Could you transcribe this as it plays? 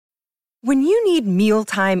When you need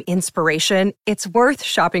mealtime inspiration, it's worth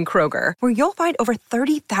shopping Kroger, where you'll find over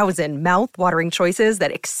 30,000 mouth-watering choices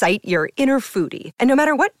that excite your inner foodie. And no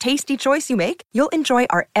matter what tasty choice you make, you'll enjoy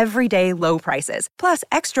our everyday low prices, plus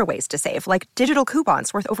extra ways to save, like digital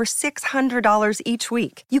coupons worth over $600 each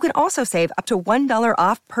week. You can also save up to $1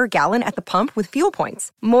 off per gallon at the pump with fuel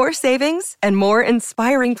points. More savings and more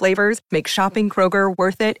inspiring flavors make shopping Kroger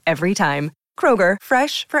worth it every time. Kroger,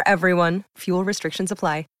 fresh for everyone. Fuel restrictions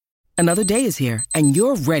apply. Another day is here, and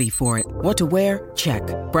you're ready for it. What to wear? Check.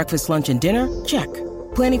 Breakfast, lunch, and dinner? Check.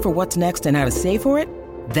 Planning for what's next and how to save for it?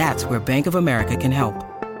 That's where Bank of America can help.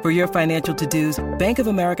 For your financial to-dos, Bank of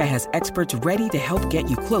America has experts ready to help get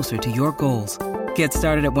you closer to your goals. Get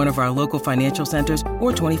started at one of our local financial centers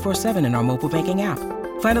or 24/7 in our mobile banking app.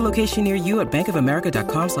 Find a location near you at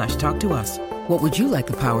bankofamerica.com/talktous. What would you like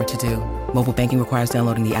the power to do? Mobile banking requires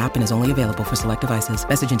downloading the app and is only available for select devices.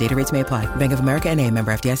 Message and data rates may apply. Bank of America N.A.,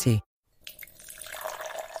 member FDIC.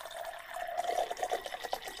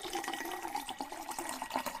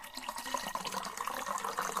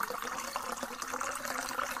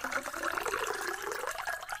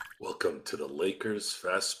 Welcome to the Lakers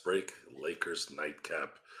Fast Break Lakers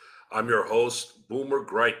Nightcap. I'm your host, Boomer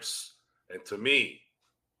Gripes. And to me,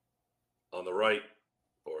 on the right,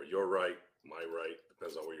 or your right, my right,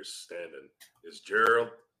 depends on where you're standing, is Gerald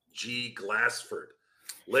G. Glassford.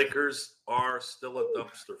 Lakers are still a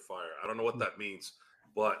dumpster fire. I don't know what that means,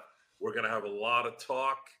 but we're going to have a lot of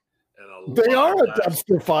talk. They are a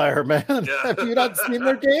dumpster fire, man. Yeah. Have you not seen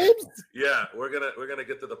their games? Yeah, we're gonna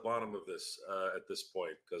get to the bottom of this at this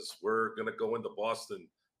point, because we're gonna go into Boston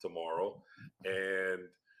tomorrow, and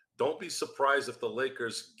don't be surprised if the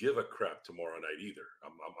Lakers give a crap tomorrow night either.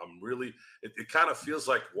 I'm really. It kind of feels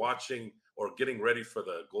like watching or getting ready for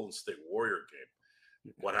the Golden State Warrior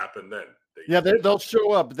game. What happened then? They'll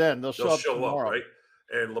show up then. They'll show up tomorrow, right?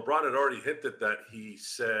 And LeBron had already hinted that he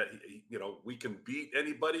said, we can beat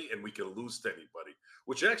anybody and we can lose to anybody,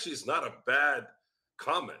 which actually is not a bad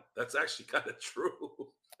comment. That's actually kind of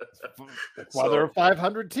true. That's why they're a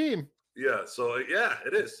 500 team. Yeah. So, yeah,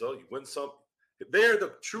 it is. So you win some. They're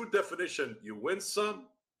the true definition. You win some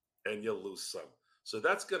and you lose some. So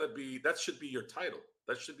that should be your title.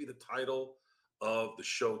 That should be the title of the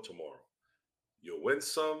show tomorrow. You win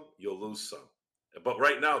some, you'll lose some. But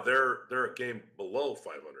right now they're a game below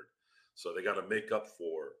 500, so they got to make up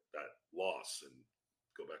for that loss and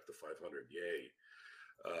go back to 500. Yay!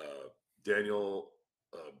 Daniel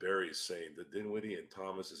Barry is saying that Dinwiddie and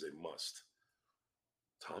Thomas is a must.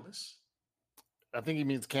 Thomas? I think he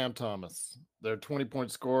means Cam Thomas. They're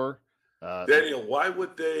 20-point scorer. Daniel, why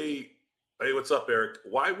would they? Hey, what's up, Eric?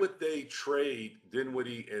 Why would they trade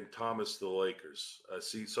Dinwiddie and Thomas to the Lakers?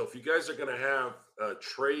 So if you guys are going to have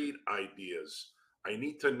trade ideas, I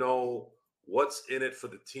need to know what's in it for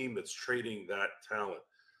the team that's trading that talent.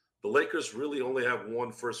 The Lakers really only have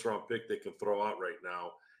one first-round pick they can throw out right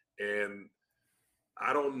now, and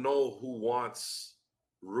I don't know who wants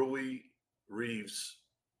Rui, Reeves,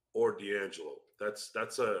 or D'Angelo. That's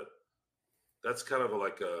kind of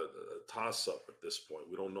like a toss-up at this point.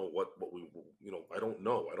 We don't know what we I don't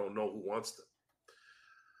know. I don't know who wants them.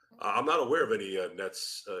 I'm not aware of any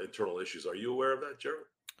Nets internal issues. Are you aware of that, Gerald?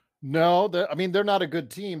 No, they're not a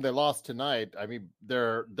good team. They lost tonight. I mean,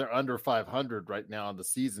 they're under 500 right now in the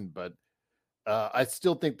season, but I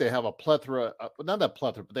still think they have a plethora. Not that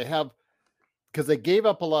plethora, but they have, because they gave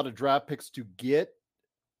up a lot of draft picks to get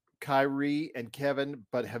Kyrie and Kevin,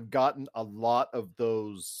 but have gotten a lot of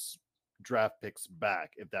those draft picks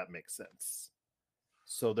back, if that makes sense.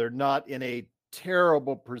 So they're not in a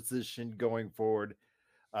terrible position going forward.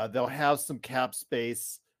 They'll have some cap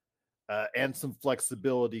space and some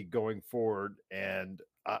flexibility going forward. And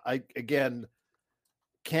again,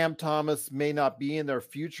 Cam Thomas may not be in their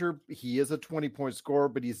future. He is a 20-point scorer,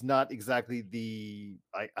 but he's not exactly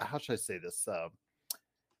how should I say this?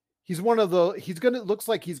 He's one of the, looks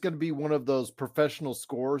like he's going to be one of those professional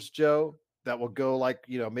scorers, Joe, that will go like,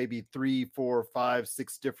 maybe 3, 4, 5,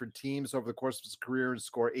 6 different teams over the course of his career and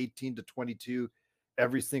score 18 to 22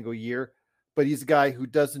 every single year. But he's a guy who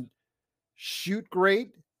doesn't shoot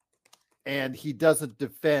great and he doesn't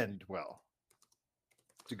defend well.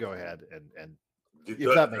 To go ahead and if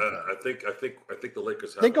that makes sense. I think the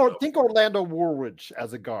Lakers have think Orlando Woolridge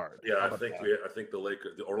as a guard. Yeah, I think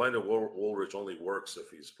the Orlando Woolridge only works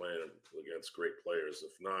if he's playing against great players.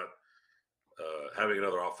 If not, having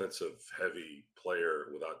another offensive heavy player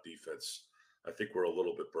without defense, I think we're a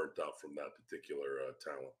little bit burnt out from that particular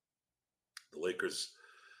talent. The Lakers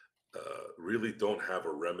really don't have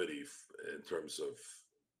a remedy in terms of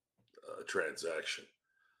a transaction.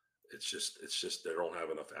 It's just they don't have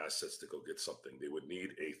enough assets to go get something. They would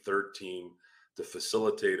need a third team to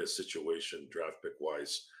facilitate a situation draft pick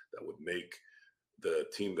wise that would make the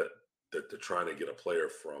team that they're trying to get a player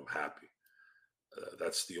from happy.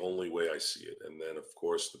 That's the only way I see it. And then, of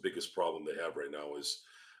course, the biggest problem they have right now is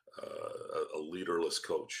a leaderless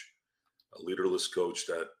coach. A leaderless coach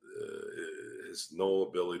that has no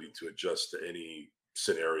ability to adjust to any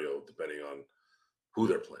scenario depending on who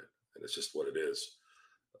they're playing. And it's just what it is.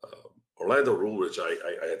 Orlando Woolridge,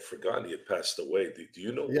 I had forgotten he had passed away. Do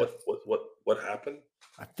you know what happened?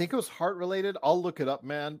 I think it was heart related. I'll look it up,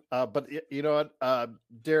 man. But you know what,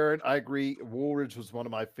 Darren, I agree. Woolridge was one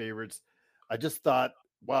of my favorites. I just thought,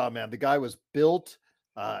 wow, man, the guy was built,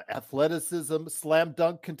 athleticism, slam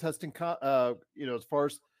dunk contesting. As far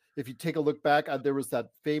as if you take a look back, there was that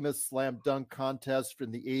famous slam dunk contest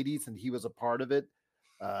from the '80s, and he was a part of it.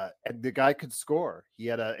 And the guy could score. He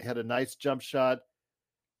had a nice jump shot.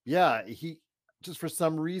 Yeah, he just for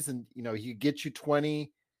some reason, he could get you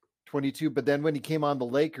 20, 22, but then when he came on the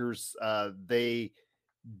Lakers, they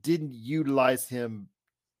didn't utilize him,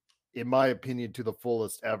 in my opinion, to the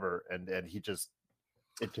fullest ever, and it just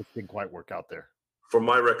didn't quite work out there. From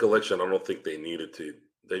my recollection, I don't think they needed to.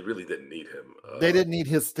 They really didn't need him. They didn't need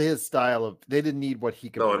his style of. They didn't need what he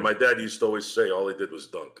could. No, bring. And my dad used to always say all he did was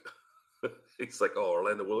dunk. He's like, oh,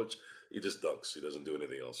 Orlando Woolridge, he just dunks. He doesn't do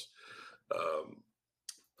anything else.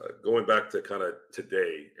 Going back to kind of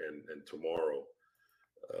today and tomorrow,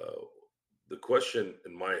 the question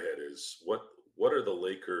in my head is what are the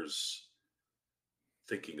Lakers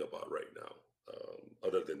thinking about right now,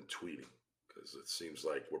 other than tweeting? Because it seems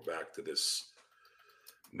like we're back to this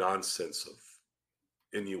nonsense of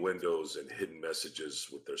innuendos and hidden messages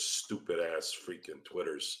with their stupid ass freaking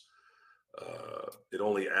Twitters. It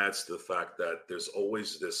only adds to the fact that there's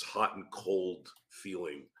always this hot and cold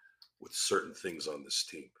feeling with certain things on this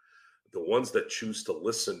team. The ones that choose to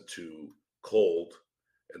listen to cold,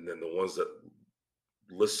 and then the ones that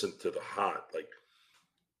listen to the hot, like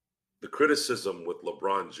the criticism with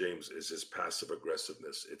LeBron James is his passive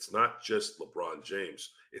aggressiveness. It's not just LeBron James.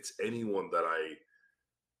 It's anyone that I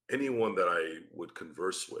would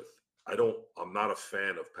converse with. I'm not a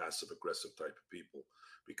fan of passive aggressive type of people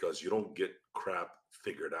because you don't get crap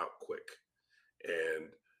figured out quick. And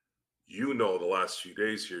the last few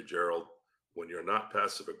days here, Gerald, when you're not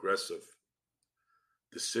passive aggressive,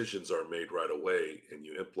 decisions are made right away and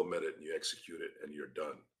you implement it and you execute it and you're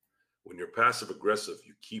done. When you're passive aggressive,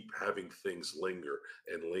 you keep having things linger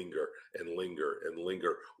and linger and linger and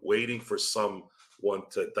linger, waiting for someone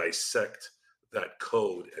to dissect that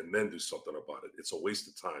code and then do something about it. It's a waste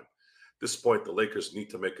of time. At this point, the Lakers need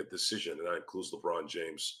to make a decision, and that includes LeBron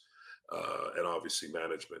James and obviously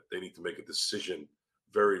management. They need to make a decision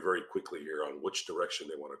very, very quickly here on which direction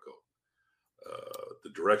they want to go. The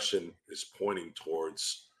direction is pointing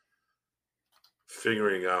towards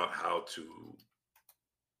figuring out how to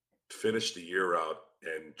finish the year out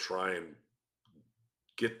and try and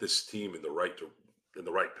get this team in the right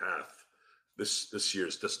path. This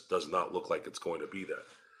year's just does not look like it's going to be that,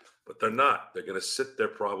 but they're not. They're going to sit there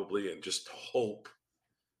probably and just hope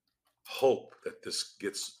that this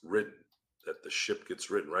gets ridden, that the ship gets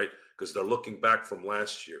ridden, right? Because they're looking back from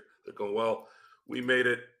last year. They're going, well, we made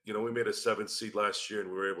it. We made a 7th seed last year, and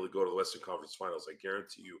we were able to go to the Western Conference Finals. I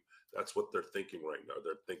guarantee you, that's what they're thinking right now.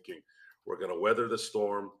 They're thinking we're going to weather the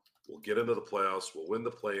storm. We'll get into the playoffs. We'll win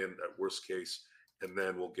the play-in at worst case, and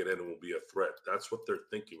then we'll get in and we'll be a threat. That's what they're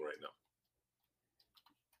thinking right now.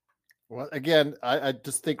 Well, again, I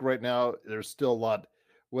just think right now there's still a lot.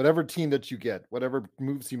 Whatever team that you get, whatever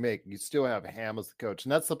moves you make, you still have Ham as the coach,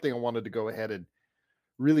 and that's something I wanted to go ahead and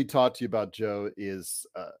really talk to you about, Joe. Is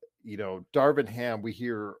Darvin Ham? We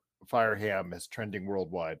hear fire Ham as trending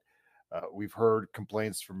worldwide. We've heard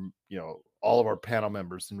complaints from all of our panel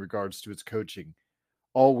members in regards to his coaching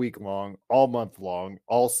all week long, all month long,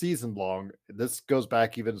 all season long. This goes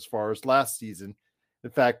back even as far as last season. In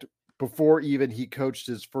fact, before even he coached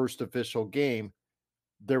his first official game,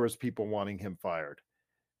 there was people wanting him fired.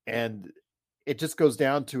 And it just goes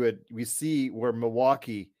down to it. We see where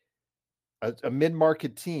Milwaukee, a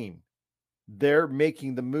mid-market team, they're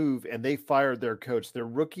making the move and they fired their coach, their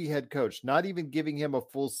rookie head coach, not even giving him a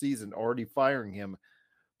full season, already firing him,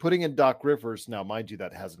 putting in Doc Rivers. Now, mind you,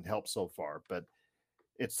 that hasn't helped so far, but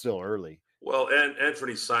it's still early. Well, and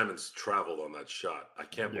Anthony Simons traveled on that shot. I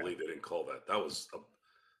can't believe they didn't call that.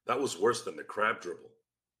 That was worse than the crab dribble.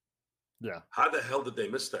 Yeah. How the hell did they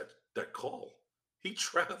miss that call? He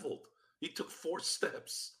traveled. He took 4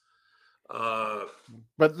 steps.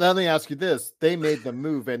 But let me ask you this. They made the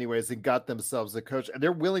move anyways and got themselves a coach, and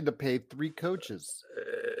they're willing to pay 3 coaches.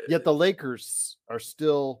 Yet the Lakers are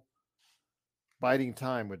still biding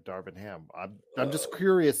time with Darvin Ham. I'm just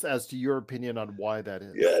curious as to your opinion on why that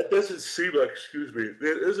is. Yeah, it doesn't seem like, excuse me,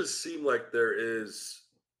 it doesn't seem like there is,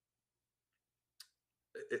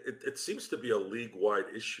 it seems to be a league-wide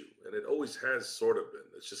issue, and it always has sort of been.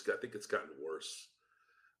 It's just, I think it's gotten worse,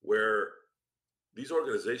 where these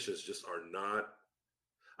organizations just are not,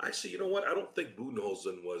 actually, you know what? I don't think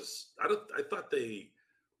Budenholzer I thought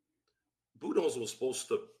Budenholzer was supposed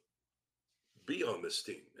to be on this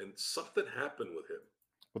team, and something happened with him.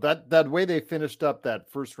 Well, that way they finished up that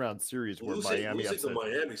first round series where Losing Miami to upset.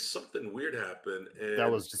 Miami, something weird happened, and That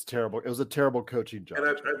was just terrible. It was a terrible coaching job. And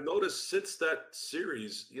I've noticed since that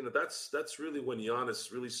series, that's really when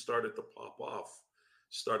Giannis really started to pop off,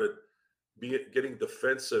 started getting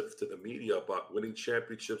defensive to the media about winning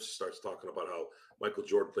championships. He starts talking about how Michael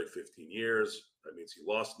Jordan played 15 years. That means he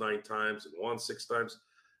lost 9 times and won 6 times.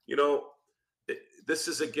 This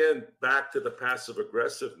is again back to the passive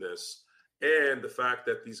aggressiveness and the fact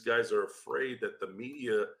that these guys are afraid that the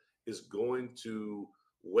media is going to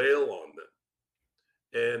wail on them.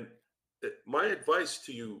 And my advice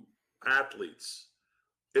to you athletes,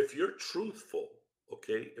 if you're truthful,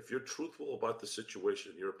 if you're truthful about the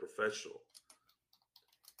situation, you're a professional.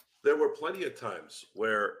 There were plenty of times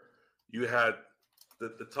where you had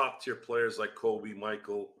the top tier players like Kobe,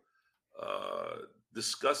 Michael,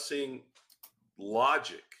 discussing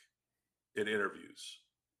logic in interviews.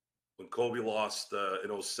 When Kobe lost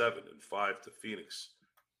in 07 and 5 to Phoenix,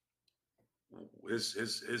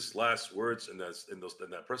 his last words in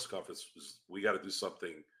that press conference was, "We got to do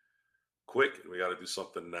something quick and we got to do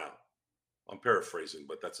something now." I'm paraphrasing,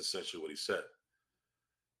 but that's essentially what he said.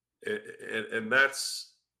 And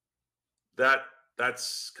that's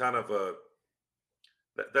kind of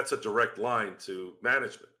that's a direct line to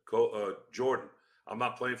management. Jordan, I'm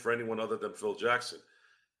not playing for anyone other than Phil Jackson.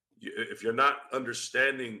 If you're not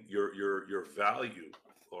understanding your value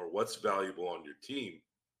or what's valuable on your team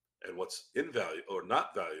and what's invaluable or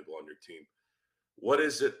not valuable on your team, what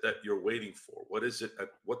is it that you're waiting for? What is it, at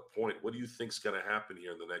what point, what do you think is going to happen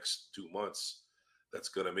here in the next 2 months that's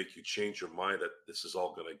going to make you change your mind that this is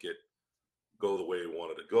all going to go the way you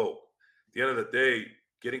wanted to go? At the end of the day,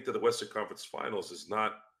 getting to the Western Conference Finals is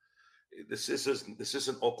not, this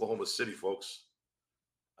isn't Oklahoma City, folks.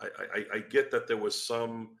 I get that there was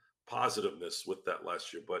some positiveness with that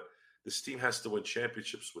last year, but this team has to win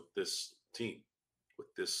championships with this team,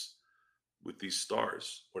 with these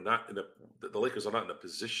stars. The Lakers are not in a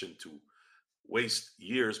position to waste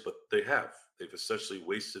years, but they've essentially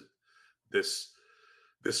wasted this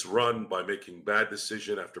run by making bad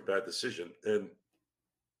decision after bad decision. And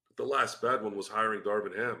the last bad one was hiring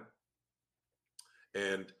Darvin Ham.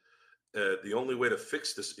 And the only way to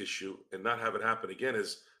fix this issue and not have it happen again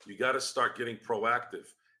is you got to start getting proactive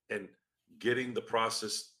and getting the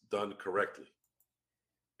process done correctly.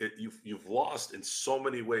 You've lost in so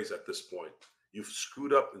many ways at this point. You've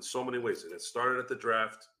screwed up in so many ways, and it started at the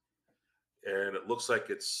draft, and it looks like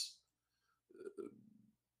it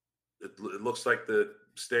looks like the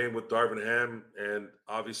staying with Darvin Ham and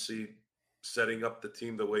obviously setting up the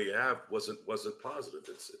team the way you have wasn't positive.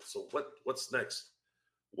 So what's next?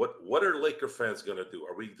 What are Laker fans going to do?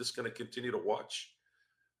 Are we just going to continue to watch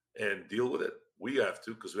and deal with it? We have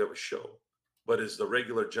to, because we have a show. But is the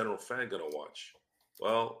regular general fan going to watch?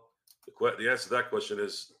 Well, the answer to that question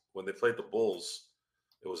is when they played the Bulls,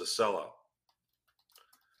 it was a sellout.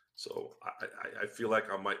 So I feel like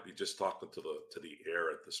I might be just talking to the air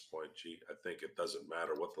at this point. I think it doesn't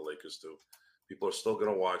matter what the Lakers do. People are still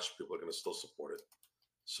going to watch. People are going to still support it.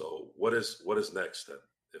 So what is next then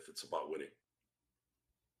if it's about winning?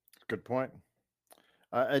 Good point.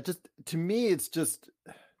 To me, it's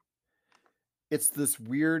this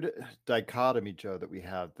weird dichotomy, Joe, that we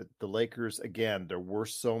have, that the Lakers, again, they're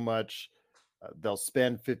worth so much. They'll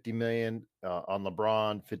spend $50 million on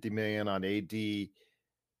LeBron, $50 million on AD,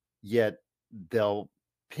 yet they'll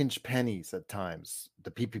pinch pennies at times.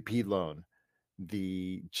 The PPP loan,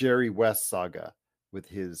 the Jerry West saga with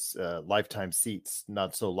his lifetime seats,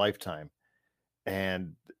 not so lifetime.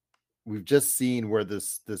 And we've just seen where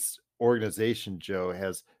this organization, Joe,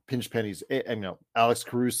 has pinched pennies. Alex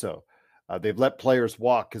Caruso, they've let players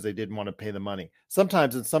walk because they didn't want to pay the money.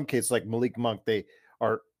 Sometimes, in some cases, like Malik Monk, they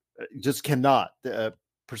are just cannot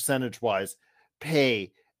percentage-wise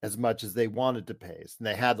pay as much as they wanted to pay, and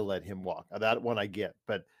they had to let him walk. That one I get,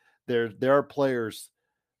 but there are players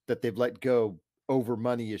that they've let go over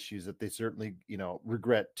money issues that they certainly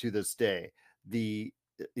regret to this day. The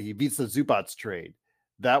Ivica Zubac trade,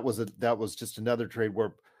 that was just another trade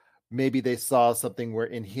where maybe they saw something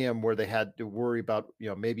where they had to worry about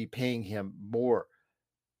maybe paying him more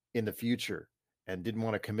in the future and didn't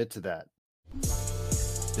want to commit to that.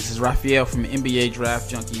 This is Raphael from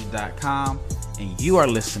NBADraftJunkies.com, and you are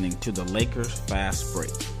listening to the Lakers Fast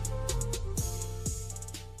Break.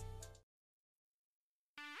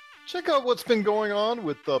 Check out what's been going on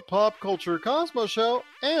with the Pop Culture Cosmos Show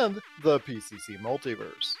and the PCC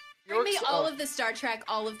Multiverse. Bring me all of the Star Trek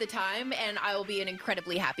all of the time, and I will be an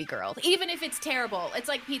incredibly happy girl. Even if it's terrible. It's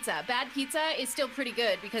like pizza. Bad pizza is still pretty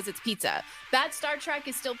good because it's pizza. Bad Star Trek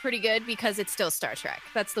is still pretty good because it's still Star Trek.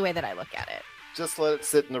 That's the way that I look at it. Just let it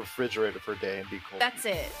sit in the refrigerator for a day and be cold. That's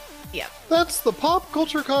it. Yep. That's the Pop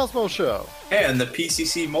Culture Cosmos Show. And the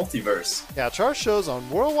PCC Multiverse. Catch our shows on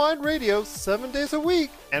Worldwide Radio 7 days a week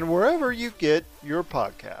and wherever you get your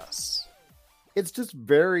podcasts. It's just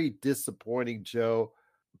very disappointing, Joe,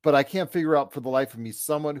 but I can't figure out for the life of me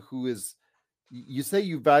someone who is, you say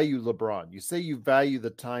you value LeBron. You say you value the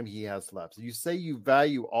time he has left. You say you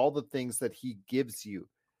value all the things that he gives you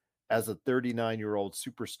as a 39-year-old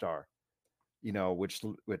superstar. You know, which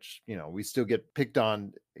you know, we still get picked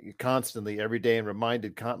on constantly every day and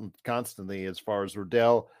reminded constantly as far as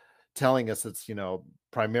Riddell telling us it's, you know,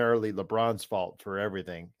 primarily LeBron's fault for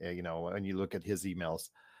everything, you know, when you look at his emails.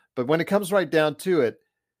 But when it comes right down to it,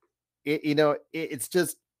 it's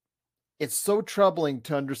just, it's so troubling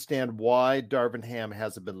to understand why Darvin Ham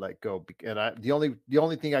hasn't been let go. And the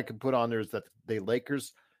only thing I can put on there is that the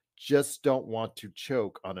Lakers just don't want to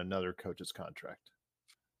choke on another coach's contract.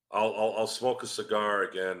 I'll smoke a cigar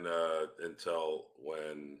again until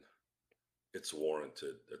when it's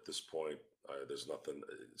warranted. At this point, there's nothing.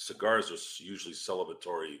 Cigars are usually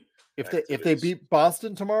celebratory. If they beat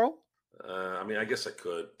Boston tomorrow, I mean, I guess I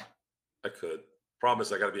could. Problem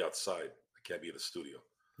is, I got to be outside. I can't be in the studio.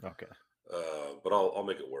 Okay. But I'll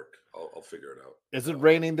make it work. I'll figure it out. Is it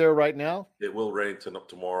raining there right now? It will rain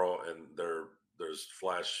tomorrow, and there's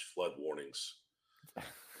flash flood warnings.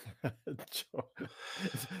 So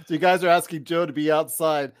you guys are asking Joe to be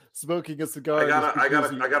outside smoking a cigar. I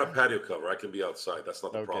got a patio cover. I can be outside. That's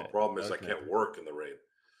not the problem. Problem is I can't work in the rain,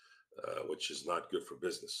 which is not good for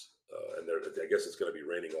business. And I guess it's going to be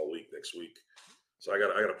raining all week next week. So I got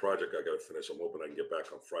a project I got to finish. I'm hoping I can get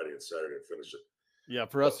back on Friday and Saturday and finish it. Yeah,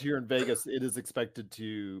 for us here in Vegas, it is expected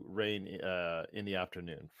to rain in the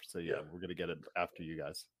afternoon. So we're going to get it after you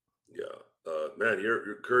guys. Yeah, man,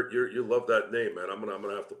 you're Kurt. You love that name, man. I'm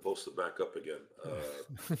gonna have to post it back up again.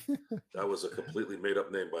 That was a completely made up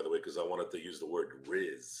name, by the way, because I wanted to use the word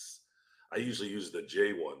Riz. I usually use the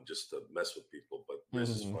J one just to mess with people, but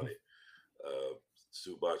Riz is funny.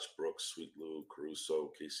 Zubac, Brooks, Sweet Lou,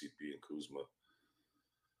 Caruso, KCP, and Kuzma.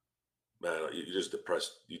 Man, you just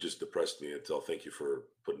depressed me until. Thank you for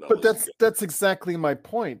putting out. But that's exactly my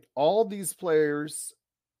point. All these players,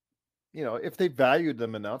 you know, if they valued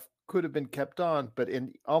them enough, could have been kept on, but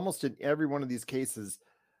in every one of these cases,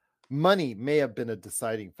 money may have been a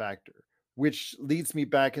deciding factor, which leads me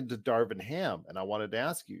back into Darvin Ham. And I wanted to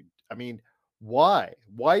ask you, I mean, why?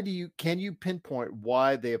 Can you pinpoint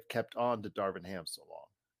why they have kept on to Darvin Ham so long?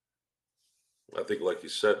 I think, like you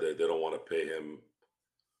said, they don't want to pay him.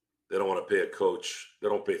 They don't want to pay a coach. They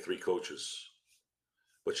don't pay 3 coaches,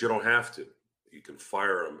 but you don't have to. You can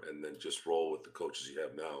fire them and then just roll with the coaches you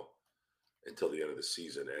have now until the end of the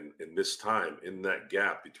season. And in this time, in that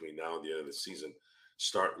gap between now and the end of the season,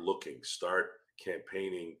 start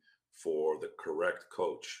campaigning for the correct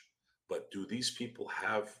coach. But do these people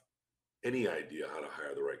have any idea how to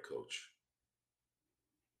hire the right coach?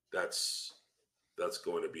 That's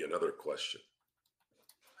going to be another question.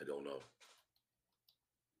 I don't know.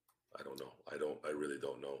 I really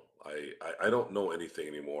don't know. I don't know anything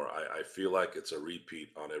anymore. I feel like it's a repeat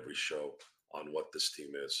on every show on what this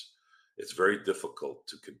team is. It's very difficult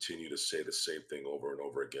to continue to say the same thing over and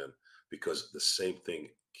over again because the same thing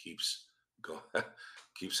keeps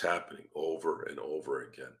happening over and over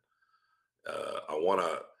again. I want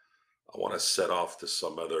to set off to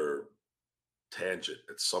some other tangent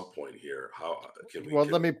at some point here. How can we? Well,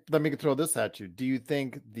 let me throw this at you. Do you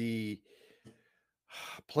think the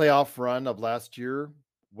playoff run of last year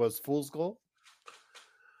was fool's gold?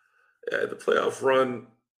 Yeah, the playoff run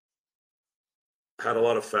had a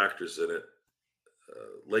lot of factors in it.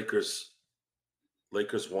 Lakers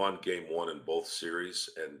won game 1 in both series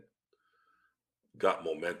and got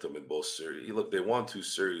momentum in both series. Look, they won 2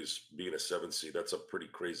 series being a 7 seed. That's a pretty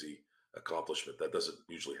crazy accomplishment. That doesn't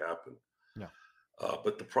usually happen. No.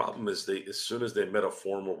 But the problem is as soon as they met a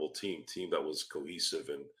formidable team that was cohesive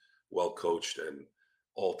and well coached and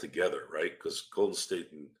all together, right? Because Golden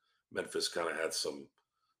State and Memphis kind of had some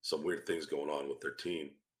weird things going on with their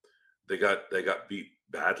team. They got beat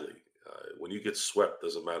badly. When you get swept,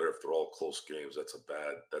 doesn't matter if they're all close games. That's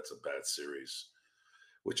a bad series,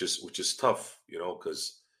 which is tough, you know,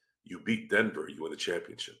 because You beat Denver, you win the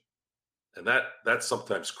championship. And that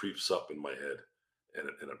sometimes creeps up in my head and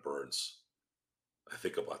it burns. I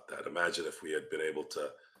think about that. Imagine if we had been able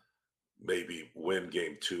to maybe win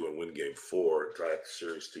game 2 and win game 4, tie up the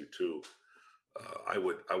series 2-2. I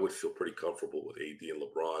would feel pretty comfortable with AD and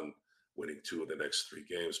LeBron winning 2 of the next 3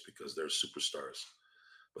 games because they're superstars.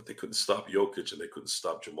 But they couldn't stop Jokic and they couldn't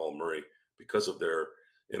stop Jamal Murray because of their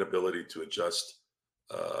inability to adjust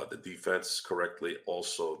the defense correctly.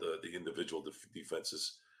 Also, the individual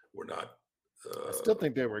defenses were not. I still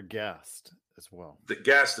think they were gassed as well. The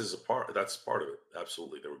gassed is that's part of it.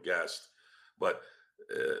 Absolutely, they were gassed, but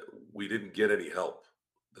we didn't get any help.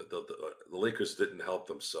 The Lakers didn't help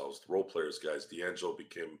themselves. The role players, guys. D'Angelo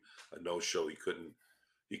became a no-show. He couldn't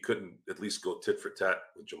at least go tit for tat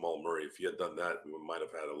with Jamal Murray. If he had done that, we might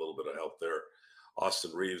have had a little bit of help there.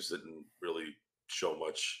 Austin Reeves didn't really show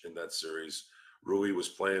much in that series. Rui was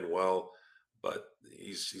playing well, but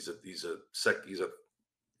he's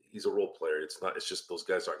a role player. It's just those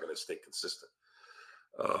guys aren't going to stay consistent.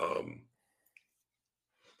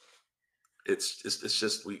 It's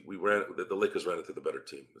just the Lakers ran into the better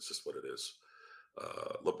team. It's just what it is.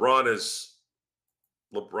 LeBron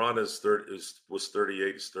was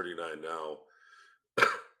 38. He's 39 now.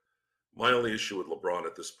 My only issue with LeBron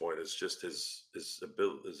at this point is just his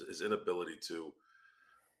inability to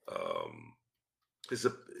his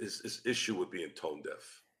issue with being tone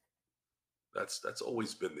deaf. That's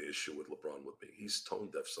always been the issue with LeBron with me. He's tone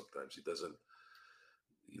deaf sometimes. He doesn't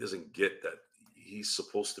get that he's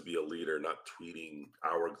supposed to be a leader, not tweeting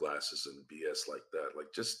hourglasses and BS like that.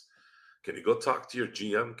 Like, just can you go talk to your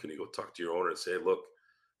GM? Can you go talk to your owner and say, look,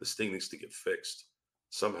 this thing needs to get fixed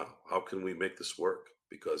somehow. How can we make this work?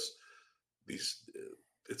 Because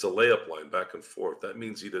it's a layup line back and forth. That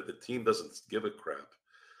means either the team doesn't give a crap,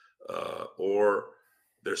 or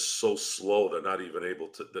they're so slow they're not able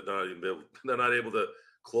to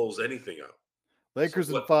close anything out. Lakers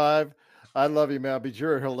in 5. I love you, man, but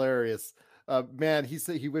you're hilarious. Man, he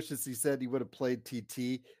said he wishes he said he would have played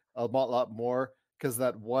TT a lot more, because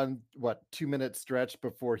that 2-minute stretch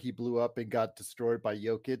before he blew up and got destroyed by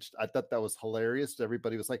Jokic, I thought that was hilarious.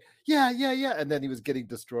 Everybody was like, yeah. And then he was getting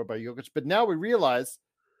destroyed by Jokic. But now we realize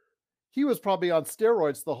he was probably on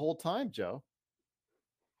steroids the whole time, Joe.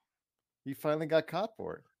 He finally got caught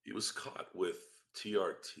for it. He was caught with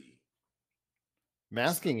TRT.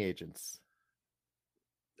 Masking agents.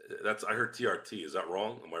 I heard TRT. Is that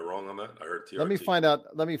wrong? Am I wrong on that? I heard TRT. Let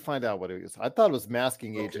me find out what it is. I thought it was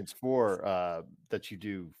masking agents for that you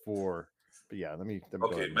do for. But yeah, let me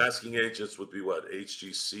okay, masking agents would be what?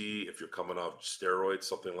 HGC if you're coming off steroids,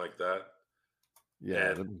 something like that.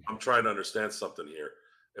 Yeah. And I'm trying to understand something here.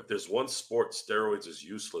 If there's one sport steroids is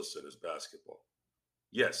useless in, is basketball.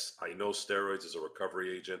 Yes, I know steroids is a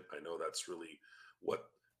recovery agent. I know that's really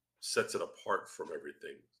what sets it apart from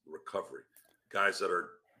everything. Recovery. Guys that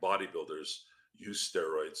are bodybuilders use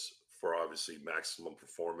steroids for obviously maximum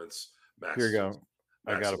performance. Here you go.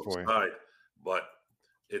 I got it for you. Side, but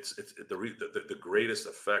it's the greatest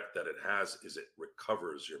effect that it has is it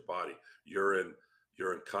recovers your body. You're in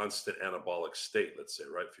constant anabolic state. Let's say,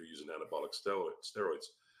 right? If you're using anabolic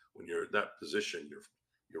steroids, when you're in that position,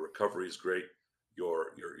 your recovery is great.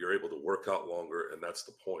 You're able to work out longer, and that's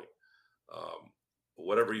the point.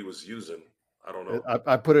 Whatever he was using, I don't know.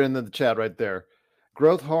 I put it in the chat right there.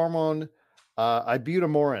 Growth hormone,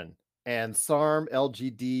 ibutamorin, and SARM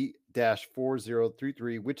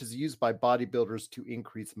LGD-4033, which is used by bodybuilders to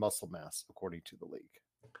increase muscle mass, according to the league.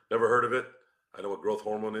 Never heard of it. I know what growth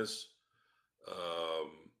hormone is.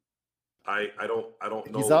 I don't know.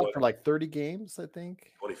 He's out for like 30 games, I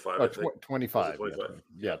think. 25. I think. 25. 25.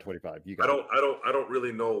 Yeah, 25. You got I don't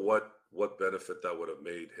really know what benefit that would have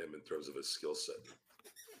made him in terms of his skill set.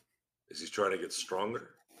 Is he trying to get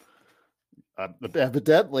stronger?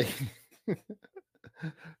 Evidently.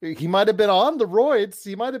 He might have been on the roids.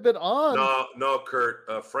 He might have been on. No, Kurt.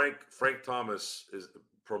 Frank Thomas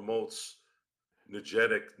promotes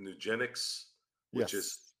Nugenics, which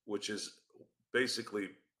is basically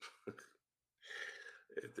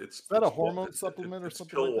it's is that a hormone supplement or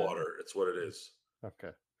something? Pill like water. It's what it is.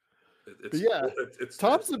 Okay. It's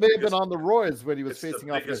Thompson may have been on the roids when he was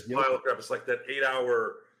facing off against pile of crap. It's like that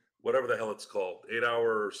 8-hour, whatever the hell it's called, 8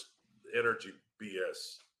 hours energy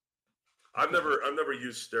BS. I've never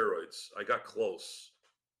used steroids. I got close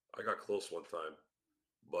one time,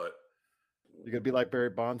 but you're gonna be like Barry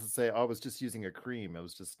Bonds and say, "I was just using a cream. It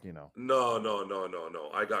was just, No.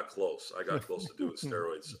 I got close. To doing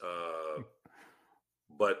steroids.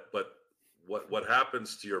 But what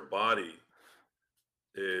happens to your body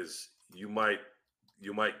is you might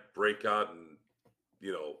break out in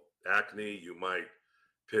acne. You might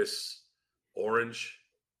piss orange,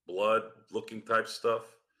 blood looking type stuff.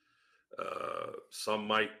 Some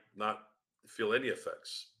might not feel any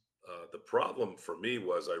effects. The problem for me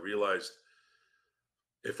was I realized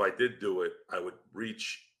if I did do it, I would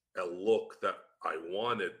reach a look that I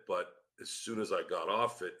wanted, but as soon as I got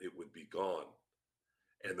off it, it would be gone.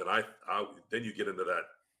 And then then you get into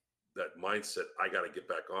that mindset. I got to get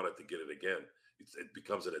back on it to get it again. It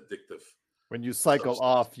becomes an addictive. When you cycle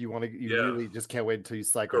substance. off, you really just can't wait until you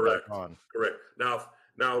cycle back on. Correct.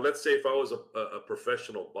 Now let's say if I was a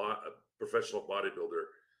professional bodybuilder,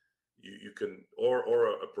 you can or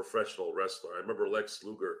a professional wrestler. I remember Lex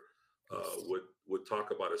Luger would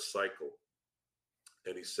talk about his cycle,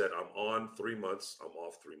 and he said, "I'm on 3 months, I'm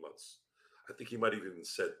off 3 months." I think he might have even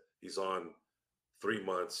said he's on 3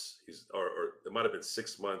 months. Or it might have been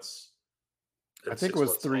 6 months. I think it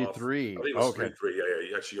was 3-3. I think it was 3-3.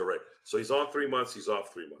 Yeah. Actually, you're right. So he's on 3 months. He's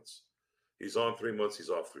off 3 months. He's on 3 months. He's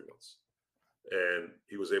off 3 months. And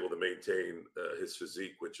he was able to maintain his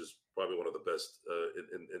physique, which is probably one of the best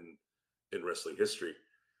in wrestling history.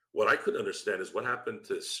 What I couldn't understand is what happened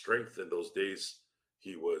to his strength in those days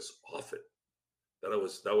he was off it. That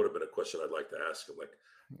would have been a question I'd like to ask him. Like,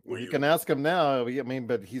 you can ask him now. I mean,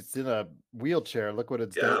 but he's in a wheelchair. Look what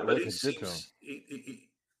it's done. Yeah, but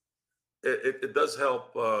it does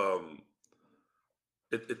help.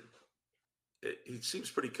 He seems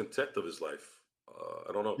pretty content of his life.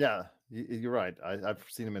 I don't know. Yeah, you're right. I've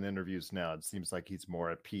seen him in interviews now. It seems like he's more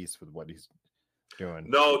at peace with what he's doing.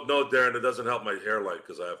 No, Darren, it doesn't help my hairline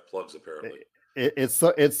because I have plugs apparently. It's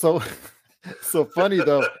so so funny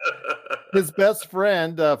though. His best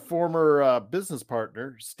friend, former business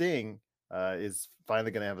partner, Sting, is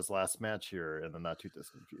finally going to have his last match here in the not too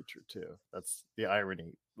distant future too. That's the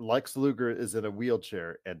irony. Lex Luger is in a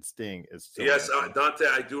wheelchair and Sting is still Dante,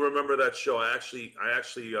 I do remember that show. I actually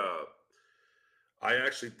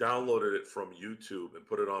downloaded it from YouTube and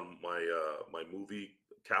put it on my movie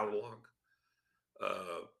catalog.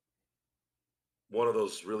 One of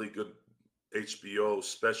those really good HBO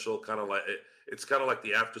special, kind of like it's kind of like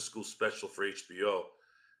the after school special for HBO.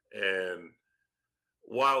 And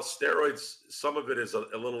while steroids, some of it is a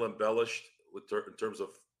little embellished in terms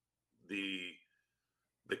of the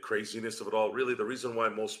craziness of it all. Really, the reason why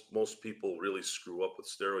most people really screw up with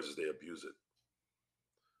steroids is they abuse it.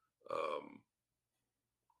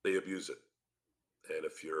 They abuse it, and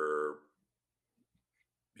if your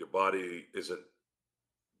body isn't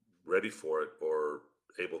ready for it or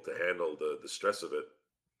able to handle the stress of it,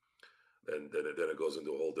 then it goes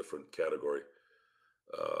into a whole different category.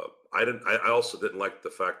 I also didn't like the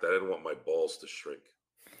fact that I didn't want my balls to shrink.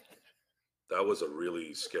 That was a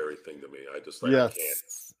really scary thing to me. I just I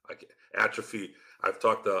can't atrophy. I've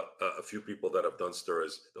talked to a few people that have done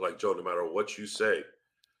steroids. They're like, Joe, no matter what you say,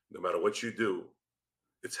 no matter what you do,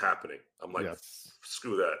 it's happening. I'm like,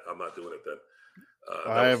 screw that. I'm not doing it then.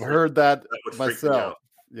 I have heard that myself.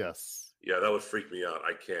 Yes. Yeah, that would freak me out.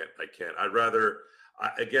 I can't. I'd rather,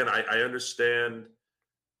 I understand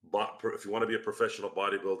if you want to be a professional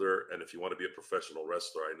bodybuilder and if you want to be a professional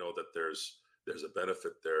wrestler, I know that there's a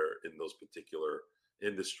benefit there in those particular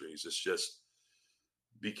industries. It's just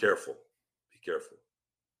be careful. Be careful.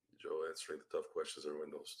 Joe answering the tough questions.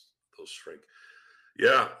 Everyone knows those shrink.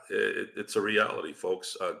 Yeah, it's a reality,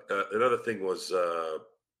 folks. Another thing was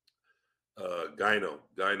gyno.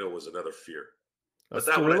 Gyno was another fear. But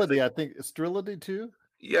sterility, I think sterility too.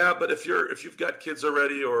 Yeah, but if you've got kids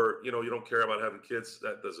already, or you don't care about having kids,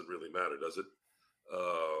 that doesn't really matter, does it?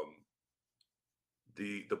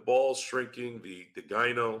 The balls shrinking, the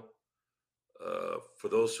gyno. For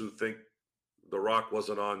those who think The Rock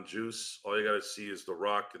wasn't on juice, all you got to see is The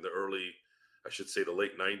Rock in the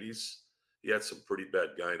late '90s. He had some pretty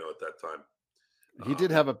bad gyno at that time. He did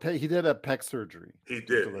have pec surgery. He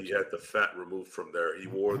did. He had the fat removed from there. He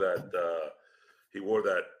wore that. He wore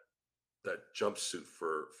that jumpsuit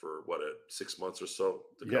for 6 months or so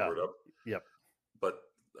to cover it up. Yep. But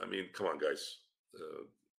I mean, come on, guys.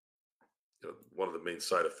 One of the main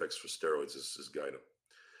side effects for steroids is gyno.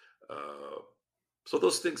 So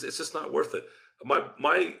those things, it's just not worth it.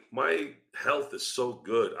 My health is so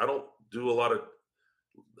good. I don't do a lot of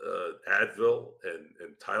Advil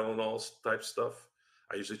and Tylenol type stuff.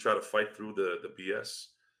 I usually try to fight through the BS.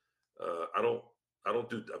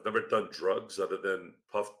 I've never done drugs other than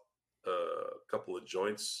puffed a couple of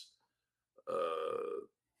joints.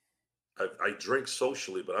 I drink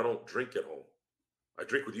socially, but I don't drink at home. I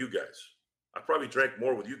drink with you guys. I probably drank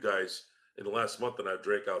more with you guys in the last month than I've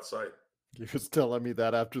drank outside. You was telling me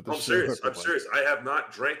that after the show. I'm serious. I have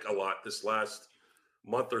not drank a lot this last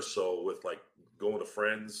month or so with going with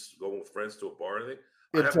friends to a bar or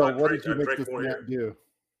anything. What did you make this man do?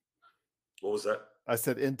 What was that? I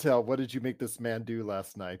said, Intel, what did you make this man do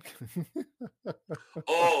last night?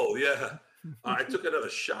 Oh yeah, I took another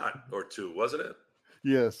shot or two, wasn't it?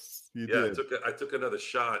 Yes, you Yeah, did. I took another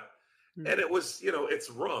shot, and it was,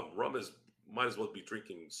 it's rum. Rum is might as well be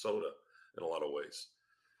drinking soda in a lot of ways.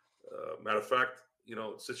 Matter of fact,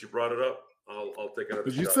 since you brought it up, I'll take another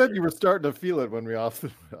Because you shot said here. you were starting to feel it when we off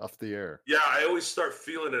the air. Yeah, I always start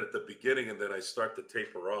feeling it at the beginning, and then I start to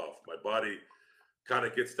taper off. My body kind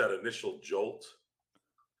of gets that initial jolt,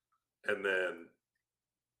 and then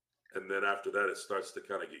after that, it starts to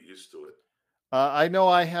kind of get used to it. I know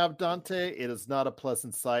I have, Dante. It is not a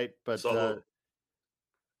pleasant sight, but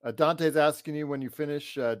Dante's asking you when you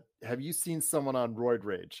finish, have you seen someone on Roid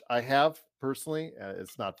Rage? I have, personally.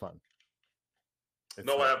 It's not fun.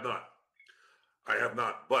 I have not. I have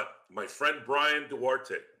not. But my friend Brian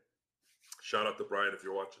Duarte, shout out to Brian if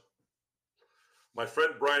you're watching. My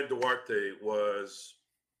friend Brian Duarte was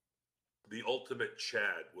the ultimate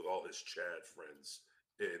Chad with all his Chad friends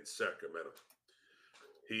in Sacramento.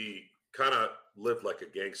 He kind of lived like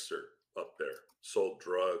a gangster up there, sold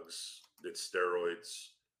drugs, did steroids,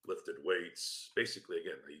 lifted weights. Basically,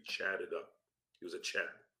 again, he chatted up. He was a Chad.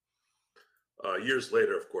 Years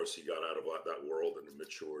later, of course, he got out of that world and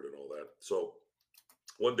matured and all that. So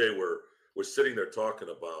one day we're sitting there talking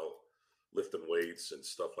about lifting weights and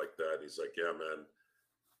stuff like that. He's like, "Yeah, man.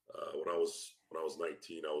 When I was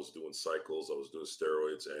 19, I was doing cycles. I was doing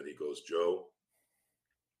steroids." And he goes, "Joe,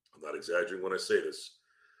 I'm not exaggerating when I say this.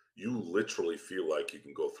 You literally feel like you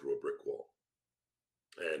can go through a brick wall."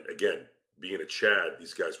 And again, being a Chad,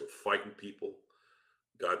 these guys were fighting people.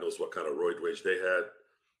 God knows what kind of roid rage they had.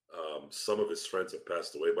 Some of his friends have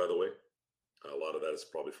passed away, by the way. A lot of that is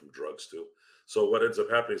probably from drugs too. So what ends up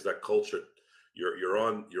happening is that culture, you're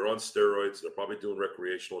on steroids. They're probably doing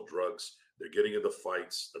recreational drugs. They're getting into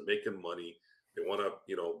fights. They're making money. They want to,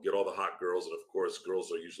 get all the hot girls. And of course,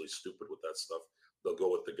 girls are usually stupid with that stuff. They'll go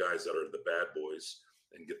with the guys that are the bad boys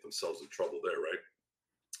and get themselves in trouble there, right?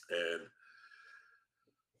 And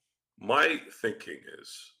my thinking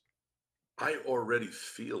is, I already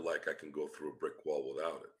feel like I can go through a brick wall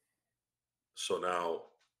without it. So now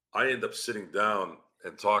I end up sitting down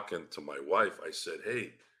and talking to my wife. I said,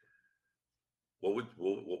 "Hey, what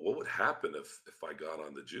would happen if I got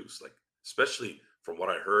on the juice? Like, especially from what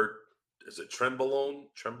I heard, is it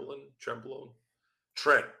trenbolone, tren,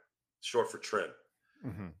 short for tren.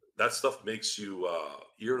 Mm-hmm. That stuff makes you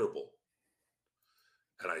irritable."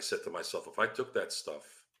 And I said to myself, if I took that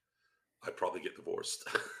stuff, I'd probably get divorced.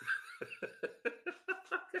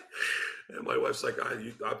 And my wife's like,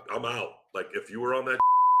 I'm out. Like, if you were on that,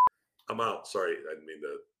 I'm out. Sorry, I didn't mean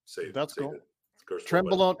to say that's say cool. Curse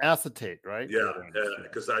Trenbolone acetate, right? Yeah,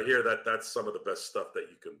 because I hear that that's some of the best stuff that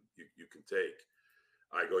you can take.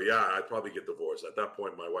 I go, yeah, I'd probably get divorced. At that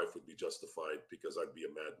point, my wife would be justified because I'd be a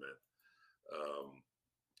madman.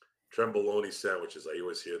 Trembolone sandwiches. I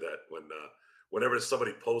always hear that whenever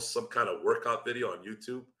somebody posts some kind of workout video on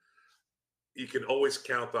YouTube, you can always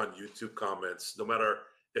count on YouTube comments, no matter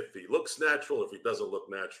if he looks natural, if he doesn't look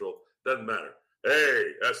natural, doesn't matter.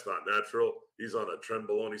 Hey, that's not natural. He's on a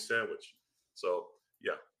Trembolone sandwich. So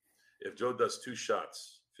yeah, if Joe does 2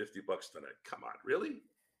 shots, $50 tonight. Come on, really?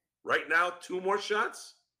 Right now, 2 more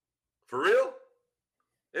shots? For real?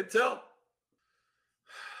 Intel?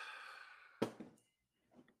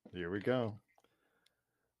 Here we go.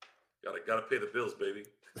 Gotta pay the bills, baby.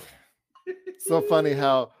 So funny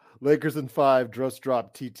how Lakers in 5 just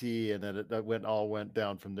dropped TT, and then it went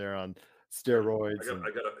down from there on steroids.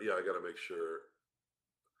 I gotta make sure.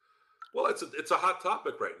 Well, it's a hot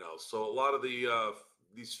topic right now. So a lot of the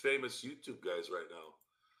these famous YouTube guys right now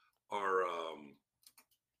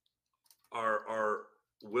are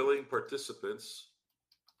willing participants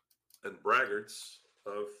and braggarts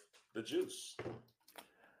of the juice.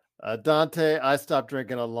 Dante, I stopped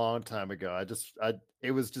drinking a long time ago.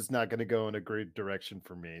 It was just not going to go in a great direction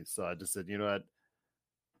for me. So I just said, you know what?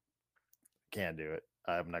 Can't do it.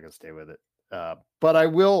 I'm not going to stay with it. But I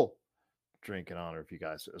will drink in honor of you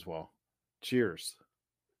guys as well. Cheers.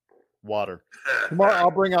 Water. Tomorrow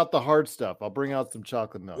I'll bring out the hard stuff. I'll bring out some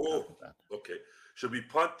chocolate milk. Okay. Should we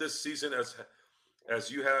punt this season as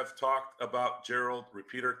you have talked about, Gerald,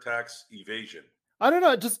 repeater tax evasion? I don't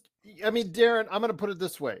know. Darren, I'm going to put it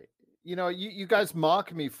this way. You guys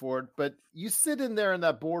mock me for it, but you sit in there in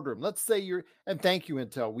that boardroom. Let's say and thank you,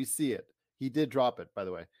 Intel. We see it. He did drop it, by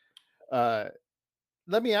the way.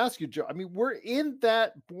 Let me ask you, Joe. We're in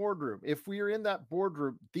that boardroom. If we are in that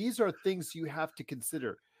boardroom, these are things you have to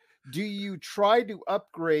consider. Do you try to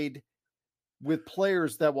upgrade with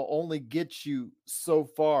players that will only get you so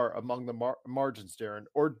far among the margins, Darren?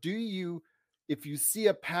 Or do you, if you see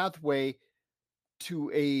a pathway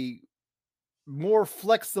to a more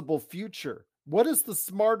flexible future. What is the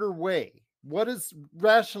smarter way? What is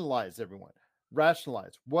rationalize, everyone?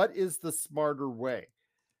 Rationalize. What is the smarter way?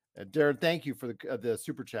 Darren, thank you for the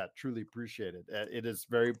super chat. Truly appreciate it. It is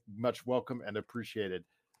very much welcome and appreciated.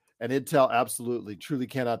 And Intel, absolutely, truly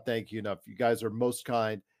cannot thank you enough. You guys are most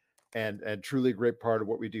kind and truly a great part of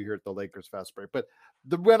what we do here at the Lakers Fast Break. But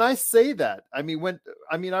when I say that, I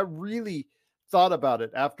really thought about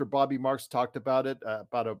it after Bobby Marks talked about it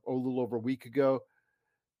about a little over a week ago.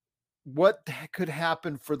 What could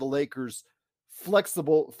happen for the Lakers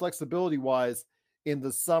flexibility wise in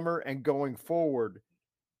the summer and going forward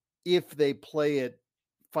if they play it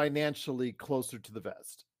financially closer to the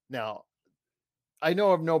vest? Now, I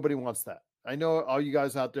know nobody wants that. I know all you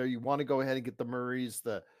guys out there, you want to go ahead and get the Murrays,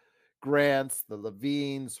 the Grants, the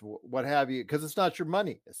Levines, what have you, because it's not your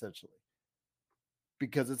money, essentially,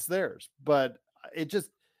 because it's theirs. But it just,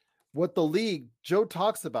 what the league, Joe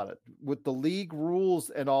talks about it, with the league rules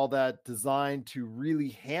and all that designed to really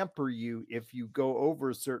hamper you if you go over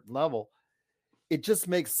a certain level, it just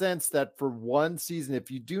makes sense that for one season,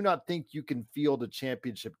 if you do not think you can field a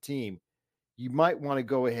championship team, you might want to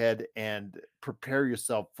go ahead and prepare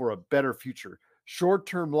yourself for a better future.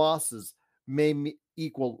 Short-term losses may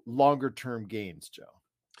equal longer-term gains, Joe.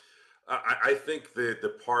 I think that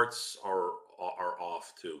the parts are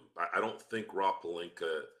off too. I don't think Rob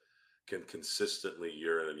Pelinka can consistently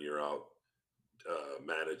year in and year out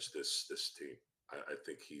manage this team. I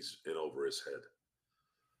think he's in over his head.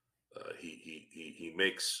 He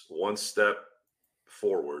makes one step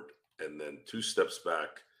forward and then two steps back,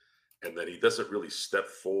 and then he doesn't really step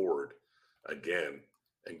forward again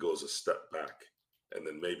and goes a step back, and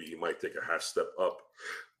then maybe he might take a half step up.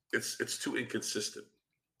 It's too inconsistent.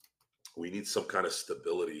 We need some kind of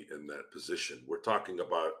stability in that position. We're talking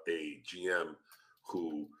about a GM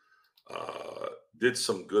who did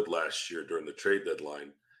some good last year during the trade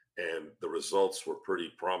deadline, and the results were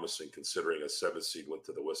pretty promising considering a 7th seed went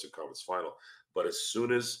to the Western Conference Final. But as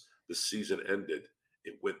soon as the season ended,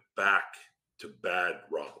 it went back to bad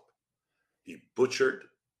Rob. He butchered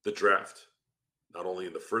the draft, not only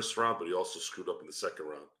in the first round, but he also screwed up in the second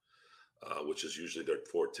round, which is usually their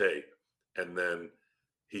forte. And then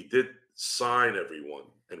he did sign everyone,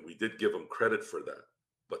 and we did give him credit for that.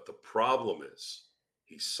 But the problem is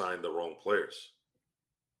he signed the wrong players.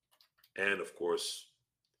 And, of course,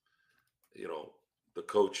 the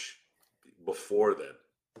coach before then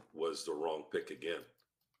was the wrong pick again.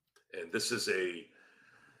 And this is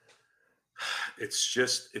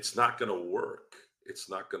it's not going to work. It's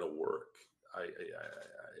not going to work.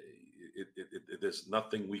 There's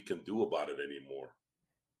nothing we can do about it anymore.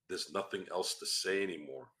 There's nothing else to say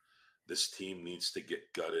anymore. This team needs to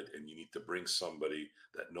get gutted, and you need to bring somebody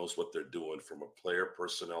that knows what they're doing from a player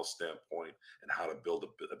personnel standpoint and how to build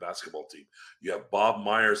a basketball team. You have Bob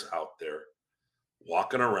Myers out there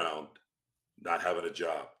walking around, not having a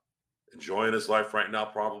job, enjoying his life right now,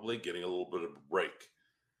 probably getting a little bit of a break.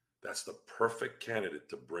 That's the perfect candidate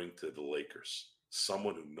to bring to the Lakers.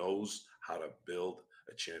 Someone who knows how to build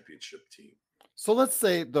a championship team. So let's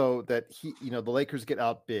say, though, that the Lakers get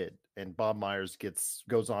outbid and Bob Myers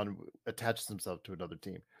goes on, attaches himself to another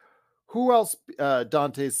team. Who else,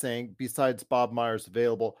 Dante is saying, besides Bob Myers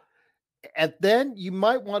available? And then you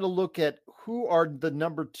might want to look at who are the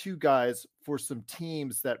number 2 guys for some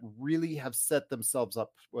teams that really have set themselves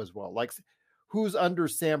up as well. Like who's under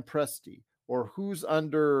Sam Presti, or who's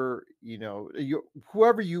under,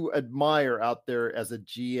 whoever you admire out there as a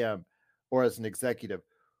GM or as an executive.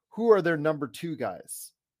 Who are their number 2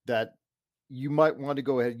 guys that you might want to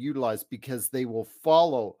go ahead and utilize because they will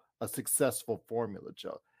follow a successful formula,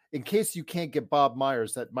 Joe? In case you can't get Bob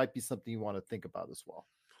Myers, that might be something you want to think about as well.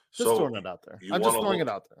 Just throwing it out there. I'm just throwing it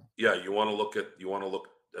out there. Yeah, you want to look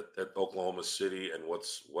at Oklahoma City and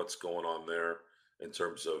what's going on there in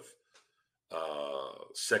terms of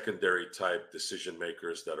secondary type decision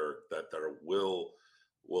makers that will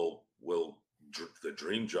the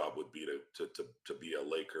dream job would be to be a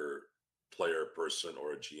Laker player person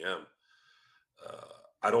or a GM.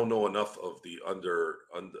 I don't know enough of the under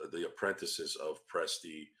the apprentices of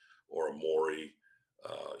Presti or Amori.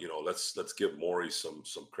 Let's give Morey some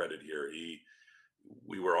credit here.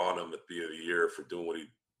 We were on him at the beginning of the year for doing what he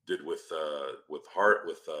did with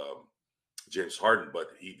James Harden,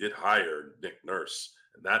 but he did hire Nick Nurse,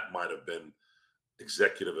 and that might have been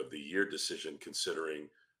executive of the year decision considering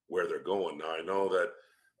where they're going. Now I know that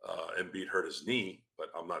Embiid hurt his knee, but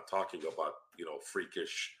I'm not talking about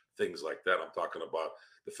freakish things like that. I'm talking about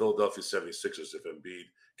the Philadelphia 76ers. If Embiid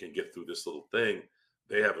can get through this little thing,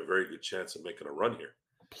 they have a very good chance of making a run here.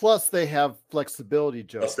 Plus, they have flexibility,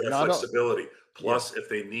 Joe. Plus, they have flexibility. Plus, if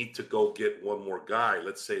they need to go get one more guy,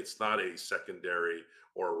 let's say it's not a secondary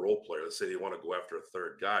or a role player. Let's say they want to go after a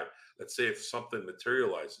third guy. Let's say if something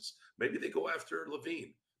materializes, maybe they go after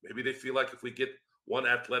Levine. Maybe they feel like if we get one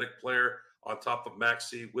athletic player on top of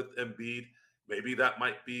Maxey with Embiid, maybe that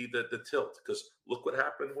might be the tilt. Because look what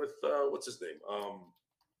happened with what's his name?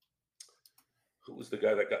 Who was the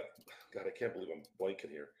guy that got? God, I can't believe I'm blanking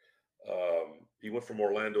here. He went from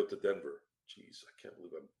Orlando to Denver. Jeez, I can't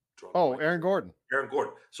believe I'm drawing. Oh, Aaron Gordon. Aaron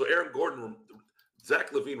Gordon. So Aaron Gordon,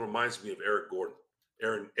 Zach LaVine reminds me of Aaron Gordon.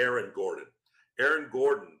 Aaron Gordon. Aaron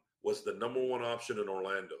Gordon was the number one option in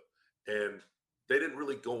Orlando, and they didn't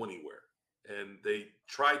really go anywhere. And they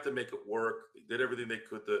tried to make it work. They did everything they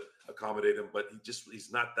could to accommodate him, but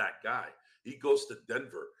he's not that guy. He goes to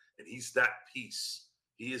Denver, and he's that piece.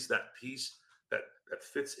 He is that piece that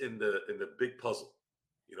fits in the big puzzle.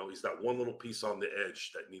 You know, he's that one little piece on the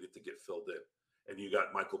edge that needed to get filled in. And you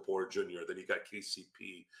got Michael Porter Jr., then you got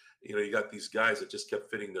KCP. You know, you got these guys that just kept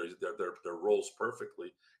fitting their roles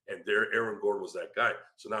perfectly. And Aaron Gordon was that guy.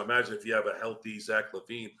 So now imagine if you have a healthy Zach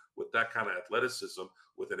LaVine with that kind of athleticism,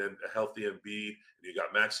 with a healthy Embiid, and you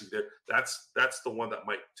got Maxey there. That's the one that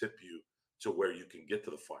might tip you to where you can get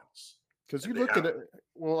to the finals. Because you look at it.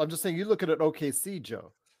 Well, I'm just saying, you look at it. OKC,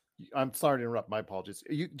 Joe. I'm sorry to interrupt. My apologies.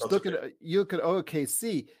 You look at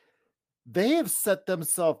OKC. They have set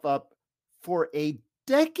themselves up for a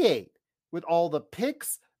decade with all the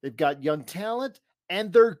picks. They've got young talent,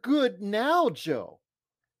 and they're good now, Joe.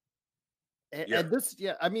 And this,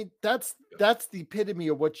 I mean, that's the epitome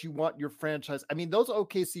of what you want your franchise. I mean, those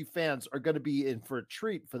OKC fans are going to be in for a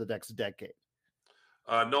treat for the next decade.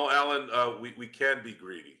 No, Alan, we can be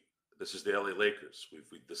greedy. This is the LA Lakers.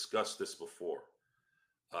 We've discussed this before.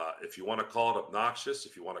 If you want to call it obnoxious,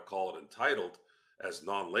 if you want to call it entitled, as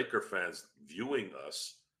non-Laker fans viewing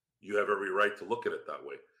us, you have every right to look at it that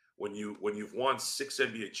way. When you've won 6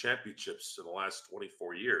 NBA championships in the last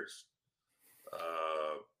 24 years,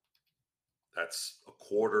 that's a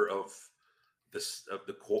quarter of this.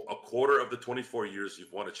 A quarter of the 24 years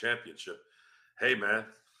you've won a championship. Hey, man,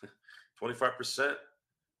 25%.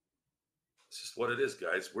 It's just what it is,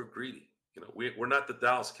 guys. We're greedy. You know, we're not the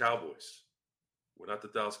Dallas Cowboys. We're not the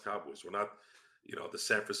Dallas Cowboys. We're not, the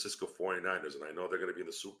San Francisco 49ers. And I know they're going to be in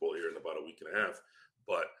the Super Bowl here in about a week and a half.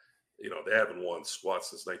 But, they haven't won squat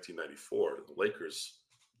since 1994. The Lakers,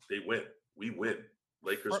 they win. We win.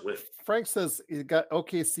 Lakers win. Frank says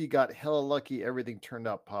OKC got hella lucky. Everything turned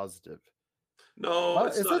out positive. No,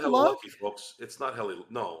 it's not hella lucky, folks. It's not hella.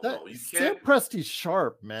 No, you can't. Sam Presti's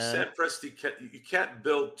sharp, man. Sam Presti you can't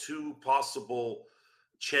build 2 possible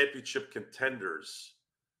championship contenders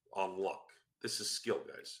on luck. This is skill,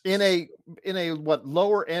 guys. In a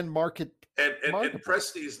lower end market. And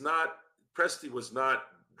Presti was not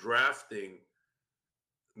drafting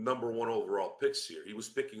number 1 overall picks here. He was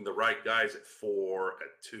picking the right guys at 4,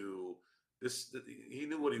 at 2. He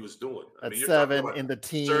knew what he was doing. At 7 in the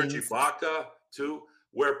teams. Serge Ibaka too.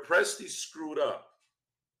 Where Presti screwed up,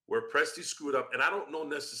 and I don't know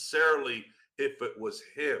necessarily if it was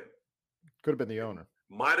him. Could have been the owner.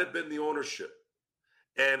 Might have been the ownership.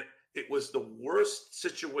 And it was the worst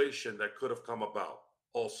situation that could have come about.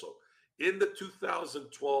 Also, in the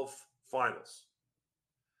 2012 finals,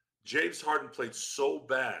 James Harden played so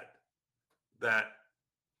bad that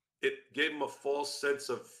it gave him a false sense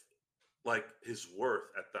of like his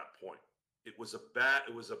worth at that point. It was a bad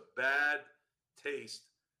taste.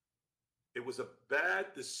 It was a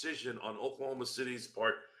bad decision on Oklahoma City's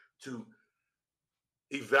part to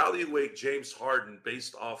evaluate James Harden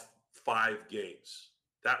based off 5 games.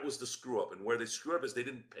 That was the screw up. And where they screw up is they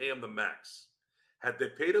didn't pay him the max. Had they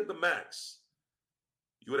paid him the max,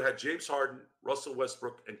 you would have had James Harden, Russell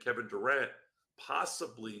Westbrook, and Kevin Durant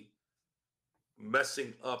possibly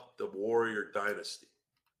messing up the Warrior dynasty,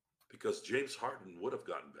 because James Harden would have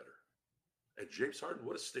gotten better. And James Harden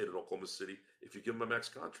would have stayed in Oklahoma City if you give him a max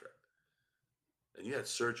contract. And you had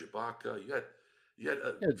Serge Ibaka. You had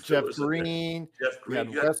Jeff Green. You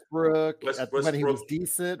had Westbrook. When he was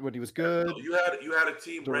decent, when he was good. No, you had a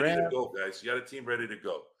team ready to go, guys. You had a team ready to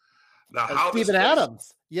go. Now, Steven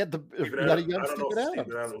Adams. You had a young Steven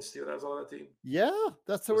Adams. Was Steven Adams on that team? Yeah,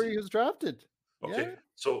 that's where he was drafted. Okay, yeah.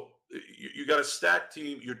 So you got a stacked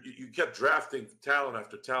team. You kept drafting talent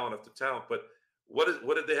after talent after talent, but what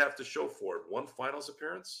did they have to show for it? 1 finals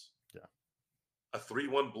appearance? Yeah. A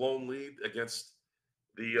 3-1 blown lead against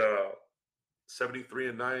the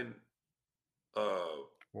 73-9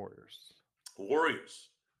 Warriors.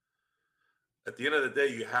 At the end of the day,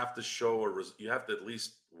 you have to you have to at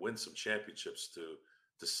least win some championships to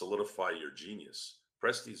solidify your genius.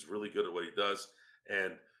 Presti's really good at what he does,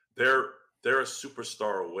 and they're a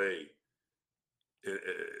superstar away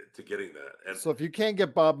to getting that. And so if you can't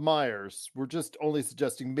get Bob Myers, we're just only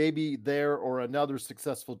suggesting maybe there or another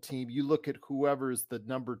successful team. You look at whoever is the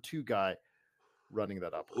number 2 guy running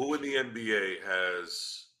that operation. who in the NBA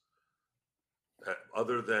has,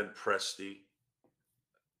 other than Presti,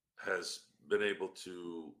 has been able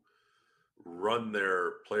to run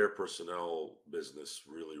their player personnel business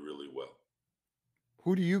really, really well?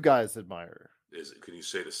 Who do you guys admire? Can you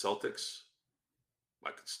say the Celtics?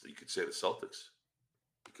 You could say the Celtics.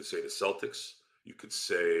 You could say the Celtics. You could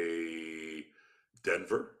say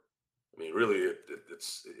Denver. I mean, really,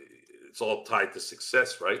 it's all tied to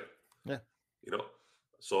success, right? Yeah. You know,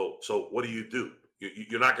 so what do?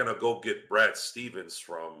 You're not going to go get Brad Stevens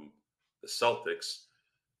from the Celtics.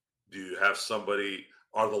 Do you have somebody?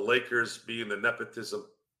 Are the Lakers, being the nepotism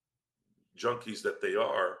junkies that they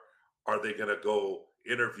are they going to go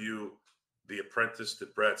interview the apprentice to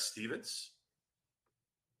Brad Stevens?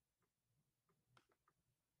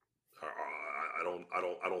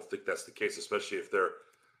 I don't think that's the case, especially if they're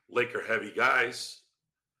Laker heavy guys.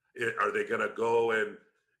 Are they going to go and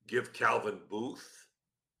give Calvin Booth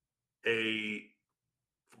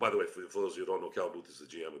by the way, for those of you who don't know, Calvin Booth is the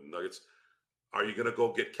GM of the Nuggets. Are you going to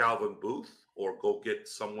go get Calvin Booth or go get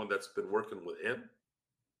someone that's been working with him?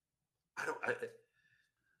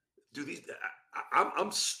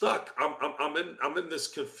 I'm stuck. I'm in this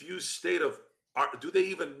confused state of, do they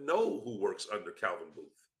even know who works under Calvin Booth?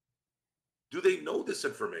 Do they know this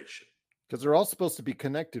information? Because they're all supposed to be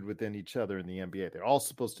connected within each other in the NBA. They're all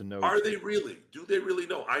supposed to know. Are they really? Do they really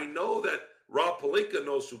know? I know that Rob Pelinka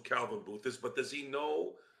knows who Calvin Booth is, but does he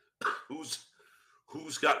know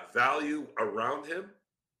who's got value around him?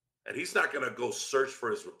 And he's not going to go search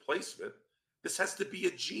for his replacement. This has to be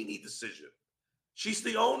a Jeannie decision. She's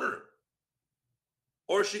the owner.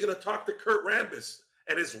 Or is she going to talk to Kurt Rambis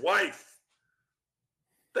and his wife?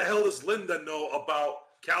 The hell does Linda know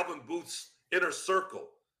about Calvin Booth's inner circle,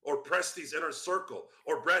 or Presti's inner circle,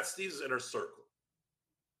 or Brad Stevens' inner circle?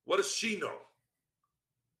 What does she know?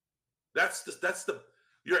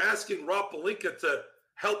 You're asking Rob Pelinka to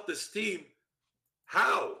help this team.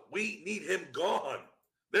 How? We need him gone.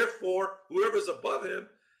 Therefore, whoever's above him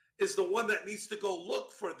is the one that needs to go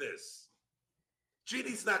look for this.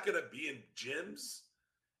 Jeannie's not going to be in gyms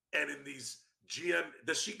and in these GM.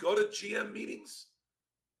 Does she go to GM meetings?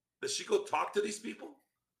 Does she go talk to these people?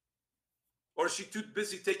 Or is she too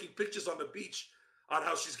busy taking pictures on the beach on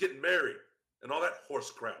how she's getting married and all that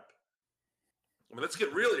horse crap? I mean, let's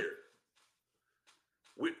get real here.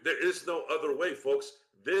 There is no other way, folks.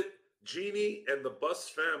 Jeannie and the Buss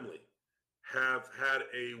family have had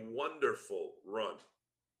a wonderful run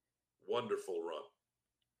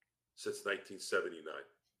since 1979.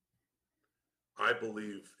 I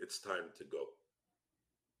believe it's time to go.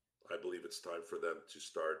 I believe it's time for them to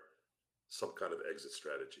start some kind of exit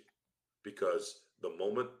strategy, because the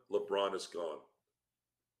moment LeBron is gone,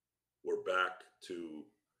 we're back to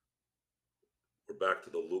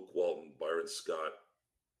the Luke Walton, Byron Scott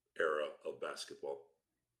era of basketball,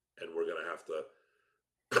 and we're gonna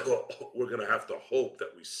have to hope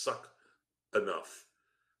that we suck enough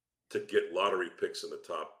to get lottery picks in the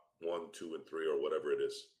top 1, 2, and 3, or whatever it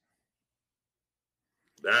is.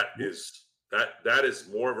 That is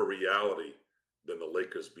more of a reality than the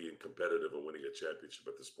Lakers being competitive and winning a championship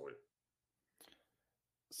at this point.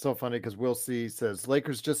 So funny, because Will C says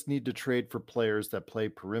Lakers just need to trade for players that play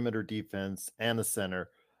perimeter defense and the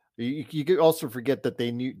center. You could also forget that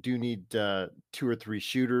they do need 2 or 3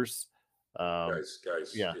 shooters. Guys,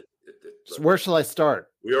 yeah. So where shall I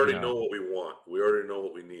start? We already know what we want. We already know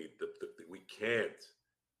what we need. We can't.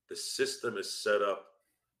 The system is set up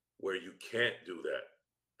where you can't do that.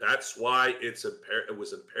 That's why it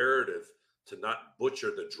was imperative to not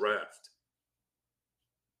butcher the draft.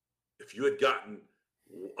 If you had gotten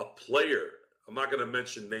a player, I'm not going to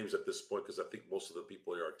mention names at this point because I think most of the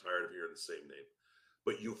people here are tired of hearing the same name.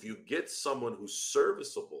 But if you get someone who's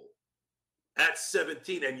serviceable at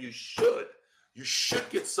 17, and you should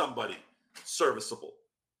get somebody serviceable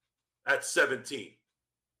at 17.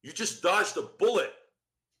 You just dodged a bullet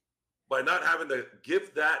by not having to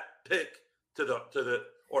give that pick to the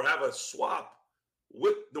or have a swap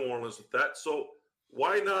with New Orleans with that. So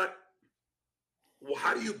why not? Well,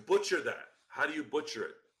 how do you butcher that? How do you butcher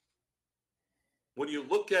it? When you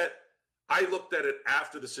I looked at it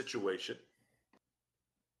after the situation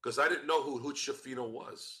because I didn't know who Hooch Shafino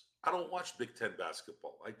was. I don't watch Big Ten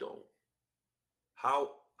basketball. I don't.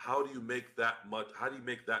 How do you make that much? How do you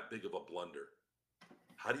make that big of a blunder?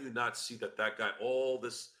 How do you not see that guy, all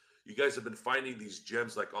this, you guys have been finding these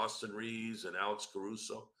gems like Austin Reeves and Alex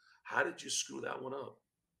Caruso. How did you screw that one up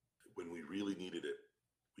when we really needed it?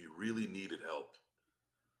 We really needed help.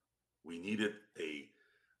 We needed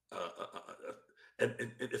and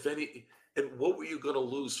if any, and what were you going to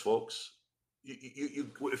lose, folks?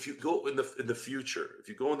 You if you go in the future, if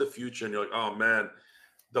you go in the future and you're like, oh man,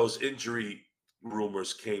 those injury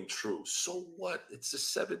rumors came true. So what? It's the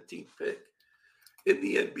 17th pick in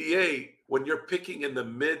the NBA. When you're picking in the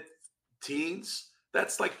mid-teens,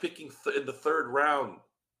 that's like picking in the third round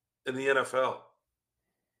in the NFL.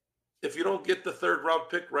 If you don't get the third round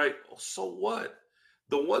pick right, so what?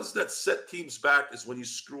 The ones that set teams back is when you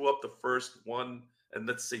screw up the first one and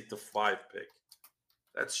let's say the 5 pick.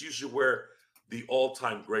 That's usually where the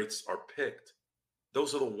all-time greats are picked.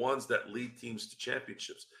 Those are the ones that lead teams to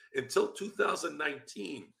championships. Until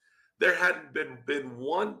 2019, there hadn't been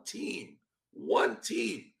one team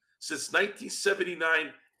since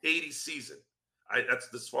 1979-80 season.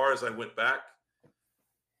 That's as far as I went back,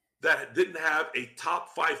 that didn't have a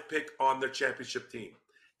top 5 pick on their championship team.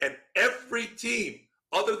 And every team,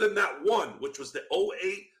 other than that one, which was the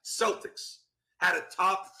 08 Celtics, had a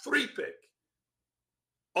top 3 pick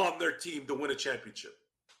on their team to win a championship.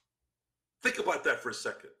 Think about that for a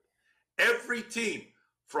second. Every team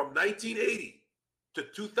from 1980 to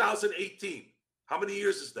 2018, how many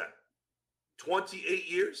years is that? 28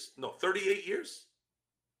 years? No, 38 years?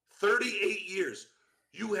 38 years.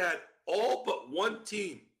 You had all but one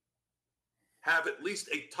team have at least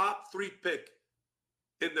a top 3 pick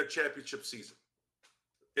in their championship season.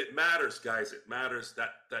 It matters, guys. It matters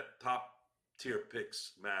that top tier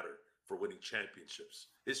picks matter for winning championships.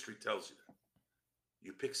 History tells you that.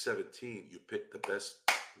 You pick 17, you pick the best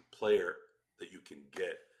player that you can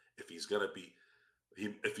get. If he's going to be,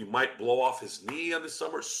 if he might blow off his knee on the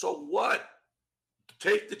summer, so what?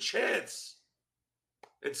 Take the chance.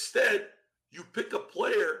 Instead, you pick a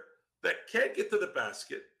player that can't get to the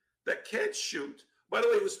basket, that can't shoot. By the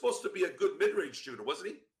way, he was supposed to be a good mid-range shooter,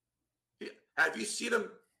 wasn't he? Have you seen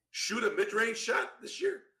him shoot a mid-range shot this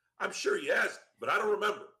year? I'm sure he has, but I don't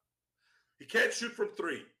remember. He can't shoot from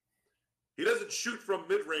 3. He doesn't shoot from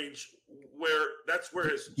mid-range where that's where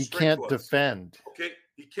his he strength can't was. defend. Okay,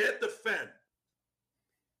 he can't defend.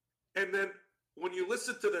 And then when you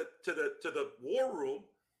listen to the war room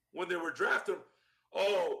when they were drafting him,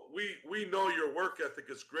 oh, we know your work ethic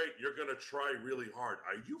is great. You're gonna try really hard.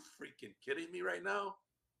 Are you freaking kidding me right now?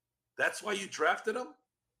 That's why you drafted him?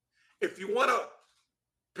 If you want to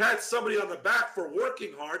pat somebody on the back for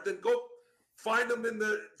working hard, then go find them in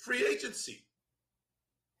the free agency.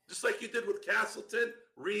 Just like you did with Castleton,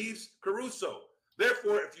 Reeves, Caruso.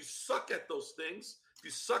 Therefore, if you suck at those things, if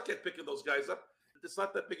you suck at picking those guys up, it's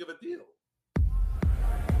not that big of a deal.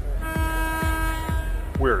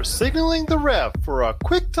 We're signaling the ref for a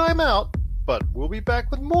quick timeout, but we'll be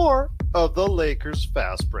back with more of the Lakers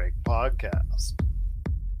Fast Break podcast.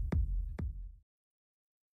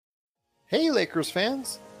 Hey, Lakers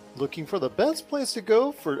fans! Looking for the best place to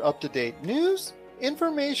go for up-to-date news,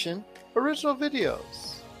 information, original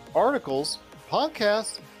videos, articles,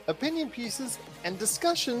 podcasts, opinion pieces, and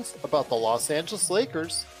discussions about the Los Angeles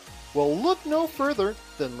Lakers? Well, look no further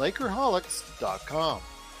than Lakerholics.com.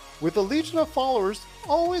 With a legion of followers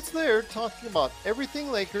always there talking about everything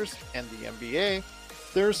Lakers and the NBA,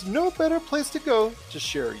 there's no better place to go to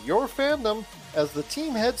share your fandom as the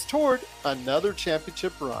team heads toward another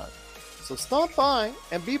championship run. So stop by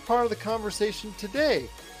and be part of the conversation today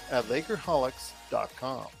at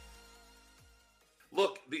Lakerholics.com.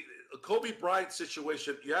 Look, the Kobe Bryant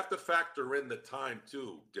situation, you have to factor in the time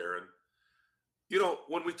too, Darren. You know,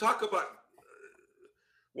 when we talk about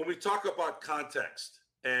context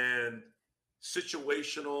and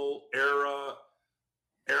situational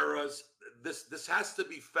eras, this has to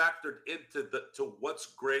be factored into to what's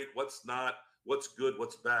great, what's not, what's good,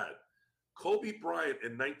 what's bad. Kobe Bryant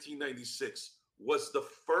in 1996 was the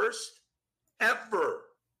first ever.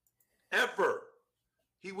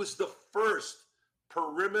 He was the first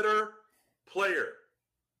perimeter player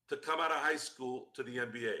to come out of high school to the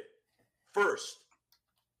NBA. First.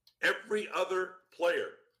 Every other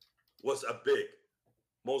player was a big.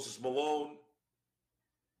 Moses Malone,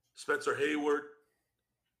 Spencer Hayward,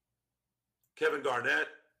 Kevin Garnett.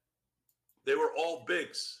 They were all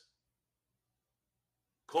bigs.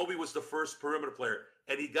 Kobe was the first perimeter player,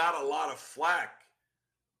 and he got a lot of flack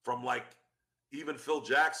from like even Phil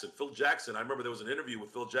Jackson. Phil Jackson, I remember there was an interview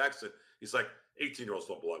with Phil Jackson. He's like, 18-year-olds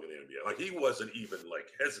don't belong in the NBA. Like, he wasn't even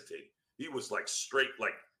like hesitating. He was like straight,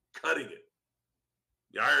 like cutting it.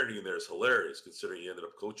 The irony in there is hilarious, considering he ended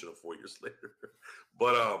up coaching him 4 years later.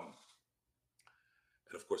 But and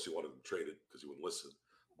of course he wanted him traded because he wouldn't listen.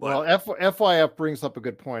 Well, FYF brings up a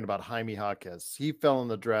good point about Jaime Jaquez. He fell in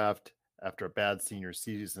the draft after a bad senior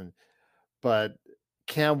season, but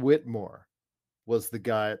Cam Whitmore was the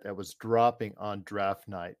guy that was dropping on draft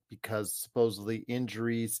night because supposedly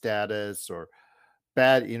injury status or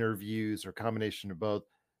bad interviews or combination of both.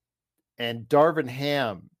 And Darvin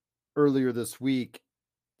Ham earlier this week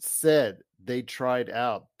said they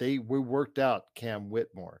worked out Cam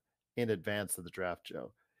Whitmore in advance of the draft,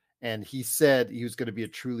 Joe. And he said he was going to be a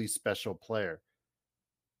truly special player.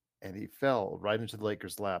 And he fell right into the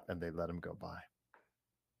Lakers' lap and they let him go by.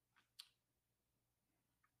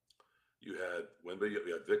 You had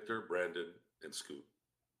Victor, Brandon, and Scoot.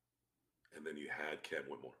 And then you had Cam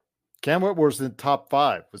Whitmore. Cam Whitmore's in the top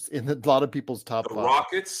 5, was in a lot of people's top 5. The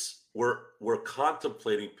Rockets were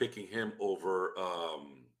contemplating picking him over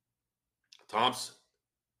Thompson.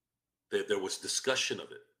 There was discussion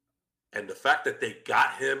of it. And the fact that they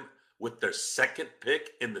got him with their second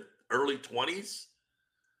pick in the early 20s,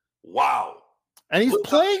 wow. And he's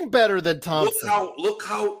playing better than Thompson. Look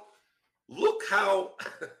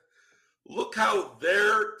how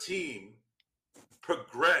their team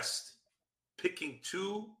progressed, picking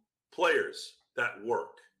 2 players that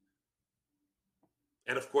work.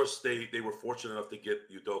 And of course, they were fortunate enough to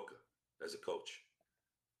get Udoka as a coach.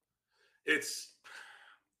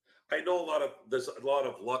 I know there's a lot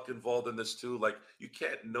of luck involved in this too. Like, you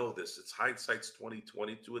can't know this. It's hindsight's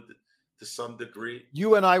 2020 to some degree.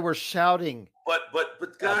 You and I were shouting. But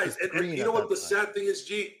guys, and you know what the sad thing is,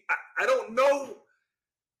 G? I don't know.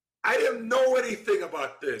 I didn't know anything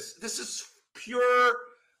about this. This is pure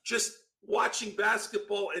just watching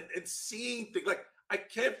basketball and seeing things. Like, I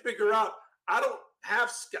can't figure out. I don't have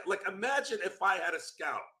scout. Like, imagine if I had a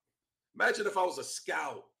scout. Imagine if I was a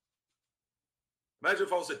scout. Imagine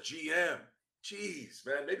if I was a GM. Jeez,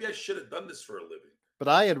 man, maybe I should have done this for a living. But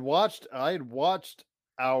I had watched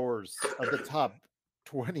hours of the top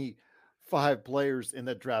 25 players in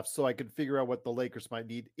the draft so I could figure out what the Lakers might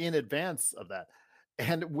need in advance of that.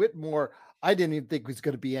 And Whitmore, I didn't even think was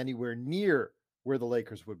going to be anywhere near where the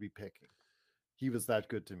Lakers would be picking. He was that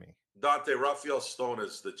good to me. Dante, Raphael Stone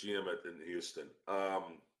is the GM in Houston.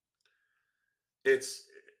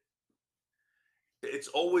 It's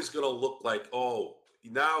always going to look like, oh,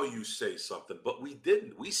 now you say something, but we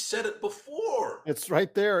didn't. We said it before. It's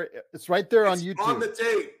right there. It's right there on YouTube. On the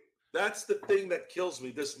tape. That's the thing that kills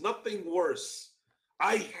me. There's nothing worse.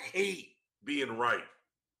 I hate being right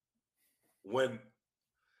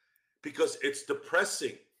because it's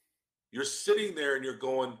depressing. You're sitting there and you're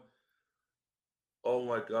going, oh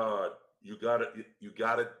my God, you gotta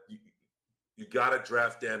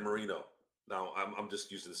draft Dan Marino. Now I'm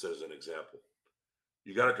just using this as an example.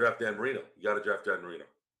 You got to draft Dan Marino. If you don't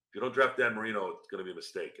draft Dan Marino, it's going to be a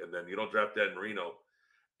mistake. And then you don't draft Dan Marino,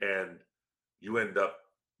 and you end up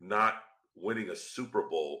not winning a Super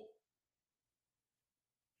Bowl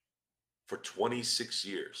for 26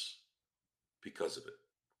 years because of it.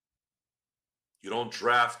 You don't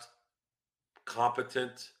draft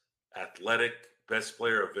competent, athletic, best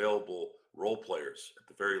player available role players at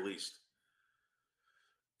the very least.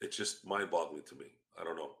 It's just mind-boggling to me. I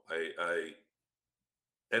don't know.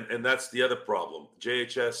 And that's the other problem.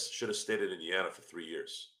 JHS should have stayed in Indiana for 3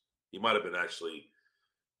 years. He might have been actually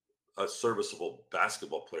a serviceable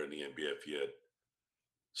basketball player in the NBA if he had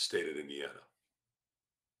stayed in Indiana.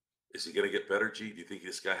 Is he going to get better, G? Do you think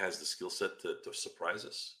this guy has the skill set to surprise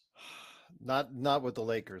us? Not with the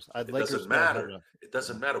Lakers. It doesn't matter. It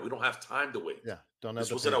doesn't matter. We don't have time to wait. Yeah, This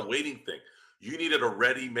wasn't a waiting thing. You needed a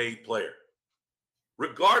ready-made player.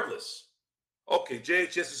 Regardless. Okay,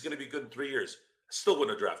 JHS is going to be good in 3 years. Still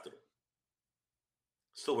wouldn't have drafted him.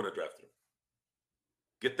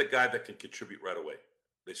 Get the guy that can contribute right away.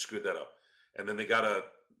 They screwed that up. And then they got a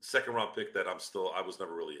second-round pick that I was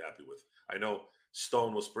never really happy with. I know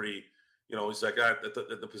Stone was pretty, he's like,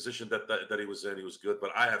 the position that he was in, he was good,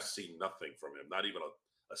 but I have seen nothing from him, not even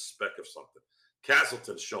a speck of something.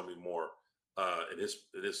 Castleton's shown me more in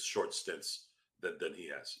his short stints than he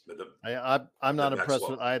has. I'm not impressed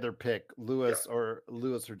with either pick, Lewis or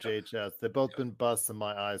JHS. They've both been busts in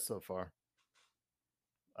my eyes so far.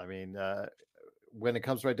 I mean, when it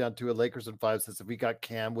comes right down to it, Lakers in 5 says if we got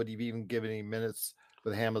Cam, would he even give any minutes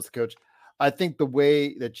with Ham as coach? I think the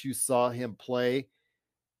way that you saw him play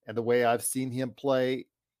and the way I've seen him play,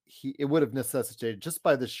 it would have necessitated, just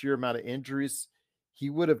by the sheer amount of injuries, he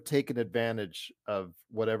would have taken advantage of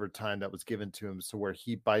whatever time that was given to him. So where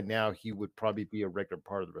by now he would probably be a regular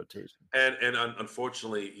part of the rotation. And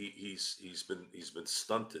unfortunately he's been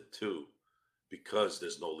stunted too, because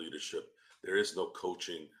there's no leadership. There is no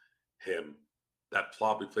coaching him. That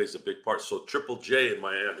probably plays a big part. So Triple J in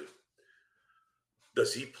Miami,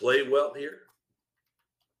 Does he play well here?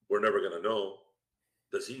 We're never going to know.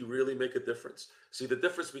 Does he really make a difference? See, the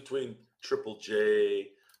difference between Triple J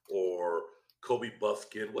or Kobe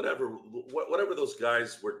Buffkin, whatever those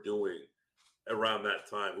guys were doing around that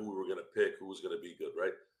time, who we were going to pick, who was going to be good,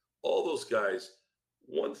 right? All those guys,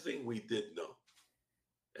 one thing we did know,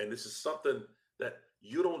 and this is something that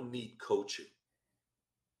you don't need coaching.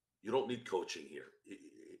 You don't need coaching here.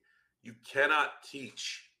 You cannot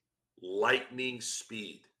teach lightning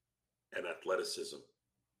speed and athleticism.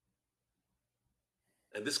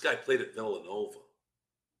 And this guy played at Villanova.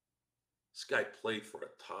 This guy played for a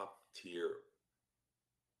top tier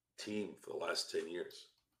team for the last 10 years.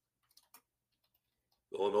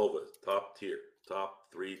 Villanova, top tier,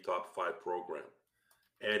 top 3, top 5 program.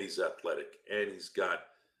 And he's athletic. And he's got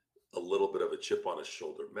a little bit of a chip on his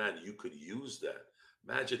shoulder. Man, you could use that.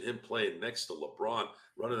 Imagine him playing next to LeBron,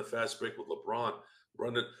 running a fast break with LeBron,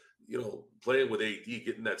 playing with AD,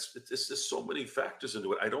 getting that. It's just so many factors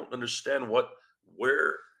into it. I don't understand where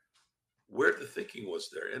the thinking was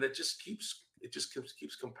there, and it just keeps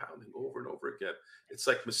compounding over and over again. It's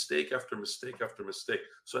like mistake after mistake after mistake.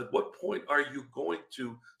 So at what point are you going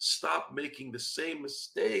to stop making the same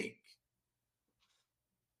mistake?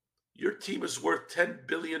 Your team is worth $10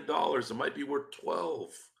 billion. It might be worth 12.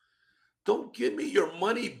 Don't give me your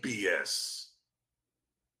money BS.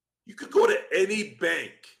 You could go to any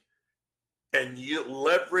bank and you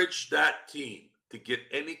leverage that team to get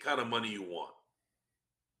any kind of money you want.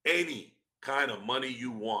 Any kind of money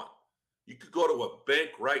you want. You could go to a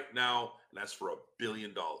bank right now and ask for $1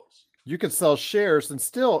 billion. You could sell shares and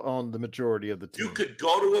still own the majority of the team. You could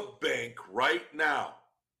go to a bank right now.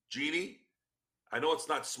 Jeannie, I know it's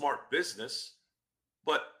not smart business,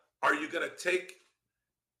 but are you going to take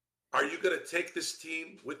this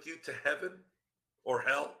team with you to heaven or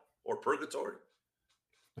hell or purgatory?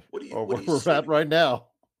 What are you we're at right now?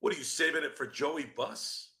 What are you saving it for, Joey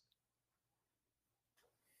Buss?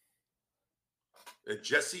 And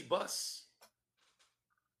Jesse Buss?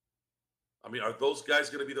 I mean, are those guys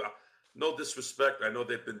going to be no disrespect. I know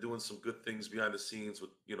they've been doing some good things behind the scenes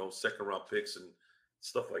with, second round picks and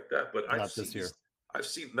stuff like that. But I've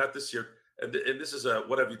seen not this year. And this is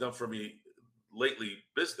what have you done for me lately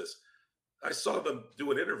business. I saw them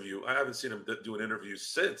do an interview. I haven't seen them do an interview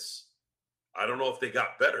since. I don't know if they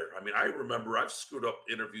got better. I mean, I remember I've screwed up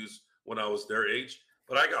interviews when I was their age,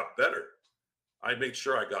 but I got better. I made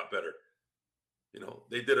sure I got better.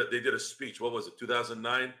 They did a speech. What was it?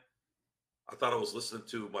 2009. I thought I was listening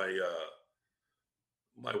to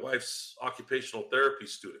my wife's occupational therapy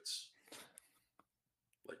students.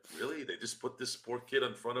 Like, really? They just put this poor kid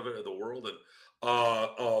in front of the world and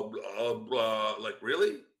like,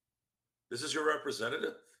 really? This is your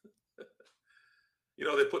representative?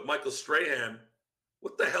 They put Michael Strahan.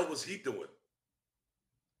 What the hell was he doing?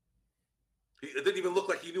 It didn't even look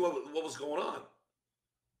like he knew what was going on.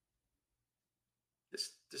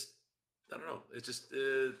 Just I don't know. It's just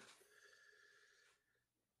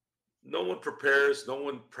no one prepares, no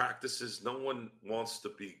one practices, no one wants to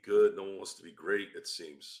be good, no one wants to be great, it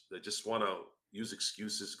seems. They just want to use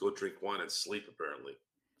excuses, go drink wine and sleep, apparently.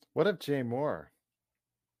 What if Jay Moore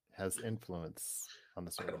has influence on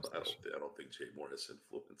this organization? I don't think Jay Moore has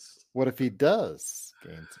influence. What if he does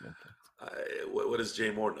gain some influence? What does Jay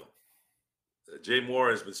Moore know? Jay Moore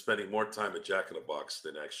has been spending more time at Jack in the Box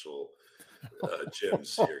than actual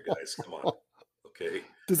gyms here, guys. Come on. Okay.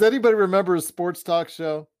 Does anybody remember his sports talk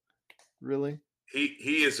show? Really?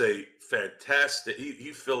 He is a fantastic.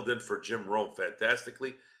 He filled in for Jim Rome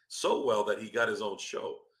fantastically, so well that he got his own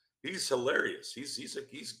show. He's hilarious.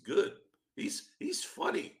 He's good. He's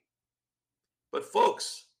funny. But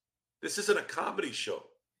folks, this isn't a comedy show.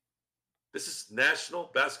 This is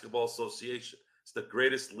National Basketball Association. It's the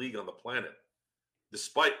greatest league on the planet.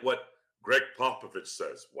 Despite what Greg Popovich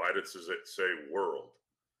says, why does it say world?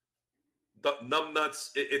 The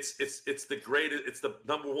numbnuts, it's the greatest, it's the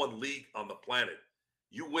number one league on the planet.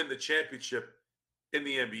 You win the championship in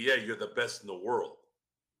the NBA, you're the best in the world.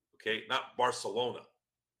 Okay? Not Barcelona,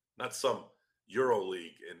 not some Euro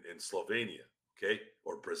league in Slovenia, okay?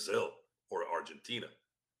 Or Brazil or Argentina.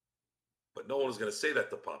 But no one is going to say that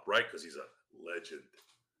to Pop, right? Because he's a legend,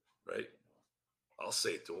 right? I'll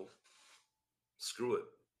say it to him. Screw it.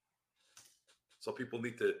 Some people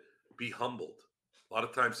need to be humbled. A lot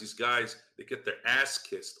of times these guys, they get their ass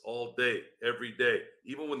kissed all day, every day.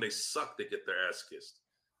 Even when they suck, they get their ass kissed.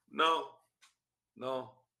 No.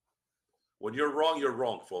 When you're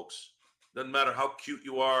wrong, folks. Doesn't matter how cute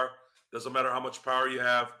you are. Doesn't matter how much power you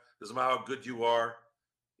have. Doesn't matter how good you are.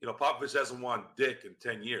 Popovich hasn't won dick in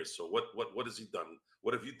 10 years. So what has he done?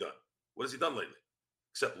 What have you done? What has he done lately?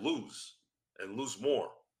 Except lose. and lose more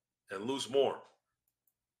and lose more.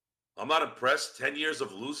 I'm not impressed. 10 years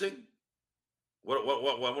of losing. What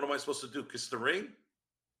am I supposed to do? Kiss the ring?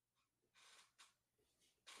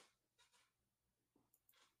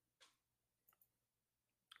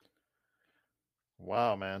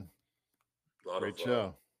 Wow, man. Great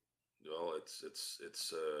show. Well, it's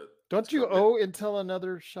Don't you owe Intel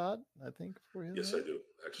another shot, I think, for him? Yes, I do.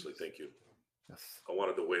 Actually, thank you. Yes. I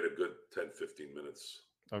wanted to wait a good 10, 15 minutes.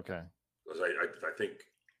 Okay. Because I think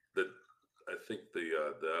the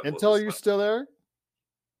Intel, are you still there?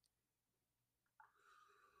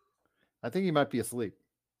 I think he might be asleep.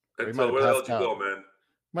 Intel, where the hell did you go, man?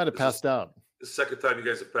 Might have passed out. The second time you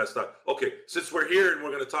guys have passed out. Okay, since we're here and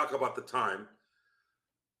we're going to talk about the time,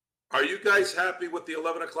 are you guys happy with the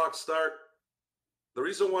 11 o'clock start? The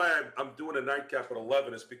reason why I'm doing a nightcap at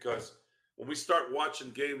 11 is because when we start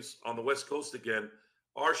watching games on the West Coast again,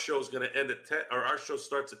 our show's going to end at 10, or our show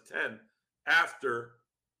starts at 10 after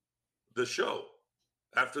the show,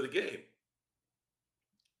 after the game.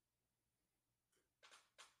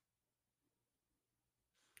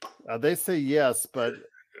 They say yes, but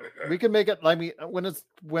we can make it. I mean,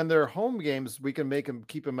 when they're home games, we can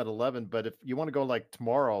keep them at 11. But if you want to go like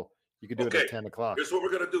tomorrow, you could do it at 10 o'clock. Here's what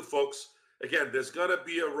we're going to do, folks. Again, there's going to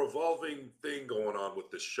be a revolving thing going on with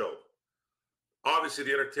this show. Obviously,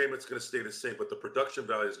 the entertainment's going to stay the same, but the production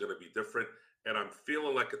value is going to be different. And I'm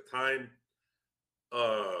feeling like a time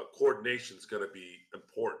coordination is going to be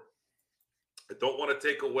important. I don't want to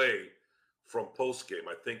take away from post game.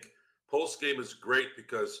 I think post game is great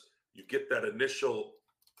because you get that initial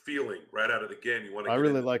feeling right out of the game. You want to. I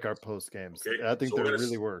really like our post games. Okay? I think they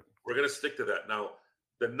really work. We're going to stick to that. Now,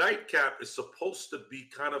 the nightcap is supposed to be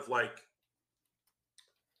kind of like.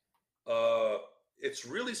 It's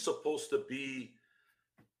really supposed to be.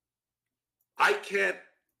 I can't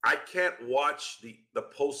watch the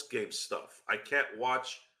post game stuff. I can't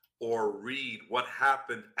watch or read what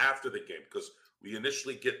happened after the game because we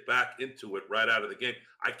initially get back into it right out of the game.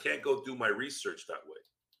 I can't go do my research that way.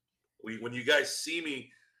 When you guys see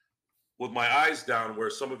me with my eyes down, where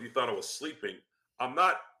some of you thought I was sleeping, I'm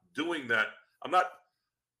not doing that. I'm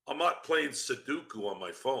not playing Sudoku on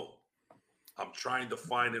my phone. I'm trying to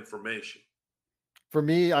find information. For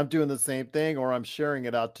me, I'm doing the same thing, or I'm sharing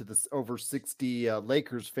it out to this over 60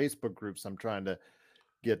 Lakers Facebook groups. I'm trying to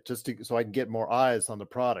get so I can get more eyes on the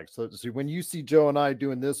product. So when you see Joe and I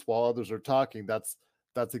doing this while others are talking, that's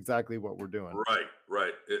exactly what we're doing.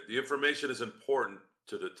 Right. The information is important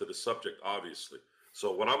to the subject, obviously.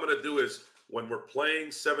 So what I'm going to do is when we're playing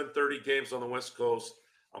 7:30 games on the West Coast,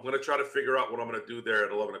 I'm going to try to figure out what I'm going to do there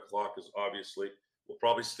at 11 o'clock. Because obviously we'll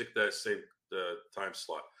probably stick that same time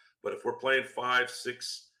slot. But if we're playing 5,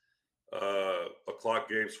 6 o'clock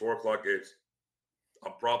games, 4 o'clock games,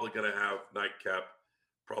 I'm probably going to have nightcap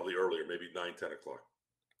probably earlier, maybe 9, 10 o'clock.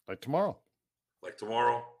 Like tomorrow,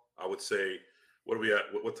 I would say, what are we at?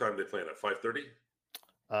 What time are they playing at? 5:30?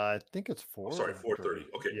 I think it's 4. Oh, sorry, 4:30.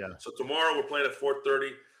 Okay. Yeah. So tomorrow we're playing at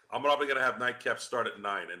 4:30. I'm probably going to have nightcap start at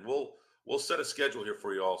 9, and we'll set a schedule here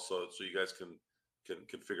for you also, so you guys can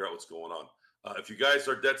figure out what's going on. If you guys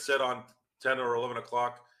are dead set on 10 or 11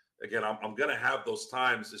 o'clock, again, I'm going to have those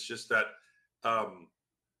times. It's just that,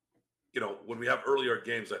 when we have earlier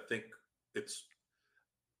games, I think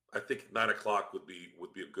 9 o'clock would be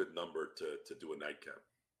a good number to do a nightcap.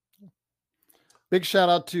 Big shout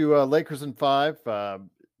out to Lakers in 5.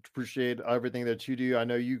 Appreciate everything that you do. I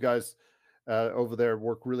know you guys over there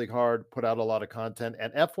work really hard, put out a lot of content.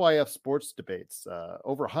 And FYF Sports Debates,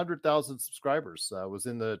 over 100,000 subscribers was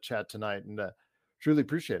in the chat tonight, and truly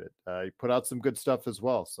appreciate it. You put out some good stuff as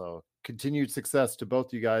well. So continued success to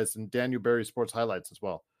both you guys, and Daniel Berry Sports Highlights as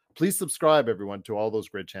well. Please subscribe, everyone, to all those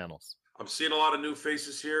great channels. I'm seeing a lot of new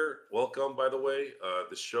faces here. Welcome, by the way.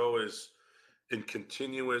 The show is in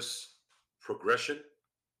continuous progression.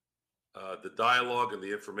 The dialogue and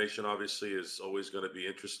the information, obviously, is always going to be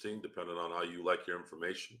interesting, depending on how you like your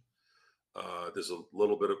information. There's a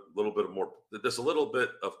little bit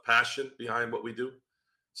of passion behind what we do.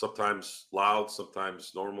 Sometimes loud,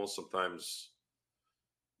 sometimes normal, sometimes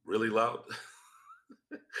really loud.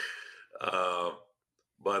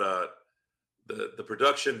 But the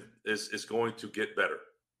production is going to get better,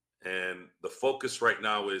 and the focus right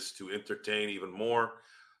now is to entertain even more.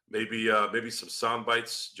 Maybe some sound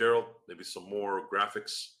bites, Gerald. Maybe some more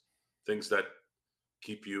graphics, things that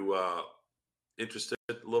keep you interested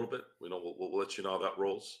a little bit. We'll let you know how that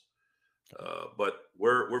rolls. But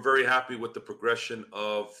we're very happy with the progression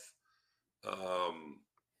of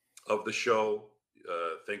the show.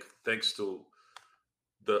 Thanks to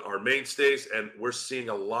our mainstays, and we're seeing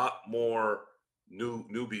a lot more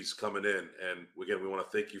newbies coming in. And again, we want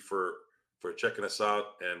to thank you for for checking us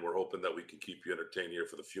out, and we're hoping that we can keep you entertained here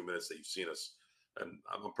for the few minutes that you've seen us, and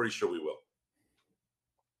I'm pretty sure we will.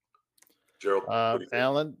 Gerald, what do you think?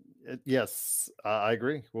 Alan, yes, I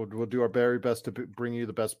agree. We'll do our very best to bring you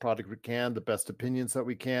the best product we can, the best opinions that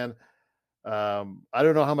we can. I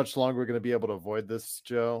don't know how much longer we're going to be able to avoid this,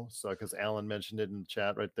 Joe. So, because Alan mentioned it in the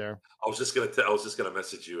chat right there. I was just gonna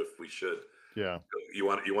message you if we should. Yeah. You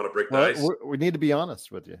want to break the ice? We need to be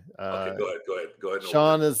honest with you. Okay, go ahead.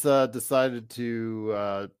 Sean has decided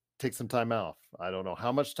to take some time off. I don't know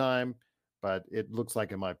how much time, but it looks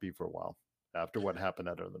like it might be for a while after what happened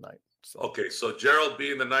at the other night. So. Okay, so Gerald,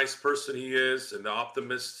 being the nice person he is, and the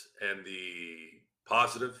optimist and the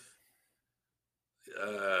positive,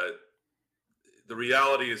 the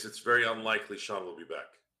reality is it's very unlikely Sean will be back.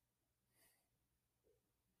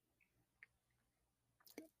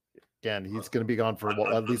 Again, he's going to be gone for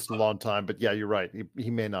at least a long time. But yeah, you're right. He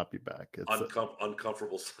may not be back. It's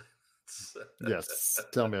uncomfortable silence. Yes,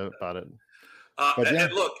 tell me about it.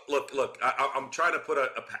 And look. I'm trying to put a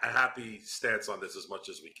happy stance on this as much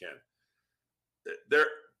as we can.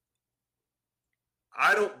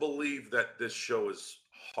 I don't believe that this show is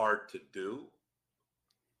hard to do,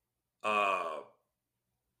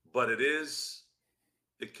 but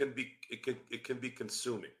it can be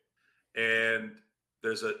consuming, and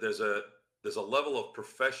there's a level of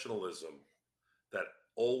professionalism that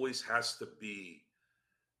always has to be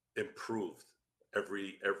improved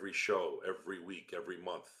every show, every week, every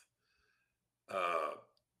month.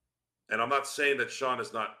 And I'm not saying that Sean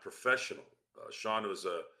is not professional. Sean was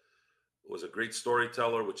a great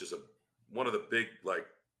storyteller, which is one of the big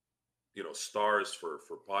stars for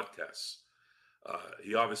podcasts.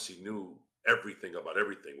 He obviously knew everything about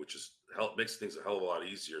everything, which makes things a hell of a lot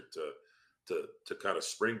easier to kind of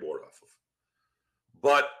springboard off of.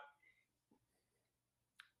 But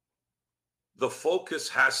the focus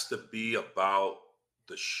has to be about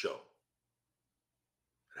the show.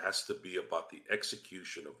 It has to be about the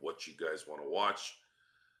execution of what you guys want to watch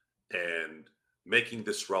and making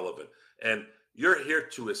this relevant. And you're here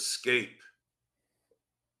to escape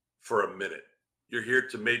for a minute. You're here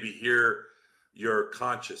to maybe hear your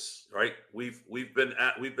conscience, right? We've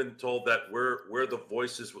been told that we're the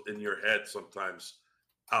voices in your head sometimes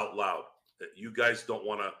out loud. That you guys don't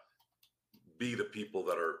want to be the people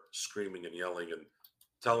that are screaming and yelling and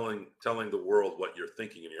telling the world what you're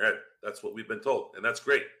thinking in your head. That's what we've been told, and that's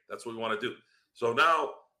great. That's what we want to do. So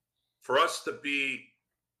now, for us to be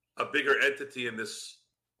a bigger entity in this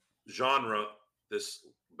genre, this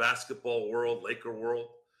basketball world, Laker world,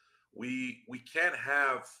 we can't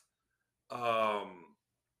have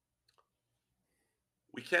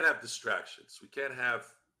distractions. We can't have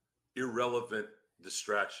irrelevant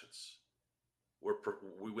distractions.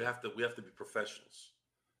 We have to be professionals.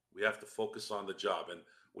 We have to focus on the job. And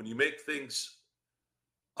when you make things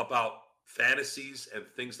about fantasies and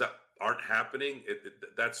things that aren't happening,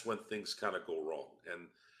 that's when things kind of go wrong. And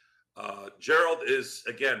Gerald is,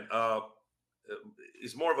 again,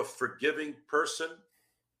 he's more of a forgiving person.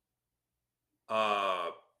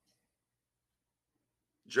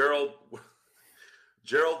 Gerald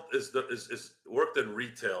is worked in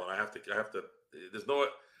retail, and I have to. There's no.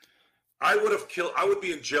 I would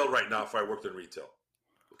be in jail right now if I worked in retail.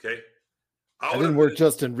 Okay. I didn't work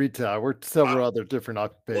just in retail. I worked several other different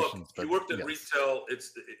occupations. Look, you worked in retail.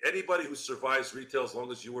 It's anybody who survives retail, as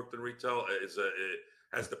long as you worked in retail,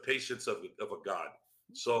 has the patience of a god.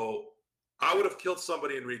 So I would have killed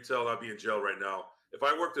somebody in retail, and I'd be in jail right now. If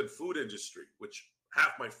I worked in food industry, which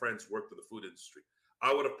half my friends worked in the food industry,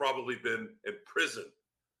 I would have probably been in prison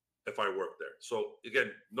if I worked there. So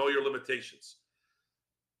again, know your limitations.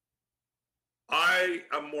 I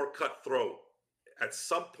am more cutthroat. At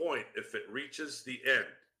some point, if it reaches the end,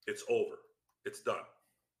 it's over. It's done.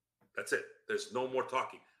 That's it. There's no more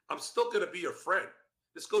talking. I'm still going to be your friend.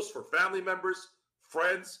 This goes for family members,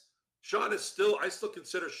 friends. I still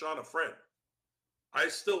consider Sean a friend. I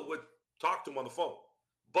still would talk to him on the phone.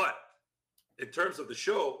 But in terms of the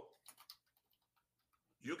show,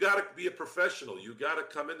 you got to be a professional. You got to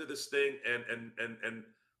come into this thing and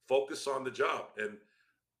focus on the job. And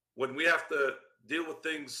when we have to deal with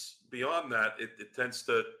things beyond that, it tends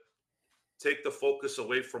to take the focus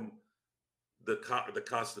away from the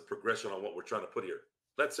constant progression on what we're trying to put here.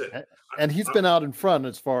 That's it. And he's been out in front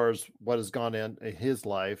as far as what has gone in his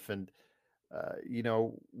life. And,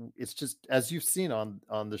 it's just, as you've seen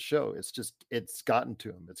on the show, it's gotten to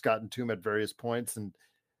him. It's gotten to him at various points. And,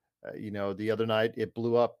 the other night it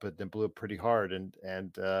blew up, but then blew up pretty hard. And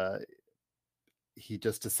he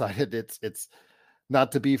just decided it's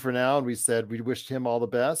not to be for now. And we said, we wished him all the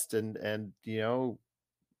best. And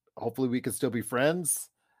hopefully we can still be friends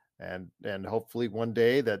and hopefully one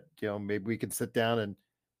day that, maybe we can sit down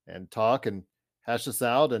and talk and hash this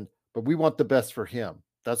out. But we want the best for him.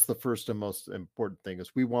 That's the first and most important thing,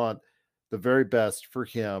 is we want the very best for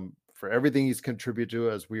him, for everything he's contributed to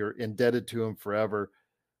us. We are indebted to him forever,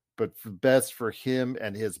 but for best for him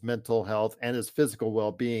and his mental health and his physical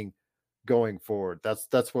well-being going forward.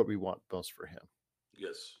 That's what we want most for him.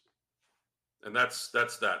 Yes. And that's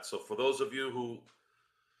that. So for those of you who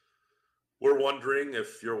were wondering,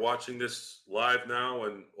 if you're watching this live now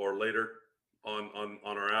or later on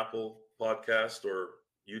our Apple podcast or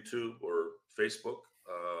YouTube or Facebook,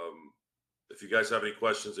 if you guys have any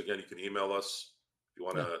questions, again, you can email us if you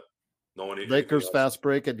want to know anything.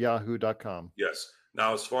 LakersFastBreak@yahoo.com. Yes.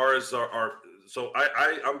 Now, as far as our so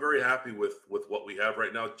I'm very happy with what we have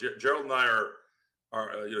right now. Gerald and I are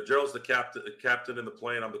Gerald's the captain in the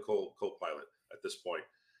plane. I'm the co-pilot at this point,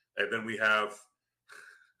 and then we have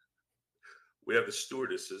the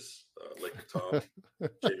stewardesses, Laker Tom,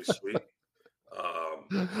 Jamie Sweet. I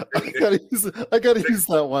gotta use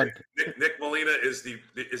that one. Nick Molina is the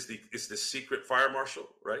secret fire marshal,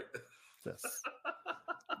 right? Yes.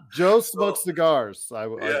 Joe smokes cigars.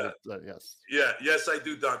 Yes. Yeah. Yes, I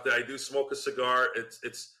do, Dante. I do smoke a cigar.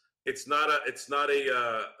 It's not a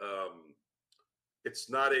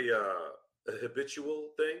habitual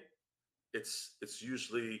thing. It's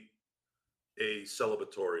usually a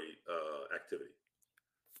celebratory activity.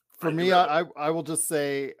 For me, I will just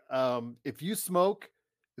say, if you smoke,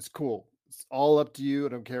 it's cool. It's all up to you. I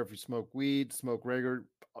don't care if you smoke weed, smoke regular,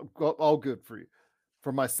 all good for you.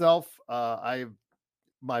 For myself,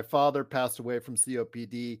 my father passed away from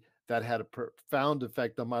COPD. That had a profound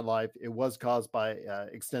effect on my life. It was caused by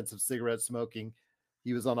extensive cigarette smoking.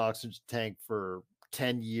 He was on oxygen tank for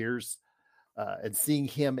 10 years. And seeing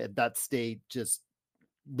him at that state, just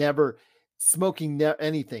never smoking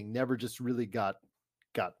anything, never just really got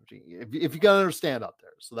if you got to understand out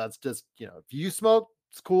there. So that's just, if you smoke,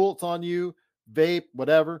 it's cool. It's on you. Vape,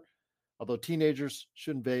 whatever. Although teenagers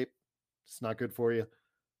shouldn't vape. It's not good for you.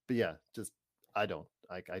 But yeah, just, I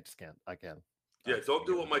just can't. I can. Yeah, don't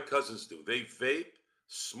do what my cousins do. They vape,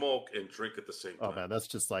 smoke, and drink at the same time. Oh man, that's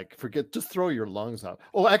just like, just throw your lungs out.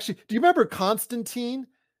 Oh, actually, do you remember Constantine?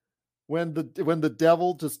 When the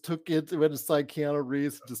devil just took it, when it's like Keanu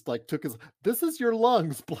Reeves just like took his, this is your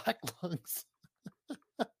lungs, black lungs.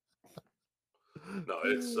 No,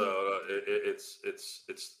 it's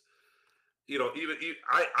even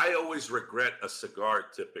I always regret a cigar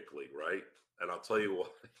typically, right? And I'll tell you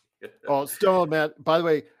what. Oh, Stone, man. By the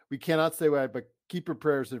way, we cannot say why, but keep your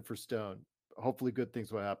prayers in for Stone. Hopefully good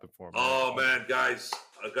things will happen for him. Oh man, guys,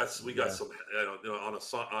 we got some on a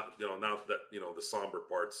now that the somber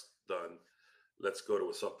part's done, let's go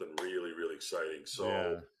to something really, really exciting.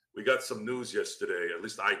 So we got some news yesterday, at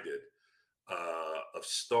least I did, of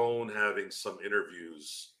Stone having some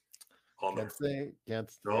interviews on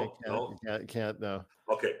Can't.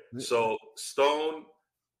 Okay, so Stone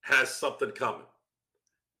has something coming,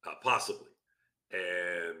 possibly,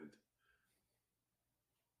 and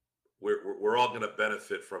we're all going to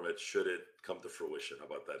benefit from it should it come to fruition. How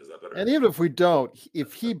about that? Is that better? And even if we don't,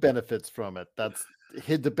 if he benefits from it, that's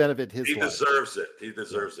to benefit his life. Deserves it. He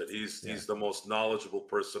deserves it. He's the most knowledgeable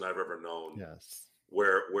person I've ever known. Yes.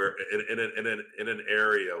 Where in an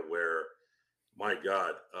area where, my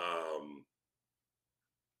God,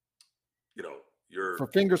 you're for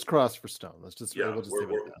fingers crossed for Stone. Let's just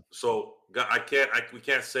so we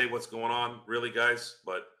can't say what's going on really, guys,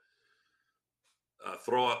 but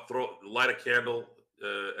light a candle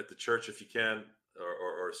at the church if you can,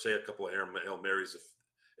 or say a couple of Hail Marys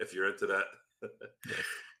if you're into that.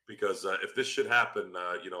 Because if this should happen,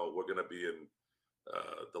 we're going to be in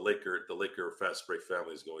the Laker Fast Break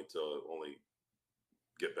family is going to only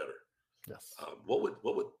get better. Yes. What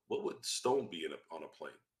would Stone be on a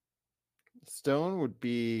plane? Stone would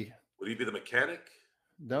he be the mechanic?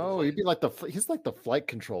 No, he'd be like he's like the flight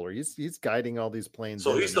controller. He's guiding all these planes.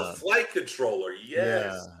 So he's the flight controller.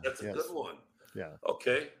 Yes, that's a good one. Yeah.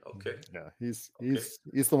 Okay. Yeah, he's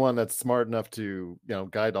the one that's smart enough to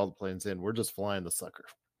guide all the planes in. We're just flying the sucker.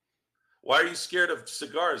 Why are you scared of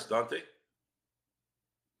cigars, Dante?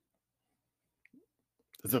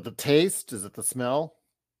 Is it the taste? Is it the smell?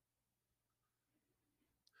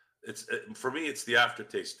 For me, it's the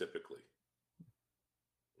aftertaste typically.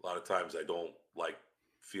 A lot of times I don't like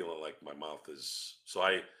feeling like my mouth is, so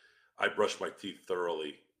I brush my teeth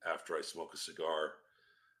thoroughly after I smoke a cigar.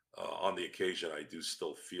 On the occasion, I do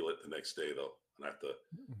still feel it the next day though, and I have to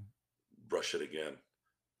brush it again.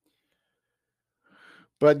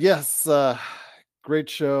 But yes, great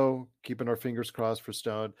show. Keeping our fingers crossed for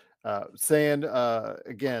Stone. Saying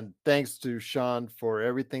again, thanks to Sean for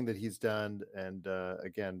everything that he's done, and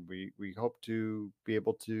again, we hope to be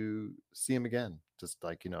able to see him again, just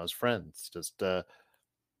like as friends. Just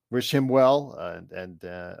wish him well, and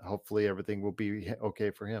hopefully everything will be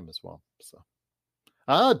okay for him as well. So,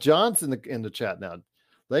 John's in the chat now.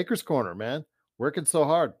 Lakers Corner, man, working so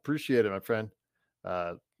hard. Appreciate it, my friend.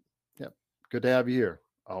 Yeah, good to have you here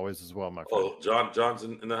always as well, my friend. Oh, John's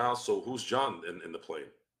in the house. So who's John in the plane?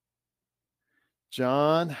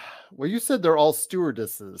 John, well, you said they're all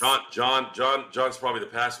stewardesses. John's probably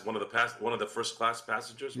one of the first class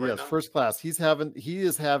passengers right now. Yes, first class. He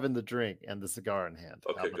is having the drink and the cigar in hand.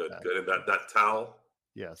 Okay, good. And that towel.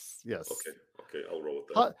 Yes. Okay, I'll roll with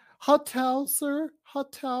that. Hot towel, sir.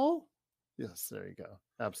 Hot towel. Yes, there you go.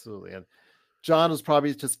 Absolutely. And John was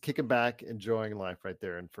probably just kicking back, enjoying life right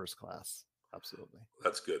there in first class. Absolutely.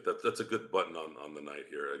 That's good. That's a good button on the night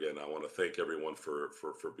here. Again, I want to thank everyone for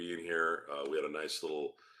being here. We had a nice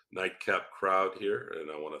little nightcap crowd here,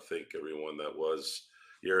 and I want to thank everyone that was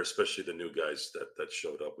here, especially the new guys that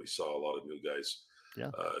showed up. We saw a lot of new guys.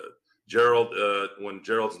 Yeah. Gerald, when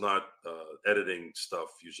Gerald's not editing stuff,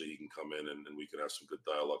 usually he can come in and we can have some good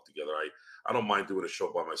dialogue together. I don't mind doing a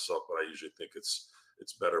show by myself, but I usually think it's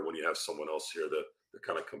better when you have someone else here to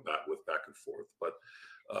kind of combat with back and forth. But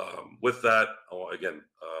with that, again,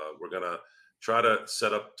 we're going to try to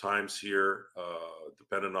set up times here,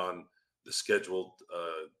 depending on the scheduled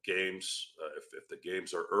games. If the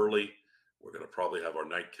games are early, we're going to probably have our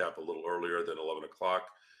nightcap a little earlier than 11 o'clock.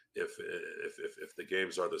 If the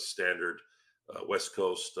games are the standard West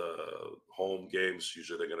Coast home games,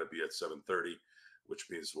 usually they're going to be at 7:30, which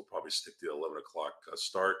means we'll probably stick to the 11 o'clock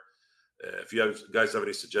start. If you guys have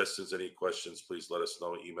any suggestions, any questions, please let us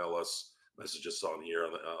know. Email us, message us on here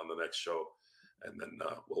on the next show, and then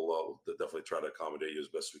we'll definitely try to accommodate you as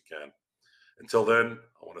best we can. Until then,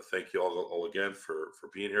 I want to thank you all again for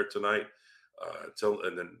being here tonight.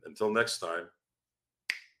 Until next time,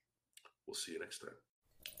 we'll see you next time.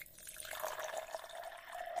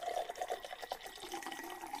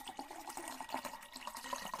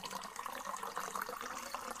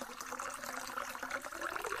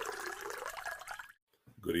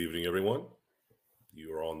 Good evening, everyone.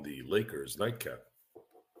 You are on the Lakers Nightcap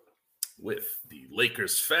with the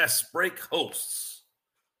Lakers Fast Break hosts.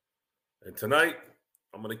 And tonight,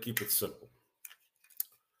 I'm going to keep it simple.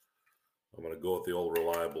 I'm going to go with the old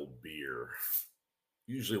reliable beer.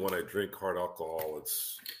 Usually when I drink hard alcohol,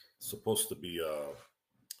 it's supposed to be a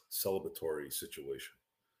celebratory situation.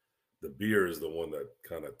 The beer is the one that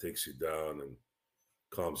kind of takes you down and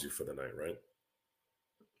calms you for the night, right?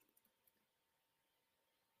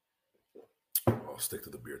 I'll stick to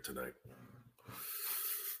the beer tonight.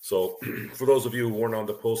 So for those of you who weren't on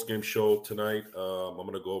the post-game show tonight, I'm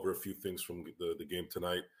going to go over a few things from the game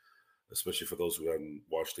tonight, especially for those who hadn't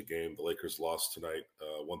watched the game. The Lakers lost tonight,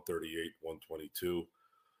 138-122.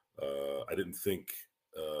 I didn't think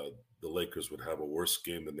the Lakers would have a worse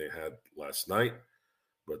game than they had last night,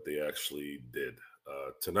 but they actually did.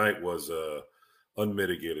 Tonight was a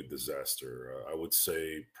unmitigated disaster. I would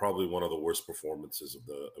say probably one of the worst performances of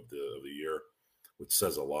the year, which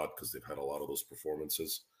says a lot because they've had a lot of those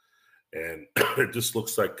performances. And it just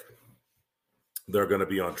looks like they're going to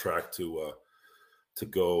be on track to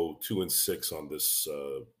go 2-6 on this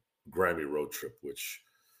Grammy road trip, which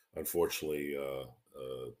unfortunately,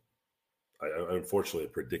 I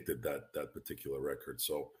predicted that particular record.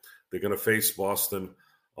 So they're going to face Boston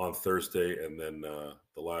on Thursday, and then the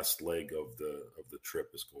last leg of the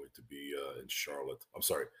trip is going to be in Charlotte. I'm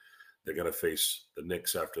sorry. They're going to face the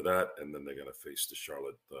Knicks after that, and then they're going to face the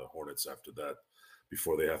Charlotte Hornets after that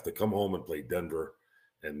before they have to come home and play Denver,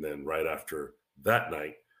 and then right after that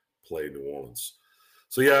night, play New Orleans.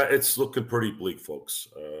 So, yeah, it's looking pretty bleak, folks.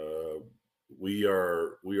 We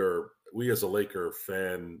as a Laker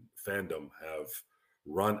fandom have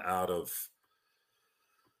run out of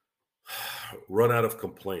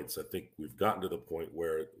complaints. I think we've gotten to the point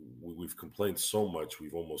where we've complained so much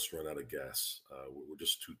we've almost run out of gas. We're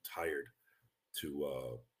just too tired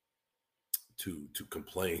to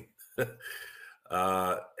complain.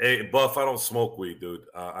 Hey, Buff, I don't smoke weed, dude.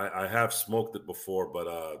 I have smoked it before,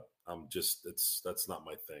 but that's not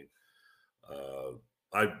my thing.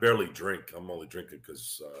 I barely drink. I'm only drinking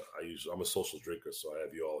because I'm a social drinker, so I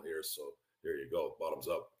have you all here. So there you go, bottoms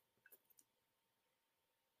up.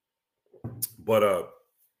 But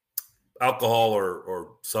alcohol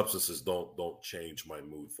or substances don't change my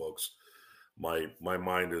mood, folks. My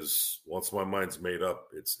mind is, once my mind's made up,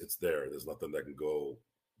 it's there. There's nothing that can go.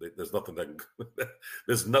 There's nothing that can.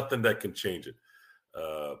 There's nothing that can change it.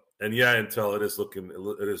 And yeah, Intel, it is looking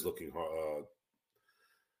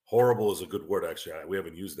Horrible is a good word, actually. We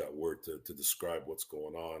haven't used that word to describe what's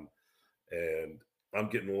going on. And I'm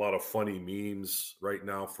getting a lot of funny memes right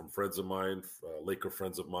now from friends of mine, Laker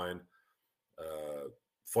friends of mine.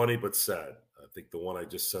 Funny but sad. I think the one I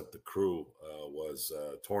just sent the crew was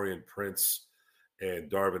Torian Prince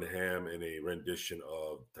and Darvin Ham in a rendition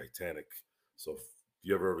of Titanic. So if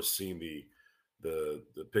you ever seen the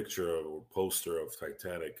picture or poster of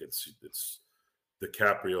Titanic, it's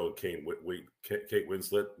DiCaprio and Kate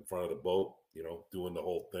Winslet in front of the boat, doing the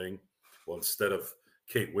whole thing. Well, instead of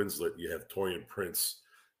Kate Winslet, you have Torian Prince,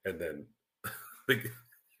 and then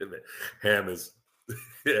Ham is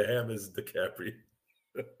DiCaprio.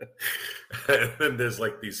 And then there's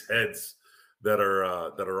like these heads that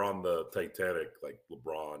are on the Titanic, like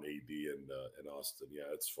LeBron, AD, and Austin. Yeah,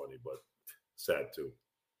 it's funny, but sad too.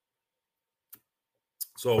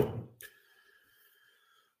 So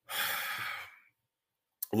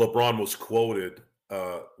LeBron was quoted,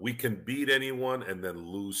 we can beat anyone and then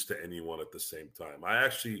lose to anyone at the same time. I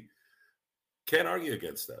actually can't argue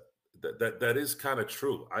against that. That is kind of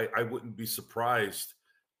true. I wouldn't be surprised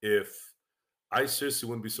I seriously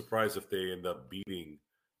wouldn't be surprised if they end up beating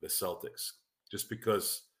the Celtics, just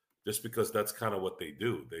because that's kind of what they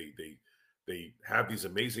do. They have these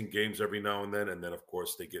amazing games every now and then of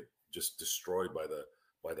course they get just destroyed by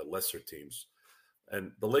the lesser teams.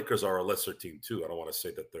 And the Lakers are a lesser team too. I don't want to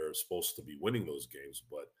say that they're supposed to be winning those games,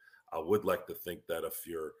 but I would like to think that if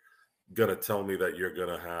you're gonna tell me that you're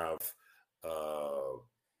gonna have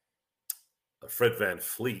Fred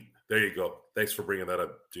VanVleet, there you go. Thanks for bringing that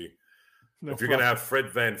up, G. No if you're going to have Fred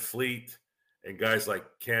VanVleet and guys like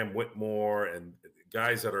Cam Whitmore and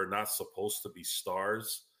guys that are not supposed to be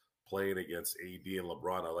stars playing against AD and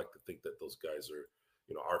LeBron, I like to think that those guys are,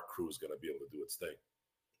 our crew is going to be able to do its thing.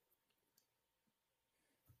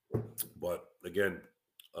 But again,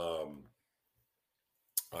 I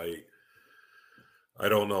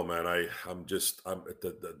don't know, man. I'm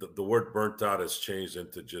the word burnt out has changed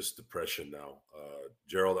into just depression now.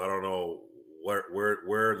 Gerald, I don't know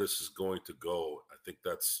where this is going to go. I think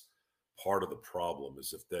that's part of the problem,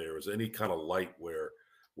 is if there is any kind of light where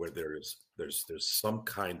there's some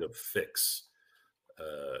kind of fix,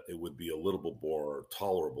 it would be a little bit more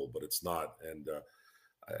tolerable, but it's not. And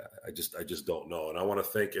I just don't know. And I want to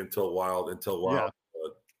thank Intel Wild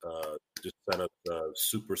just sent us a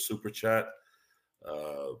super chat.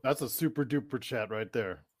 That's a super duper chat right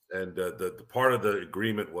there. And the part of the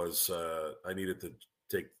agreement was I needed to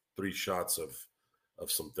take 3 shots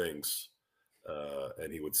of some things,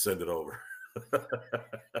 and he would send it over.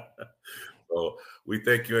 So we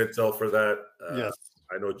thank you, Intel, for that. Yes,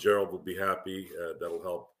 I know Gerald will be happy. That'll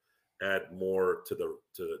help add more to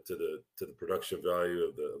the production value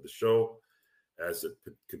of the show as it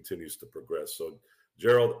continues to progress. So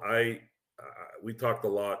Gerald, we talked a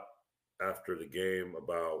lot after the game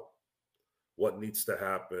about what needs to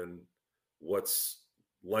happen, what's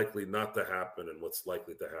likely not to happen, and what's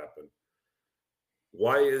likely to happen.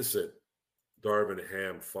 Why isn't Darvin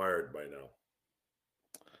Ham fired by now?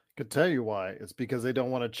 I could tell you why. It's because they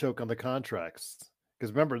don't want to choke on the contracts.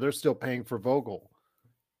 Because remember, they're still paying for Vogel.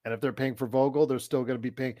 And if they're paying for Vogel, they're still going to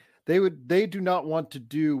be paying. They do not want to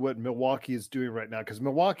do what Milwaukee is doing right now, because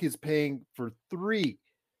Milwaukee is paying for 3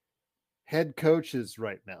 head coaches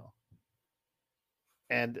right now.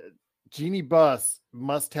 And Jeannie Buss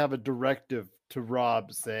must have a directive to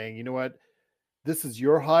Rob saying, you know what, this is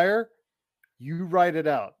your hire. You write it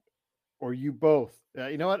out, or you both.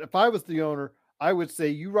 You know what? If I was the owner, I would say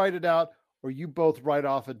you write it out, or you both ride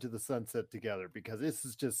off into the sunset together, because this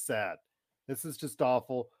is just sad. This is just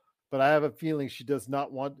awful. But I have a feeling she does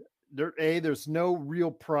not want there. There's no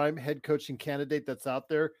real prime head coaching candidate that's out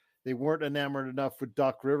there. They weren't enamored enough with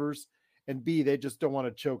Doc Rivers. And B, they just don't want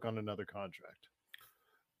to choke on another contract.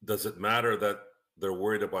 Does it matter that they're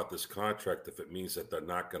worried about this contract if it means that they're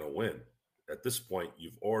not going to win? At this point,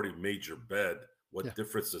 you've already made your bed. What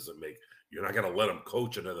difference does it make? You're not going to let them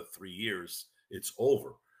coach another 3 years. It's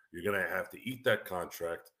over. You're going to have to eat that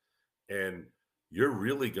contract, and you're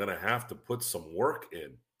really going to have to put some work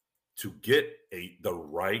in to get the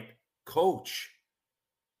right coach.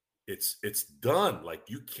 It's done. Like,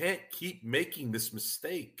 you can't keep making this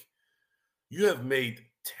mistake. You have made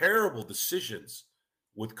terrible decisions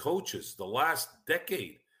with coaches the last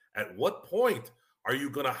decade. At what point are you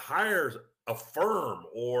going to hire a firm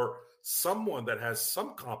or someone that has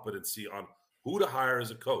some competency on who to hire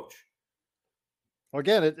as a coach? Well,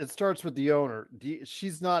 again, it starts with the owner.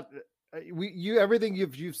 She's not. Everything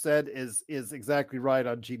you've said is exactly right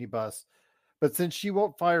on Jeannie Buss, but since she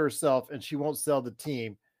won't fire herself and she won't sell the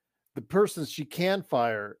team, the person she can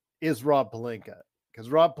fire is Rob Pelinka,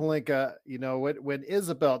 because Rob Pelinka, when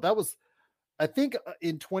Isabel, that was, I think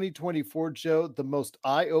in 2024, Joe, the most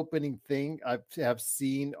eye-opening thing I have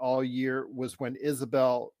seen all year was when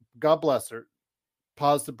Isabel, God bless her,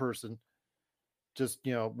 positive person, just,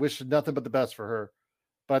 wishing nothing but the best for her.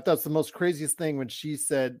 But that's the most craziest thing when she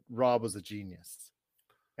said Rob was a genius.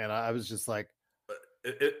 And I was just like,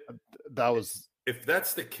 that was. If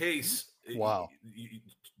that's the case, wow.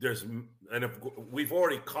 And if we've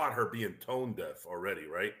already caught her being tone deaf already,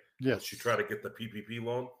 right? Yes. When she tried to get the PPP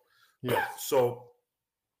loan. Yeah. So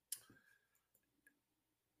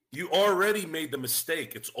you already made the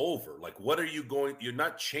mistake. It's over. Like, what are you going? You're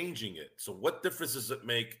not changing it. So what difference does it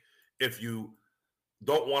make if you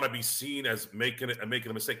don't want to be seen as making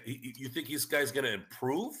a mistake? You think this guy's going to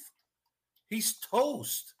improve? He's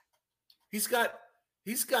toast. He's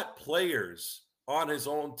got players on his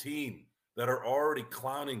own team that are already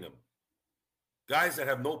clowning him. Guys that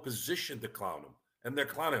have no position to clown him, and they're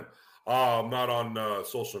clowning him. I'm not on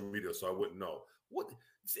social media, so I wouldn't know. What?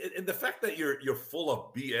 And the fact that you're full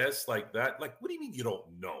of BS like that, like, what do you mean you don't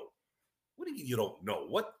know? What do you mean you don't know?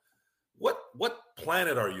 What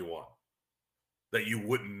planet are you on that you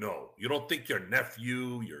wouldn't know? You don't think your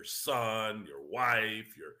nephew, your son, your wife,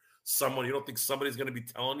 someone, you don't think somebody's going to be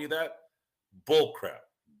telling you that? Bull crap.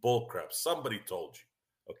 Somebody told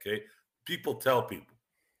you, okay? People tell people.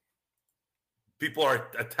 People are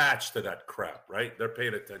attached to that crap, right? They're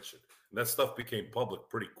paying attention. And that stuff became public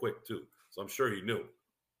pretty quick, too. So I'm sure he knew.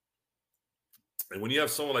 And when you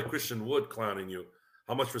have someone like Christian Wood clowning you,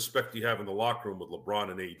 how much respect do you have in the locker room with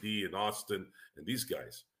LeBron and AD and Austin and these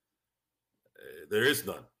guys? There is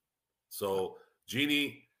none. So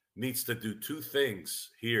Jeannie needs to do two things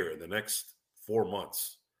here in the next 4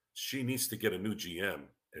 months. She needs to get a new GM,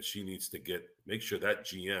 and she needs to make sure that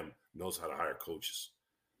GM knows how to hire coaches.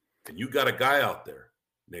 And you got a guy out there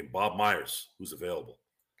named Bob Myers who's available.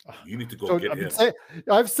 You need to go get him.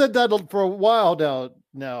 I've said that for a while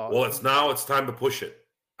now. Well, it's time to push it.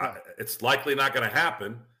 It's likely not going to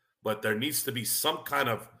happen, but there needs to be some kind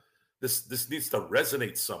of this needs to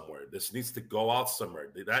resonate somewhere. This needs to go out somewhere.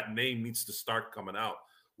 That name needs to start coming out.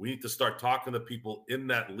 We need to start talking to people in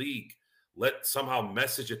that league. Let somehow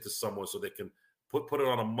message it to someone so they can put it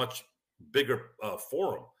on a much bigger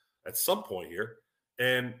forum at some point here,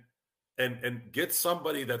 and get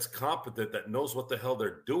somebody that's competent, that knows what the hell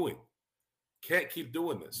they're doing. Can't keep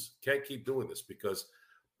doing this because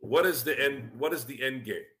what is the end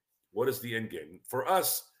game? What is the end game for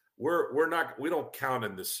us? We don't count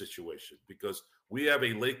in this situation because we have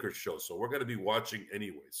a Lakers show, so we're going to be watching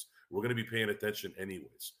anyways. We're going to be paying attention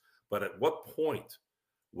anyways. But at what point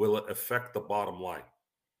will it affect the bottom line?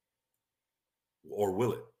 Or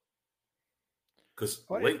will it? Because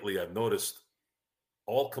lately I've noticed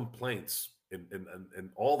all complaints in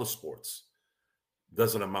all the sports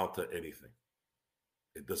doesn't amount to anything.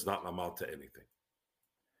 It does not amount to anything.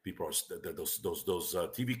 People are those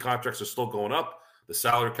TV contracts are still going up. The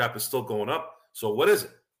salary cap is still going up. So what is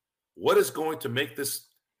it? What is going to make this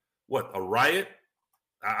a riot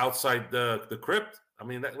outside the crypt? I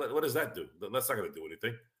mean, what does that do? That's not going to do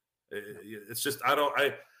anything. It's just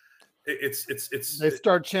it's. They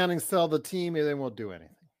start chanting "sell the team," and they won't do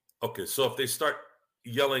anything. Okay, so if they start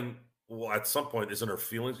yelling, well, at some point, isn't her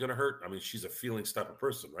feelings going to hurt? I mean, she's a feelings type of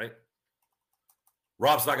person, right?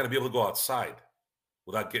 Rob's not going to be able to go outside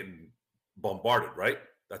without getting bombarded, right?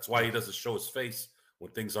 That's why he doesn't show his face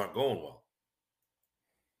when things aren't going well.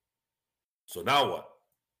 So now what?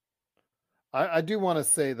 I do want to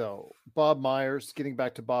say, though, Bob Myers, getting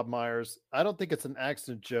back to Bob Myers, I don't think it's an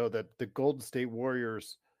accident, Joe, that the Golden State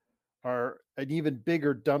Warriors are an even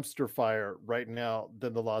bigger dumpster fire right now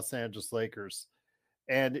than the Los Angeles Lakers.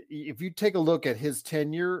 And if you take a look at his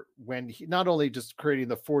tenure, when he not only just creating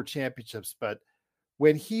the 4 championships, but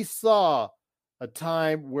when he saw a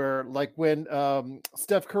time where, like when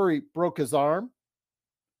Steph Curry broke his arm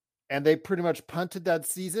and they pretty much punted that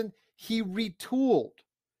season, he retooled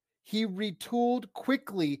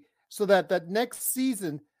quickly so that next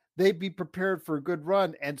season they'd be prepared for a good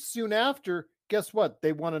run. And soon after, guess what?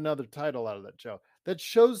 They won another title out of that, Joe. That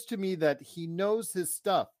shows to me that he knows his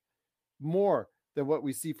stuff more than what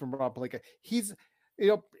we see from Rob Pelinka. He's,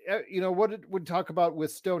 what did we talk about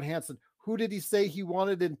with Stone Hansen? Who did he say he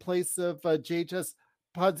wanted in place of JHS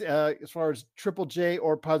as far as Triple J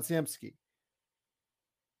or Podziemski?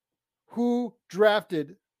 Who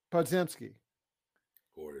drafted Podziemski?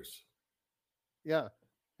 Orders. Yeah.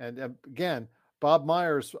 And again, Bob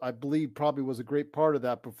Myers, I believe, probably was a great part of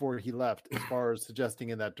that before he left, as far as suggesting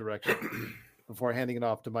in that direction, before handing it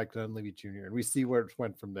off to Mike Dunleavy Jr. And we see where it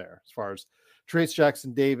went from there, as far as Trace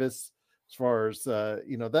Jackson Davis, as far as,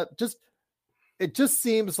 that just, it just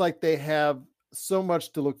seems like they have so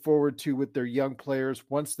much to look forward to with their young players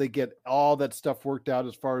once they get all that stuff worked out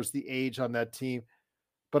as far as the age on that team.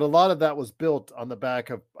 But a lot of that was built on the back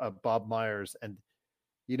of Bob Myers. And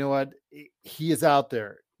you know what? He is out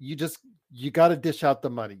there. You got to dish out the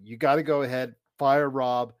money. You got to go ahead, fire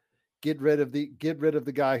Rob, get rid of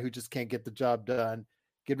the guy who just can't get the job done.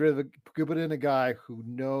 Put in a guy who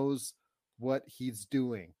knows what he's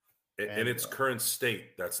doing. In its current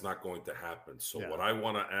state, that's not going to happen. So what I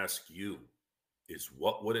want to ask you is,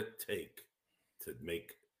 what would it take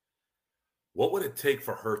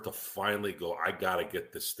for her to finally go, I got to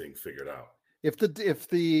get this thing figured out? If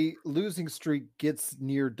the losing streak gets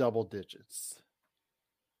near double digits,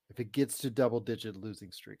 if it gets to double-digit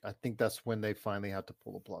losing streak, I think that's when they finally have to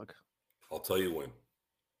pull the plug. I'll tell you when.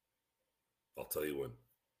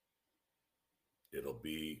 It'll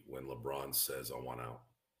be when LeBron says, I want out.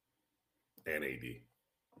 And AD.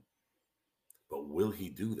 But will he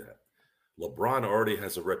do that? LeBron already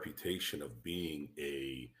has a reputation of being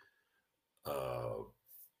a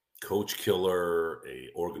coach killer, a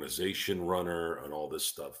organization runner, and all this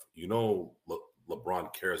stuff. You know,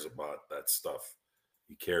 LeBron cares about that stuff.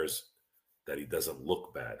 He cares that he doesn't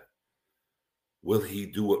look bad. Will he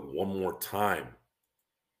do it one more time?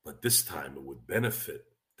 But this time it would benefit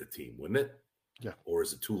the team, wouldn't it? Yeah. Or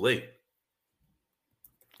is it too late?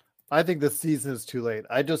 I think the season is too late.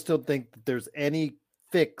 I just don't think that there's any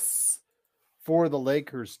fix for the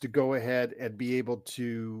Lakers to go ahead and be able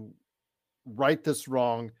to right this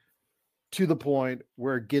wrong to the point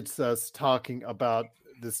where it gets us talking about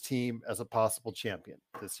this team as a possible champion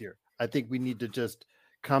this year. I think we need to just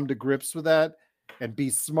come to grips with that and be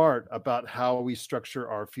smart about how we structure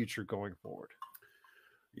our future going forward.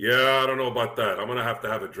 Yeah, I don't know about that. I'm going to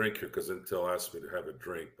have a drink here because Intel asked me to have a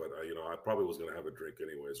drink, but I probably was going to have a drink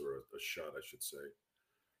anyways, or a shot, I should say,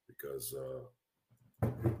 because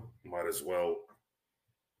might as well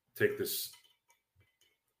take this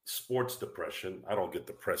sports depression. I don't get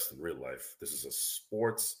depressed in real life. This is a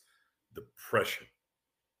sports depression.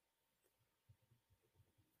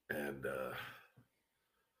 And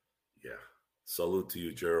yeah, salute to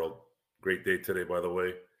you, Gerald. Great day today, by the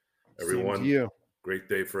way. Everyone. Same to you. Great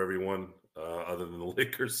day for everyone other than the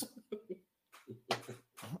Lakers.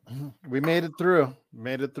 We made it through.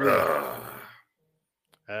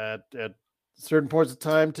 At certain points of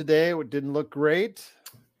time today, it didn't look great.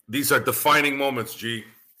 These are defining moments, G.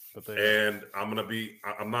 And I'm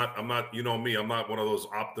not, you know me, I'm not one of those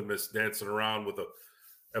optimists dancing around with an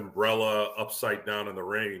umbrella upside down in the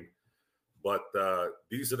rain. But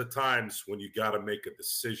these are the times when you got to make a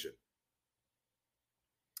decision.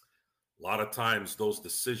 A lot of times those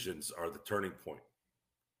decisions are the turning point.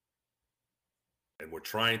 And we're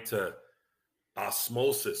trying to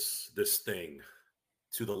osmosis this thing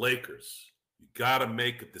to the Lakers. You got to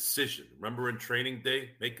make a decision. Remember in training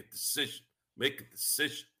day, make a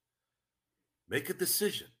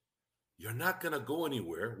decision. You're not going to go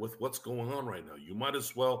anywhere with what's going on right now. You might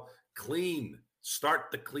as well clean.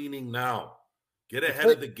 Start the cleaning now. Get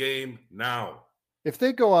ahead of the game now. If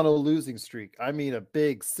they go on a losing streak, I mean a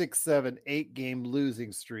big 6, 7, 8 game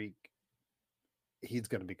losing streak, he's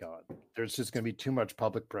going to be gone. There's just going to be too much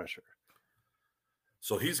public pressure.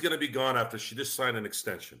 So he's going to be gone after she just signed an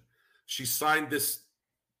extension. She signed this,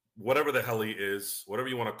 whatever the hell he is, whatever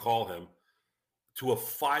you want to call him, to a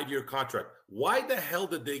 5-year contract. Why the hell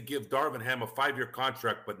did they give Darvin Ham a 5-year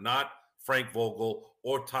contract, but not Frank Vogel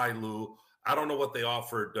or Ty Lue? I don't know what they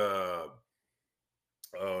offered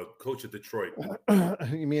coach of Detroit.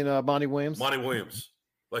 You mean Monty Williams? Monty Williams.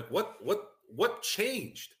 Like what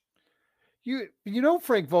changed? You know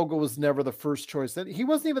Frank Vogel was never the first choice. He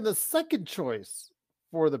wasn't even the second choice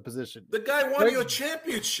for the position. The guy won you a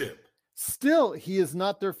championship. Still, he is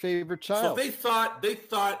not their favorite child. So they thought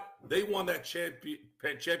they won that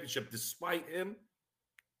championship despite him.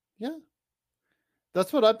 Yeah.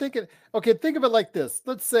 That's what I'm thinking. Okay, think of it like this.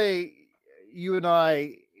 Let's say you and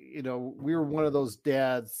I, we were one of those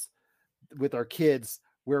dads with our kids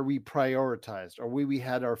where we prioritized or we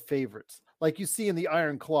had our favorites. Like you see in the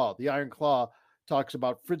Iron Claw. The Iron Claw talks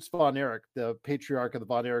about Fritz von Erich, the patriarch of the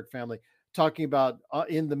von Erich family, talking about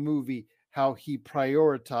in the movie how he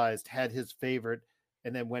prioritized, had his favorite,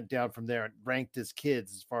 and then went down from there and ranked his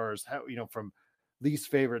kids as far as how, from least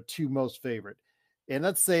favorite to most favorite. And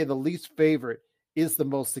let's say the least favorite is the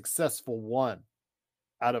most successful one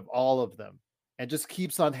out of all of them, and just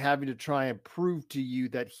keeps on having to try and prove to you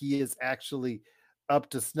that he is actually up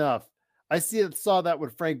to snuff. I saw that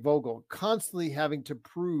with Frank Vogel, constantly having to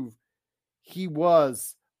prove he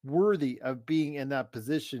was worthy of being in that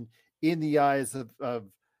position in the eyes of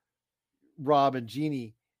Rob and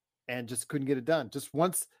Jeannie. and just couldn't get it done. Just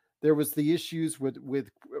once there was the issues with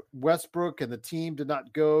Westbrook and the team did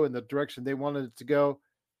not go in the direction they wanted it to go,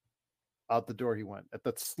 out the door he went at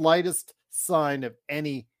the slightest sign of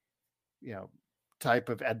any, type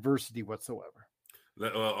of adversity whatsoever.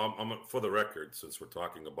 Well, I'm for the record, since we're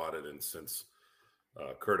talking about it, and since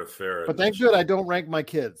Kurt Affair. But thank God I don't rank my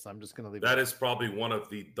kids. I'm just going to leave that. That is probably one of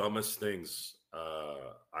the dumbest things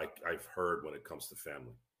I've heard when it comes to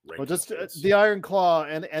family. Well, just the Iron Claw,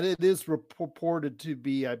 and it is purported to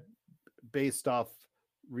be based off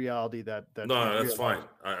reality. That no, that's fine.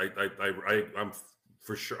 I'm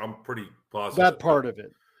for sure. I'm pretty positive that part of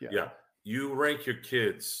it. Yeah. You rank your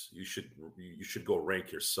kids. You should go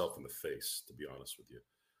rank yourself in the face. To be honest with you,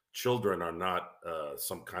 children are not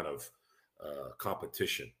some kind of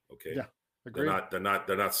competition. Okay. Yeah. Agreed. They're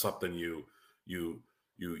not something you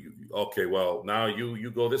okay, well, now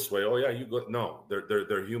you go this way. Oh yeah, you go. No,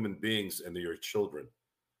 they're human beings and they're your children.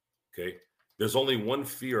 Okay. There's only one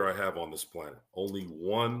fear I have on this planet. Only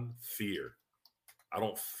one fear. I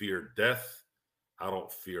don't fear death. I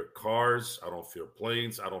don't fear cars. I don't fear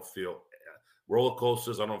planes. I don't fear roller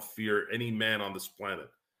coasters. I don't fear any man on this planet.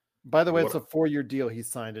 By the way, it's a 4-year deal he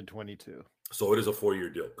signed in 22. So it is a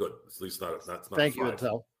 4-year deal. Good. At least not. That's not. Thank you,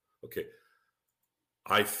 Intel. Okay.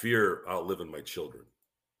 I fear outliving my children.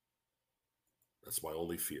 That's my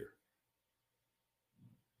only fear.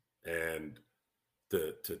 And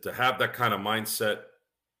to have that kind of mindset,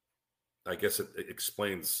 I guess it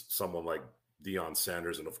explains someone like Deion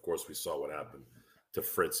Sanders, and of course we saw what happened to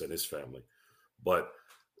Fritz and his family. But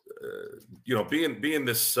being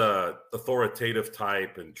this authoritative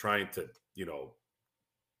type and trying to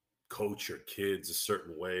coach your kids a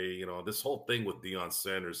certain way, this whole thing with Deion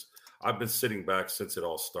Sanders, I've been sitting back since it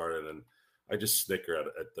all started, and I just snicker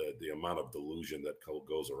at the amount of delusion that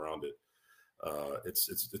goes around it.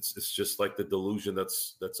 It's just like the delusion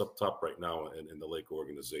that's up top right now in the Lake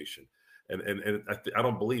organization. And I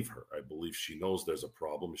don't believe her. I believe she knows there's a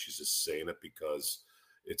problem. She's just saying it because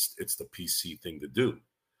it's the PC thing to do.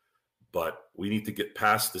 But we need to get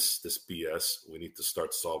past this BS. We need to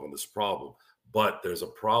start solving this problem. But there's a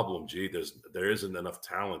problem, G. There isn't enough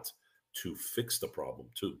talent to fix the problem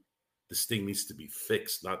too. This thing needs to be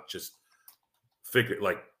fixed, not just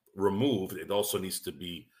removed. It also needs to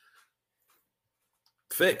be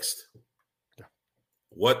fixed. Yeah.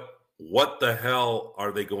 What the hell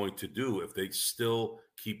are they going to do if they still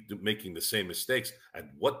keep making the same mistakes? At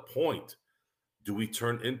what point do we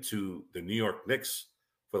turn into the New York Knicks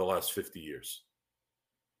for the last 50 years?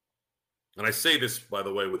 And I say this, by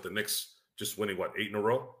the way, with the Knicks just winning 8 in a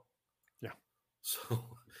row. Yeah. So,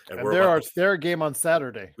 and they're a game on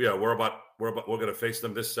Saturday. Yeah, we're going to face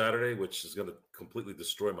them this Saturday, which is going to completely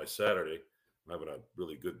destroy my Saturday. I'm having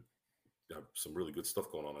some really good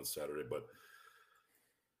stuff going on Saturday, but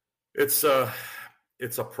it's a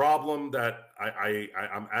problem that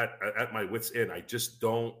I'm at my wit's end. I just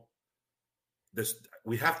don't.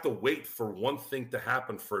 We have to wait for one thing to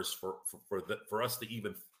happen first for us to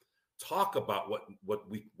even talk about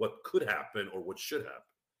what could happen or what should happen.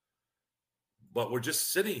 But we're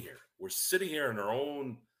just sitting here. We're sitting here in our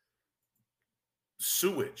own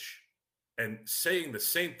sewage and saying the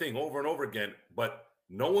same thing over and over again, but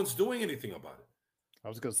no one's doing anything about it. I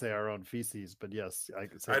was going to say our own feces, but yes, I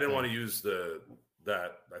didn't want to use that.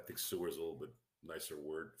 I think sewer is a little bit nicer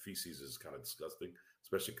word. Feces is kind of disgusting,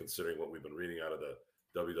 especially considering what we've been reading out of the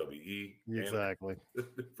WWE. Exactly.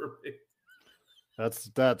 For me.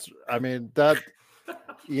 That's. I mean that.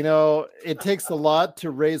 It takes a lot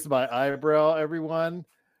to raise my eyebrow, everyone.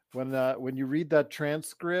 When you read that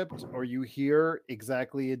transcript or you hear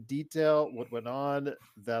exactly in detail what went on,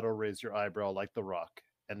 that'll raise your eyebrow like The Rock,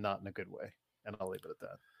 and not in a good way. And I'll leave it at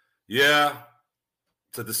that. Yeah,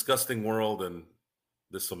 it's a disgusting world, and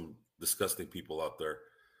there's some disgusting people out there.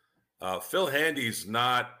 Phil Handy's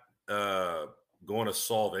not going to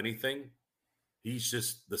solve anything. He's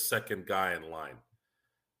just the second guy in line.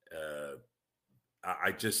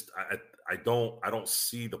 I don't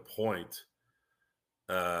see the point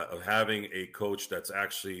of having a coach that's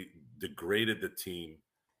actually degraded the team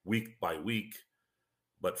week by week.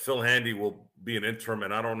 But Phil Handy will be an interim,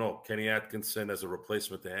 and I don't know, Kenny Atkinson as a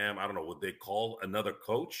replacement to him. I don't know, would they call another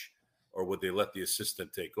coach or would they let the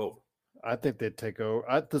assistant take over? I think they'd take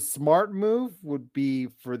over. The smart move would be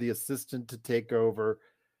for the assistant to take over,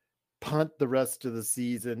 punt the rest of the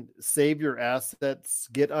season, save your assets,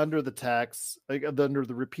 get under the tax, under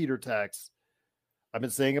the repeater tax. I've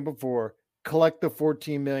been saying it before. Collect the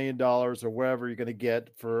 $14 million or wherever you're going to get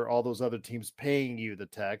for all those other teams paying you the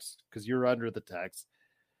tax because you're under the tax.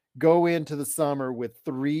 Go into the summer with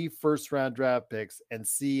 3 first-round draft picks and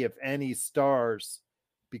see if any stars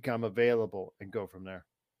become available and go from there.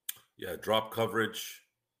 Yeah, drop coverage.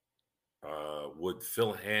 Would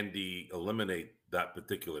Phil Handy eliminate that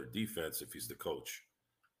particular defense if he's the coach?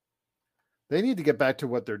 They need to get back to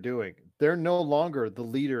what they're doing. They're no longer the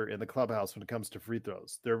leader in the clubhouse when it comes to free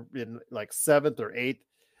throws. They're in like 7th or 8th.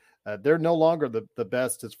 They're no longer the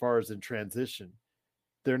best as far as in transition.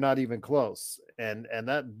 They're not even close. And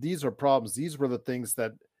that these are problems. These were the things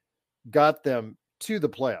that got them to the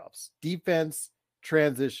playoffs. Defense,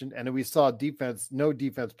 transition, and we saw defense, no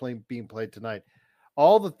defense being played tonight.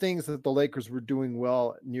 All the things that the Lakers were doing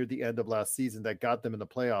well near the end of last season that got them in the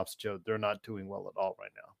playoffs, Joe, they're not doing well at all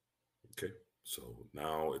right now. Okay, so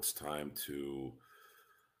now it's time to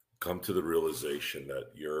come to the realization that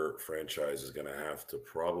your franchise is going to have to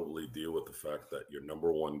probably deal with the fact that your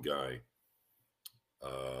number one guy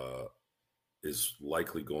is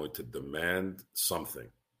likely going to demand something,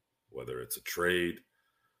 whether it's a trade,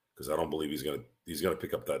 because I don't believe he's going to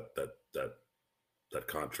pick up that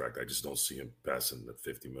contract. I just don't see him passing the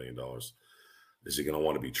 $50 million. Is he going to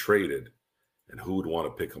want to be traded? And who would want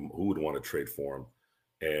to pick him? Who would want to trade for him?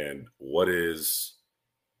 And what is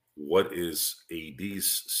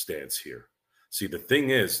AD's stance here? See, the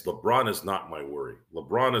thing is, LeBron is not my worry.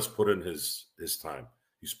 LeBron has put in his time.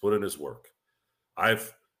 He's put in his work.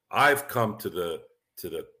 I've come to the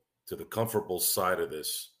comfortable side of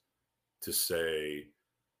this to say,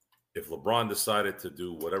 if LeBron decided to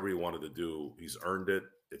do whatever he wanted to do, he's earned it.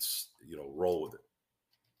 It's, roll with it.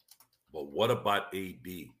 But what about AD?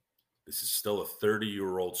 This is still a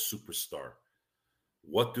 30-year-old superstar.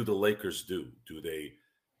 What do the Lakers do? Do they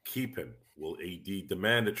keep him? Will AD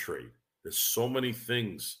demand a trade? There's so many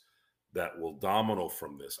things that will domino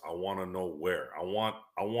from this. I want to know where. I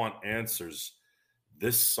want answers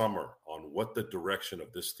this summer on what the direction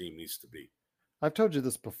of this team needs to be. I've told you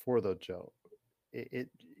this before, though, Joe.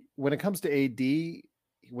 When it comes to AD,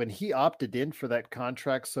 when he opted in for that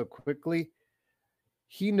contract so quickly,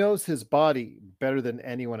 he knows his body better than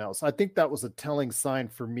anyone else. I think that was a telling sign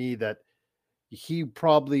for me that he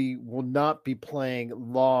probably will not be playing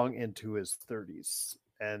long into his 30s.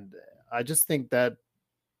 And I just think that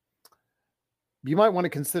you might want to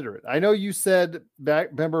consider it. I know you said back,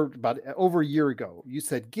 remember about over a year ago, you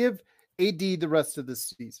said, give AD the rest of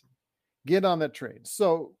this season, get on that train.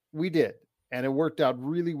 So we did. And it worked out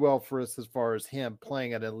really well for us as far as him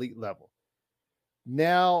playing at an elite level.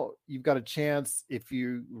 Now you've got a chance, if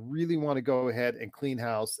you really want to go ahead and clean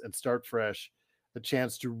house and start fresh, a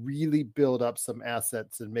chance to really build up some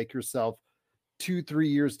assets and make yourself 2-3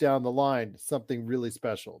 years down the line something really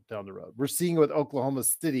special down the road. We're seeing it with Oklahoma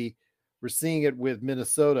City. We're seeing it with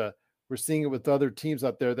Minnesota. We're seeing it with other teams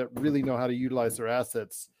out there that really know how to utilize their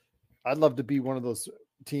assets. I'd love to be one of those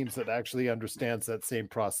teams that actually understands that same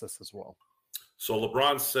process as well. So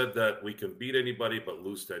LeBron said that we can beat anybody but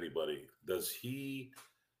lose to anybody. Do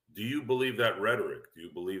you believe that rhetoric? Do you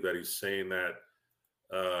believe that he's saying that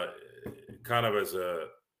kind of as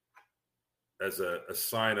a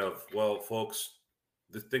sign of, well, folks,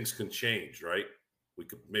 the things can change, right? We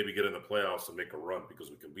could maybe get in the playoffs and make a run because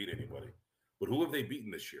we can beat anybody. But who have they beaten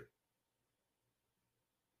this year?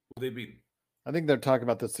 Who have they beaten? I think they're talking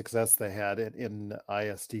about the success they had in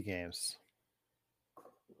IST games.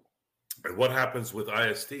 And what happens with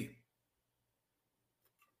IST?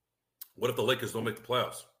 What if the Lakers don't make the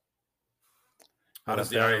playoffs? How does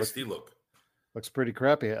the IST look? Looks pretty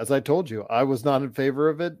crappy. As I told you, I was not in favor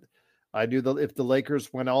of it. I knew that if the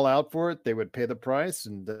Lakers went all out for it, they would pay the price,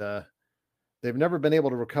 and they've never been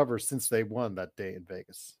able to recover since they won that day in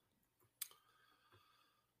Vegas.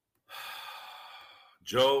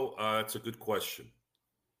 Joe, it's a good question.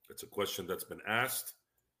 It's a question that's been asked,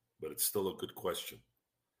 but it's still a good question.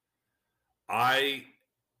 I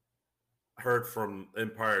heard from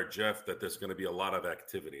Empire Jeff that there's going to be a lot of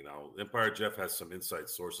activity. Now, Empire Jeff has some inside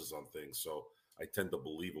sources on things, so I tend to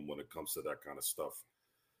believe him when it comes to that kind of stuff.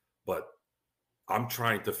 But I'm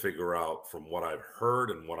trying to figure out from what I've heard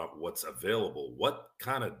and what's available, what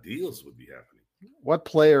kind of deals would be happening. What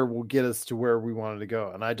player will get us to where we wanted to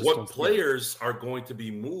go? And I just what players are going to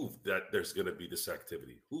be moved that there's going to be this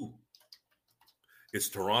activity? Who? Is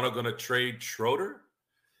Toronto going to trade Schroeder?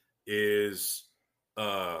 Is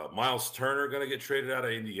Miles Turner going to get traded out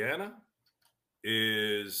of Indiana?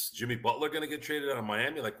 Is Jimmy Butler going to get traded out of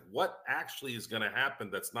Miami? Like, what actually is going to happen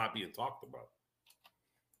that's not being talked about?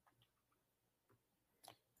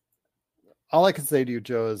 All I can say to you,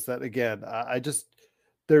 Joe, is that, again,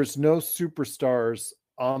 there's no superstars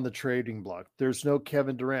on the trading block. There's no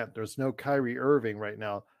Kevin Durant. There's no Kyrie Irving right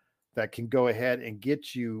now that can go ahead and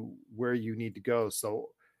get you where you need to go. So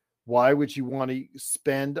why would you want to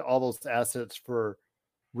spend all those assets for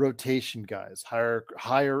rotation guys,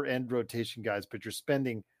 higher end rotation guys, but you're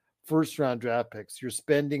spending first round draft picks. You're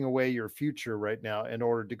spending away your future right now in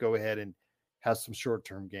order to go ahead and have some short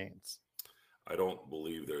term gains. I don't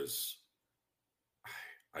believe there's.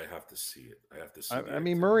 I have to see it. I have to see. I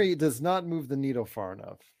mean, Murray does not move the needle far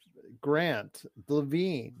enough. Grant,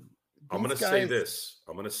 Levine. I'm going to say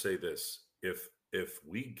this. If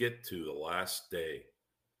we get to the last day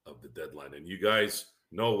of the deadline, and you guys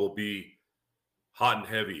know we'll be hot and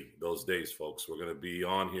heavy those days, folks. We're going to be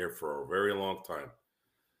on here for a very long time.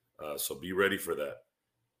 So be ready for that.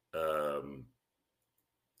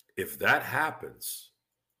 If that happens,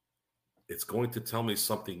 it's going to tell me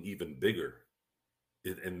something even bigger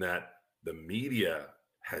in that the media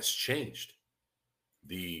has changed.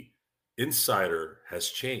 The insider has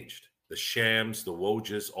changed. The Shams, the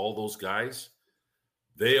Wojs, all those guys,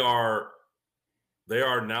 they are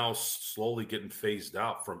now slowly getting phased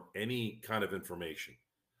out from any kind of information.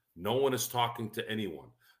 No one is talking to anyone.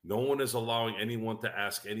 No one is allowing anyone to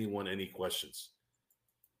ask anyone any questions.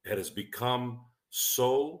 It has become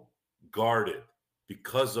so guarded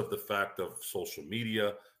because of the fact of social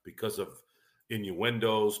media, because of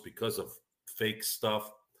innuendos, because of fake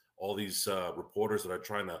stuff, all these reporters that are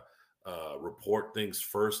trying to report things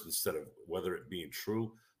first instead of whether it being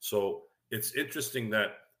true. So it's interesting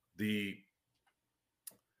that the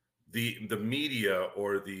media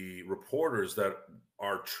or the reporters that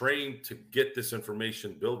are trained to get this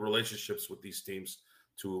information, build relationships with these teams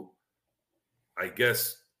to, I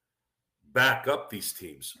guess, back up these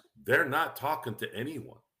teams. They're not talking to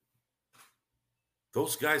anyone.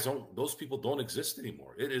 Those people don't exist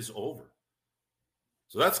anymore. It is over.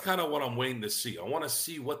 So that's kind of what I'm waiting to see. I want to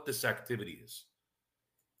see what this activity is.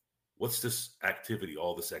 What's this activity,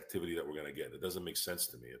 all this activity that we're going to get? It doesn't make sense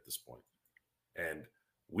to me at this point. And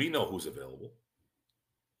we know who's available.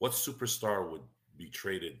 What superstar would be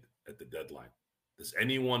traded at the deadline? Does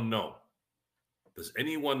anyone know? Does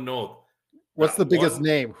anyone know? What's the biggest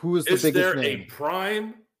name? Who is the biggest name? Is there a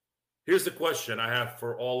prime? Here's the question I have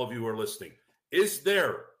for all of you who are listening. Is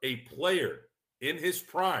there a player in his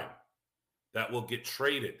prime that will get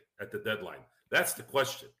traded at the deadline? That's the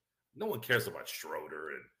question. No one cares about Schroeder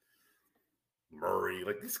and Murray.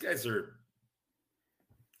 Like, these guys are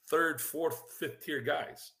third, fourth, fifth tier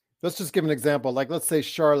guys. Let's just give an example. Like, let's say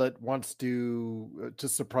Charlotte wants to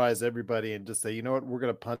surprise everybody and just say, you know what, we're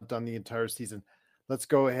going to punt on the entire season. Let's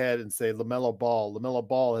go ahead and say LaMelo Ball. LaMelo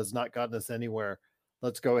Ball has not gotten us anywhere.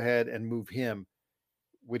 Let's go ahead and move him.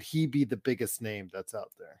 Would he be the biggest name that's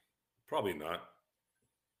out there? Probably not.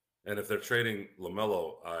 And if they're trading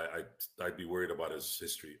LaMelo, I'd be worried about his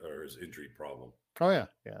history or his injury problem. Oh yeah,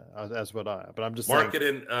 that's what But I'm just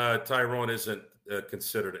marketing. Tyrone isn't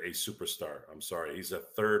considered a superstar. I'm sorry, he's a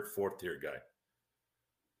third, fourth tier guy.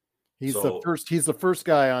 He's the first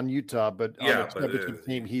guy on Utah, but on the championship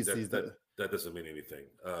team, that doesn't mean anything.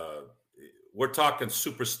 We're talking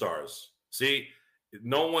superstars. See,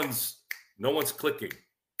 no one's clicking.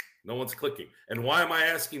 No one's clicking. And why am I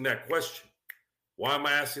asking that question?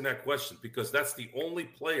 Because that's the only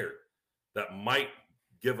player that might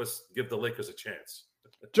give the Lakers a chance.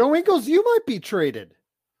 Joe Ingles, you might be traded.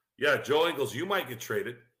 Yeah, Joe Ingles, you might get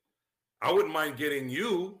traded. I wouldn't mind getting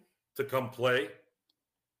you to come play.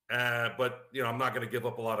 But I'm not going to give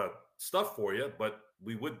up a lot of stuff for you, but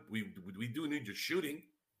we do need your shooting.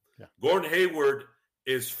 Yeah. Gordon Hayward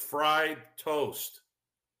is fried toast.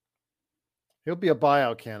 He'll be a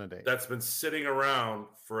buyout candidate. That's been sitting around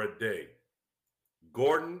for a day.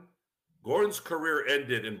 Gordon's career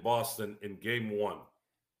ended in Boston in game 1.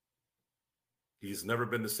 He's never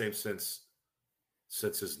been the same since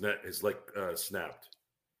his leg snapped.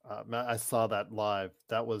 I saw that live.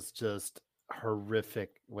 That was just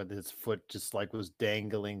horrific when his foot just was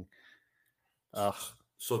dangling.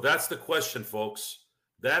 So that's the question, folks.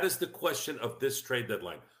 That is the question of this trade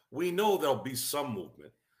deadline. We know there'll be some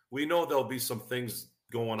movement. We know there'll be some things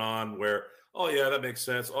going on where, oh yeah, that makes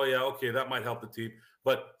sense. Oh yeah, okay, that might help the team.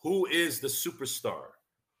 But who is the superstar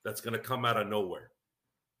that's going to come out of nowhere?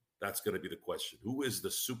 That's going to be the question. Who is the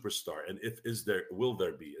superstar? And will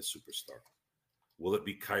there be a superstar? Will it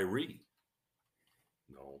be Kyrie?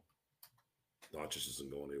 No. Doncic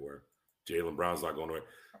isn't going anywhere. Jaylen Brown's not going anywhere.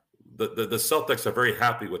 The Celtics are very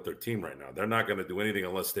happy with their team right now. They're not going to do anything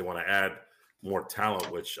unless they want to add more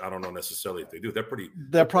talent, which I don't know necessarily if they do.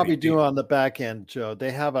 They're probably due on the back end, Joe.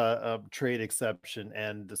 They have a trade exception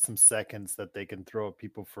and some seconds that they can throw at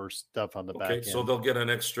people for stuff on the back end. So they'll get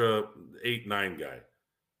an extra 8-9 guy,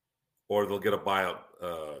 or they'll get a buyout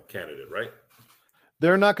candidate, right?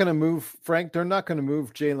 They're not going to move, Frank. They're not going to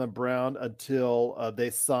move Jaylen Brown until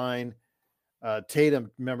they sign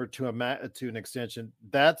Tatum, remember, to an extension.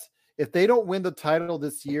 That's if they don't win the title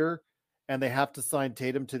this year and they have to sign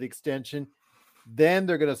Tatum to the extension, then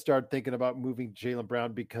they're going to start thinking about moving Jaylen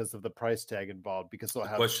Brown because of the price tag involved. Because they'll The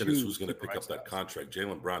have question is who's going to super pick up that contract.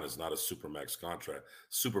 Jaylen Brown is not a supermax contract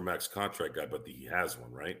guy, but he has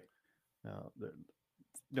one, right? No,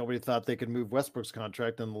 nobody thought they could move Westbrook's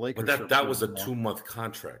contract, and the Lakers. But that was a 2-month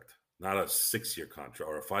contract, not a 6-year contract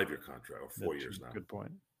or a 5-year contract or 4 years now. Good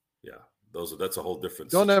point. Yeah, that's a whole different.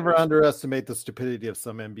 Don't ever underestimate the stupidity of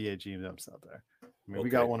some NBA GMs out there. I mean, Okay. We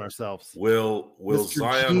got one ourselves. Will Mr.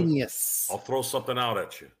 Zion? Genius. I'll throw something out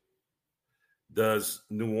at you. Does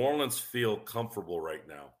New Orleans feel comfortable right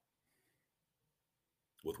now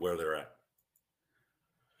with where they're at?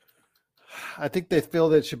 I think they feel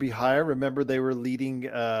that it should be higher. Remember, they were leading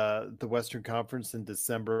the Western Conference in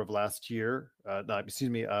December of last year. Of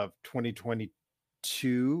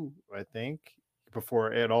 2022, I think,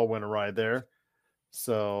 before it all went awry there.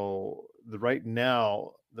 So right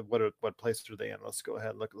now, what place are they in? Let's go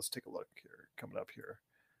ahead and look. Let's take a look here. Coming up here.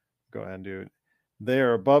 Go ahead, dude. They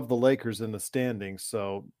are above the Lakers in the standings.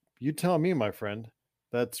 So you tell me, my friend.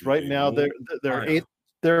 That's right now. They're eighth.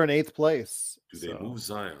 They're in 8th place. Do they move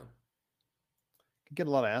Zion? Get a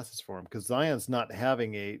lot of assets for him because Zion's not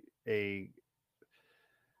having a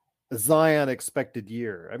Zion expected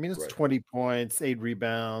year. I mean, it's 20 points, 8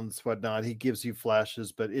 rebounds, whatnot. He gives you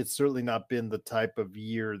flashes, but it's certainly not been the type of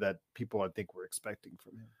year that people, I think, were expecting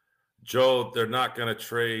from him. Joe, they're not going to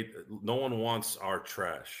trade. No one wants our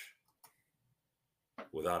trash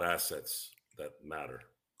without assets that matter.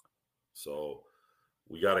 So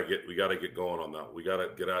we got to get going on that. We got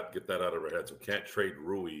to get that out of our heads. We can't trade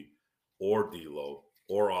Rui or D'Lo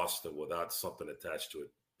or Austin without something attached to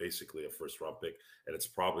it. Basically a first-round pick, and it's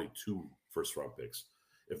probably 2 first-round picks.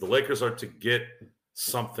 If the Lakers are to get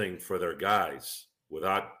something for their guys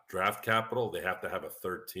without draft capital, they have to have a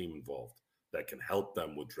third team involved that can help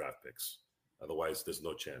them with draft picks. Otherwise, there's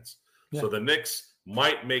no chance. Yeah. So the Knicks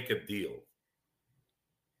might make a deal.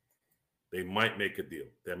 They might make a deal.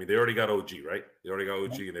 I mean, they already got OG, right? They already got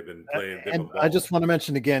OG, and they've been playing. And I just want to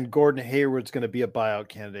mention again, Gordon Hayward's going to be a buyout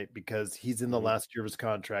candidate because he's in the last year of his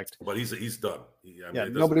contract. But he's done.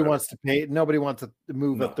 Nobody wants to pay. Nobody wants to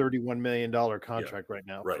move a $31 million contract right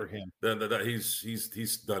now for him.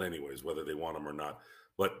 He's done anyways, whether they want him or not.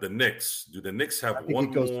 But the Knicks, do the Knicks have one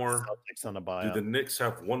more? On a buyout. Do the Knicks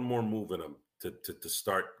have one more move in them to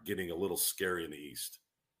start getting a little scary in the East?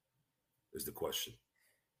 Is the question.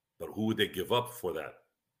 But who would they give up for that?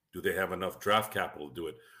 Do they have enough draft capital to do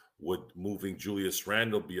it? Would moving Julius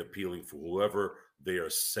Randle be appealing for whoever they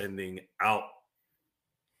are sending out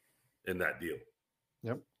in that deal?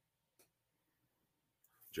 Yep.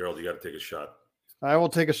 Gerald, you got to take a shot. I will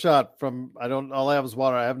take a shot from. All I have is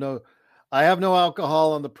water. I have no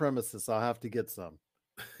alcohol on the premises. I'll have to get some.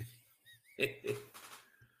 There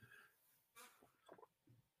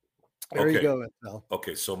you go, Ethel.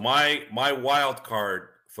 Okay, so my wild card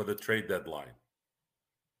for the trade deadline,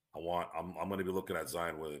 I'm going to be looking at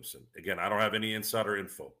Zion Williamson. Again, I don't have any insider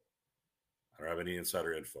info. I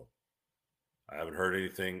haven't heard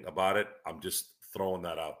anything about it. I'm just throwing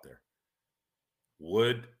that out there.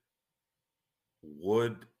 Would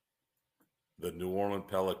the New Orleans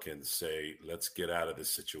Pelicans say, let's get out of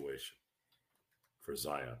this situation for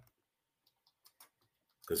Zion?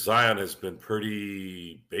 Because Zion has been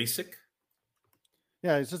pretty basic.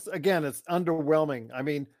 Yeah, it's just, again, it's underwhelming. I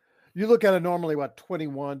mean, you look at it normally,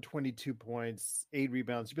 21, 22 points, 8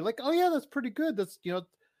 rebounds. You'd be like, oh, yeah, that's pretty good. That's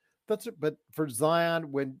it. But for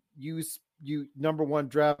Zion, when you number 1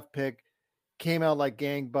 draft pick, came out like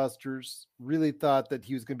gangbusters, really thought that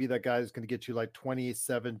he was going to be that guy who's going to get you like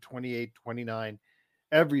 27, 28, 29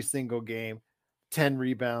 every single game, 10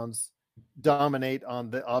 rebounds, dominate on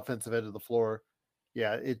the offensive end of the floor.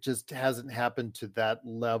 Yeah, it just hasn't happened to that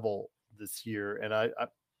level this year. And I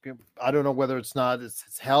don't know whether it's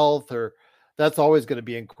his health or that's always going to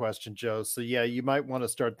be in question, Joe. So yeah, you might want to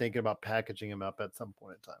start thinking about packaging him up at some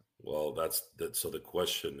point in time. Well, that's. So the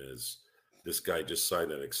question is, this guy just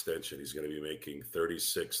signed an extension. He's going to be making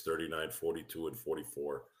 36, 39, 42, and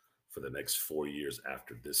 44 for the next 4 years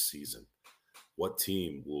after this season. What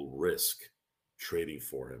team will risk trading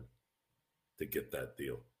for him to get that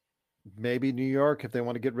deal? Maybe New York, if they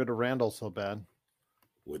want to get rid of Randall so bad.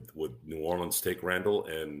 Would New Orleans take Randall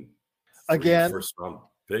and again first round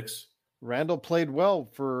picks? Randall played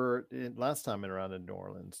well for last time around in New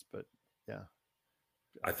Orleans, but yeah,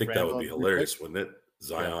 I think Randall, that would be hilarious, wouldn't it?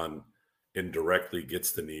 Zion indirectly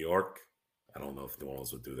gets to New York. I don't know if New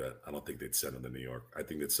Orleans would do that. I don't think they'd send him to New York. I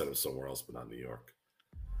think they'd send him somewhere else, but not New York.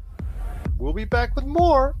 We'll be back with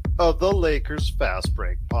more of the Lakers Fast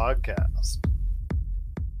Break podcast.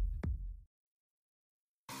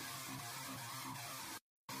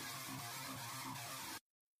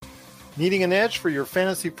 Needing an edge for your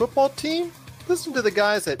fantasy football team? Listen to the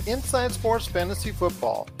guys at Inside Sports Fantasy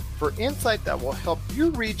Football for insight that will help you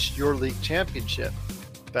reach your league championship.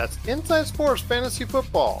 That's Inside Sports Fantasy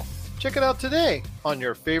Football. Check it out today on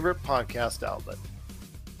your favorite podcast outlet.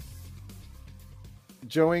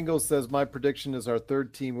 Joe Ingles says, my prediction is our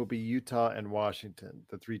third team will be Utah and Washington.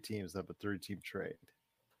 The three teams have a third-team trade.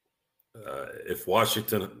 If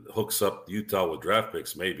Washington hooks up Utah with draft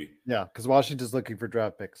picks, maybe. Yeah, because Washington's looking for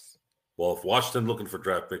draft picks. Well, if Washington's looking for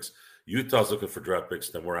draft picks, Utah's looking for draft picks,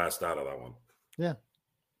 then we're asked out of that one. Yeah.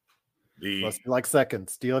 Unless you like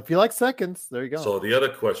seconds. Deal if you like seconds. There you go. So the other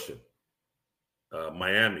question,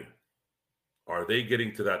 Miami, are they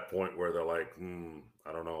getting to that point where they're like,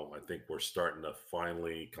 I don't know. I think we're starting to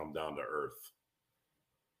finally come down to earth.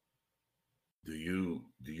 Do you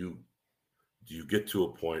get to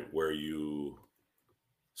a point where you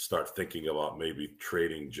start thinking about maybe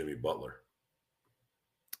trading Jimmy Butler?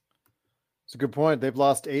 It's a good point. They've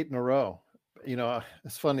lost 8 in a row. You know,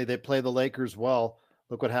 it's funny. They play the Lakers well.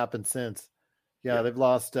 Look what happened since. Yeah. They've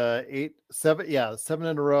lost 7 in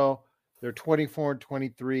a row. They're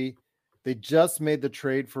 24-23. They just made the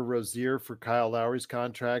trade for Rozier for Kyle Lowry's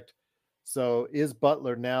contract. So is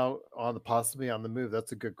Butler now possibly on the move?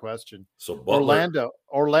 That's a good question. So Butler,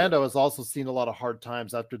 Orlando has also seen a lot of hard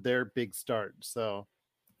times after their big start. So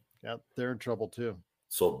yeah, they're in trouble too.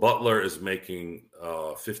 So Butler is making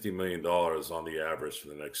 $50 million on the average for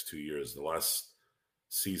the next 2 years. The last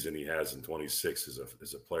season he has in 26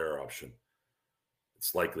 is a player option.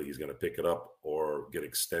 It's likely he's going to pick it up or get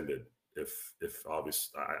extended. If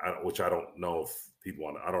obviously, which I don't know if he'd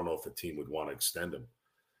want. I don't know if a team would want to extend him,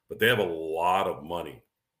 but they have a lot of money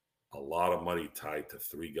tied to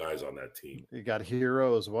 3 guys on that team. You got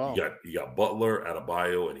Hero as well. You got Butler,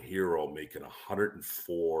 Adebayo, and Hero making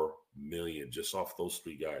 $104 million just off those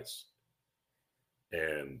 3 guys.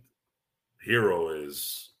 And Hero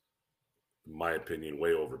is, in my opinion,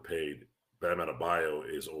 way overpaid. Bam Adebayo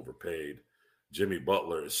is overpaid. Jimmy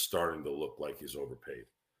Butler is starting to look like he's overpaid.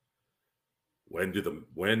 When do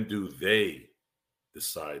they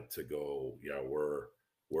decide to go, yeah, we're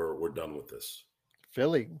done with this?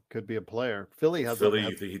 Philly could be a player. You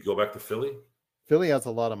think he'd go back to Philly? Philly has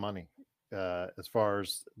a lot of money. As far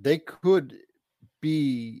as they could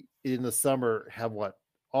be in the summer, have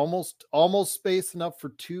almost space enough for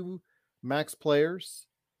 2 max players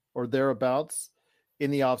or thereabouts in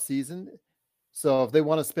the offseason. So if they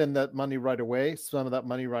want to spend that money right away,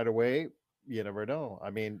 you never know.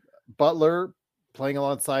 I mean, Butler playing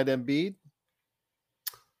alongside Embiid.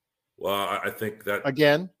 Well, I think that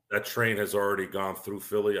again, that train has already gone through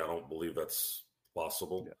Philly. I don't believe that's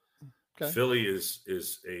possible. Yeah. Okay. Philly is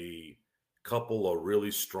a couple of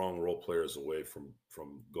really strong role players away from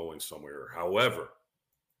going somewhere. However,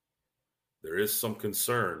 there is some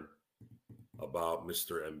concern about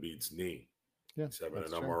Mr. Embiid's knee. Yeah, he's having an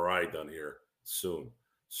MRI done here soon.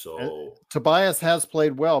 So Tobias has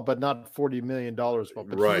played well, but not $40 million.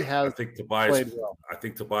 But right. He has I think Tobias played well. I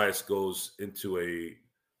think Tobias goes into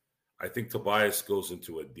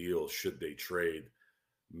a deal should they trade.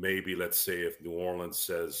 Maybe let's say if New Orleans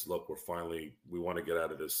says, look, we want to get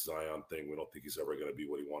out of this Zion thing. We don't think he's ever going to be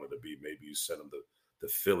what he wanted to be. Maybe you send him to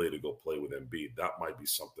Philly to go play with Embiid. That might be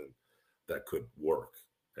something that could work,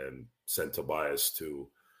 and send Tobias to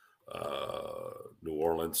New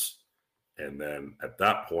Orleans. And then at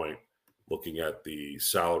that point, looking at the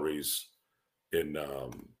salaries in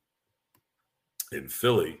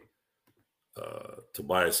Philly,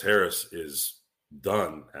 Tobias Harris is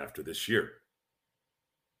done after this year.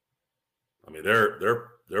 I mean,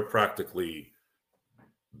 they're practically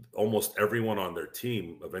almost everyone on their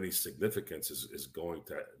team of any significance is going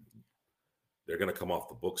to. They're going to come off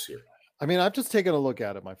the books here. I mean, I've just taken a look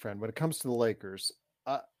at it, my friend. When it comes to the Lakers,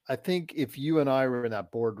 I think if you and I were in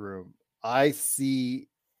that boardroom, I see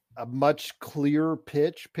a much clearer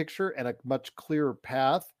picture and a much clearer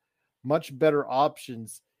path, much better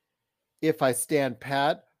options if I stand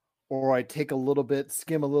pat or I take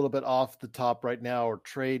skim a little bit off the top right now, or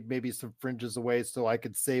trade maybe some fringes away so I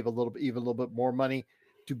could save even a little bit more money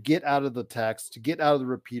to get out of the tax, to get out of the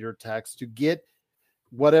repeater tax, to get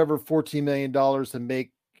whatever $14 million and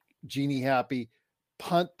make Jeannie happy,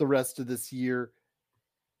 punt the rest of this year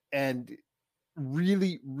and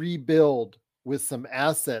really rebuild with some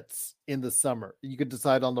assets in the summer. You could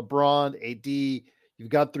decide on LeBron, AD, you've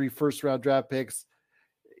got 3 first-round draft picks.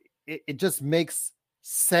 It just makes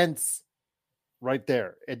sense right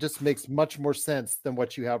there. It just makes much more sense than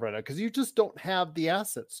what you have right now, because you just don't have the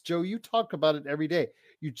assets. Joe, you talk about it every day.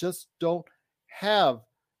 You just don't have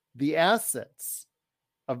the assets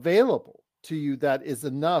available to you that is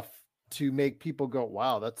enough to make people go,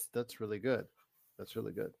 wow, that's really good. That's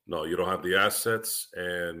really good. No, you don't have the assets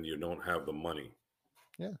and you don't have the money.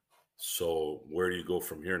 Yeah. So where do you go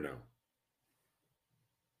from here now?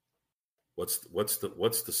 What's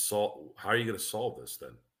the solve? How are you going to solve this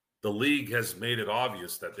then? The league has made it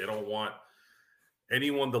obvious that they don't want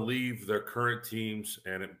anyone to leave their current teams,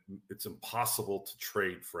 and it's impossible to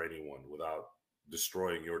trade for anyone without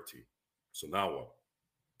destroying your team. So now what?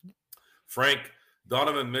 Frank,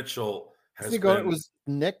 Donovan Mitchell has been. It was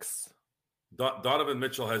Knicks. Donovan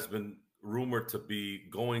Mitchell has been rumored to be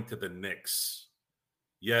going to the Knicks,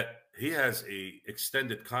 yet he has a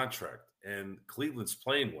extended contract, and Cleveland's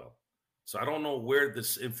playing well. So I don't know where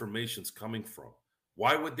this information's coming from.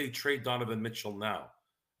 Why would they trade Donovan Mitchell now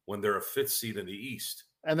when they're a 5th seed in the East?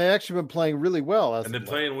 And they actually been playing really well. And they're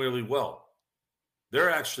playing really well. They're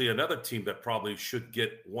actually another team that probably should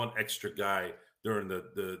get one extra guy during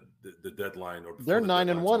the deadline. Or they're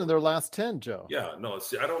 9-1 in their last 10, Joe. Yeah, no,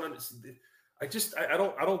 see, I don't understand. I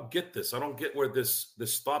don't get this. I don't get where this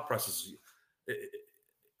thought process is.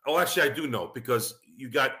 Oh, actually, I do know, because you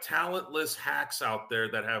got talentless hacks out there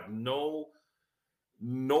that have no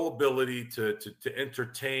ability to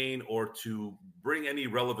entertain or to bring any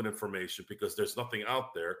relevant information because there's nothing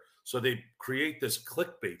out there. So they create this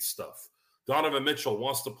clickbait stuff. Donovan Mitchell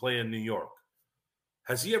wants to play in New York.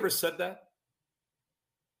 Has he ever said that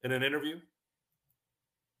in an interview?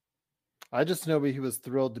 I just know he was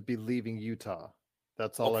thrilled to be leaving Utah.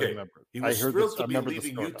 That's all I remember. He was thrilled to be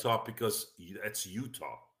leaving Utah because that's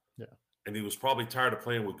Utah. Yeah. And he was probably tired of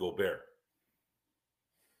playing with Gobert.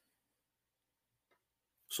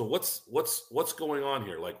 So what's going on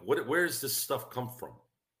here? Like, where does this stuff come from?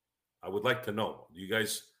 I would like to know. Do you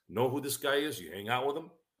guys know who this guy is? You hang out with him?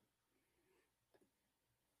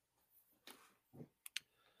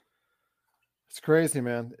 It's crazy,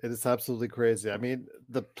 man. It is absolutely crazy. I mean,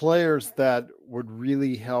 the players that would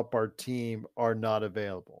really help our team are not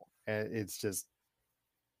available. And it's just,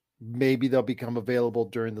 maybe they'll become available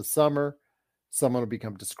during the summer. Someone will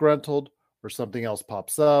become disgruntled or something else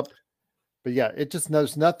pops up. But yeah,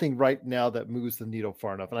 there's nothing right now that moves the needle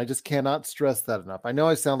far enough. And I just cannot stress that enough. I know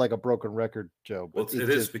I sound like a broken record, Joe. But Well, it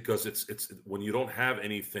is because it's when you don't have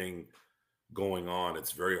anything going on,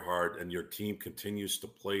 it's very hard, and your team continues to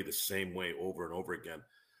play the same way over and over again.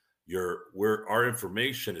 Our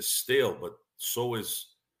information is stale, but so is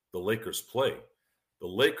the Lakers' play. The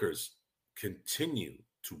Lakers continue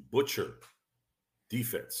to butcher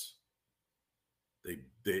defense.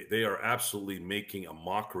 They are absolutely making a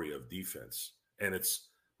mockery of defense, and it's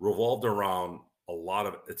revolved around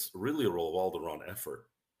it's really revolved around effort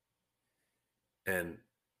and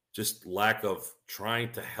just lack of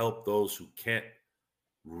trying to help those who can't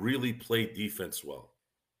really play defense well.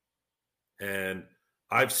 And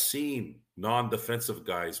I've seen non-defensive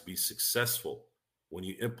guys be successful when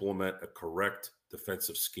you implement a correct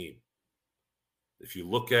defensive scheme. If you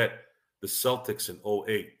look at the Celtics in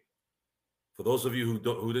 2008, for those of you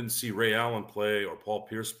who didn't see Ray Allen play or Paul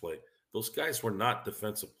Pierce play, those guys were not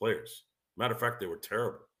defensive players. Matter of fact, they were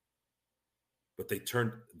terrible. But they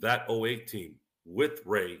turned that 2008 team with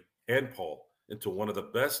Ray and Paul into one of the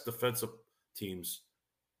best defensive teams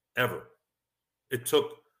ever. It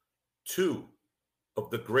took two of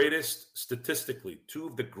the greatest defensive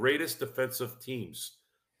teams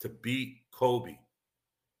to beat Kobe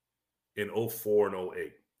in 2004 and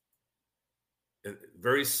 2008. And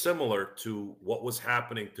very similar to what was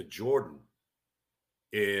happening to Jordan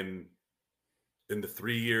in the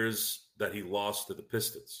 3 years that he lost to the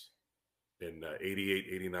Pistons in 88,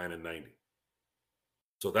 89, and 90.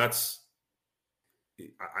 So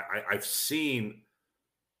I've seen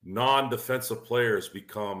non-defensive players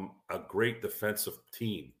become a great defensive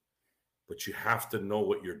team, but you have to know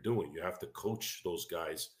what you're doing. You have to coach those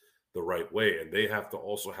guys the right way, and they have to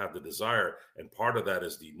also have the desire. And part of that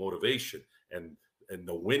is the motivation and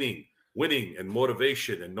the winning and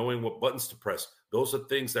motivation and knowing what buttons to press. Those are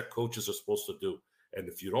things that coaches are supposed to do. And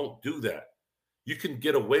if you don't do that, you can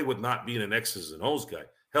get away with not being an X's and O's guy.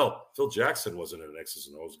 Hell, Phil Jackson wasn't an X's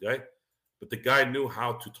and O's guy, but the guy knew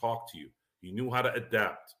how to talk to you. He knew how to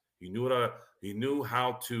adapt. He knew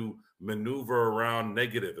how to maneuver around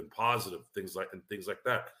negative and positive things like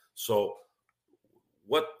that. So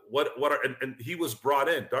what are and he was brought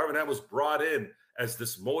in. Darvin Ham was brought in as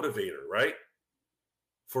this motivator, right?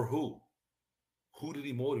 For who? Who did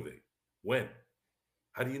he motivate? When?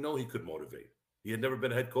 How do you know he could motivate? He had never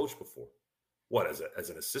been a head coach before. What, as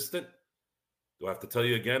an assistant? Do I have to tell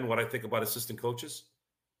you again what I think about assistant coaches?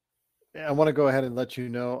 I want to go ahead and let you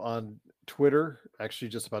know on Twitter, actually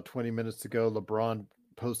just about 20 minutes ago, LeBron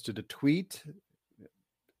posted a tweet.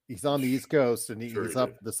 He's on the East Coast and he's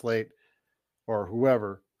up this late. or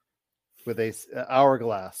whoever with a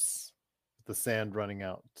hourglass, with the sand running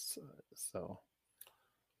out. So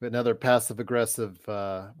another passive aggressive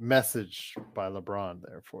message by LeBron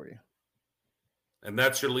there for you. And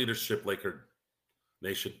that's your leadership, Laker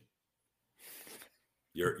Nation.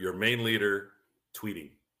 Your main leader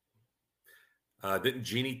tweeting. Didn't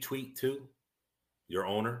Jeannie tweet too? Your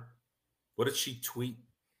owner? What did she tweet?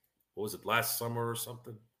 What was it, last summer or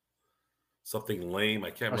something? Something lame. I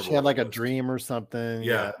can't remember. She had like a dream or something.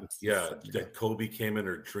 Yeah. That Kobe came in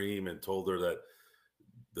her dream and told her that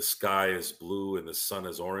the sky is blue and the sun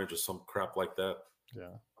is orange or some crap like that.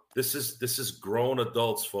 Yeah. This is grown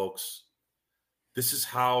adults, folks. This is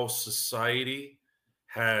how society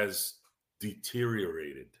has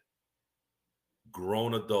deteriorated.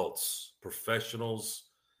 Grown adults, professionals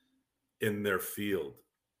in their field,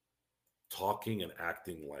 talking and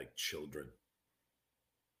acting like children.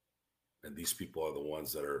 And these people are the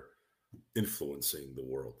ones that are influencing the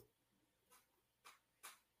world.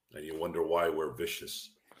 And you wonder why we're vicious.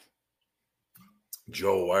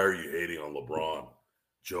 Joe, why are you hating on LeBron?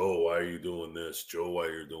 Joe, why are you doing this? Joe, why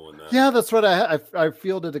are you doing that? Yeah, that's what I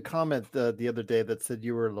fielded a comment the other day that said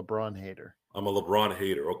you were a LeBron hater. I'm a LeBron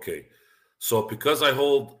hater. Okay. So because I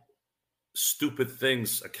hold stupid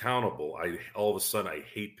things accountable, all of a sudden I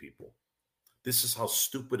hate people. This is how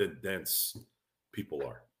stupid and dense people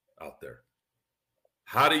are out there.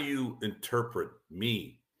 How do you interpret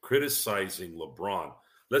me criticizing LeBron?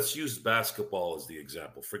 Let's use basketball as the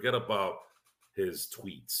example. Forget about his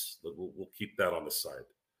tweets. We'll keep that on the side.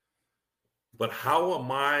 But how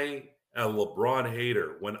am I a LeBron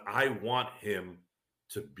hater when I want him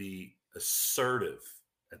to be assertive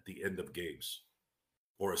at the end of games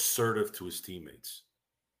or assertive to his teammates?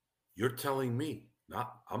 You're telling me,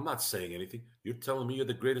 I'm not saying anything. You're telling me you're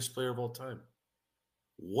the greatest player of all time.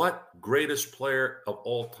 What greatest player of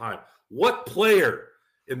all time? What player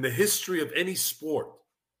in the history of any sport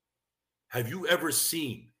have you ever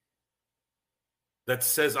seen that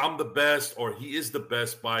says I'm the best or he is the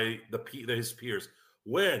best by his peers?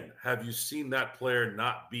 When have you seen that player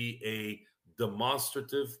not be a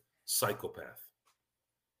demonstrative psychopath?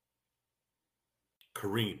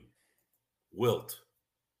 Kareem, Wilt,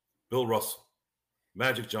 Bill Russell,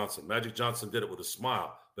 Magic Johnson. Magic Johnson did it with a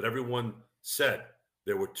smile, but everyone said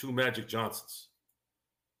there were two Magic Johnsons.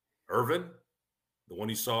 Irvin, the one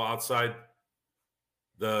you saw outside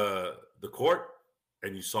the court,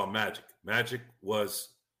 and you saw Magic. Magic was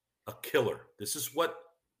a killer. This is what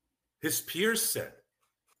his peers said.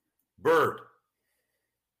 Bird,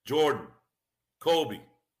 Jordan, Kobe.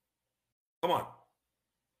 Come on.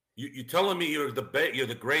 You're telling me you're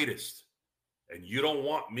the greatest, and you don't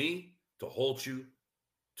want me to hold you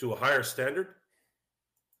to a higher standard?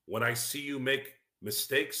 When I see you make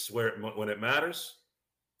mistakes when it matters,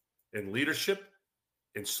 in leadership,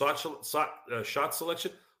 in shot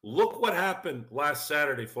selection. Look what happened last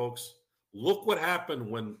Saturday, folks. Look what happened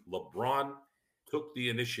when LeBron took the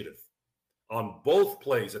initiative on both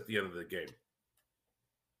plays at the end of the game.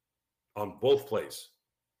 On both plays,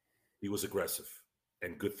 he was aggressive,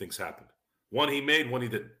 and good things happened. One he made, one he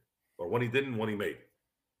didn't. Or one he didn't, one he made.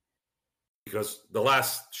 Because the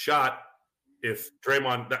last shot, if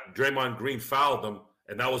Draymond Green fouled him,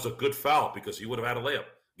 and that was a good foul because he would have had a layup,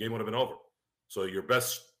 game would have been over. So your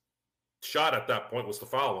best shot at that point was to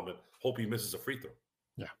foul him and hope he misses a free throw.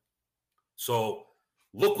 Yeah. So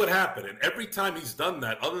look what happened. And every time he's done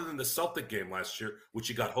that, other than the Celtic game last year, which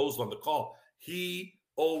he got hosed on the call, he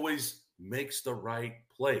always makes the right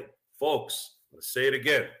play. Folks, I'm going to say it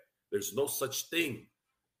again. There's no such thing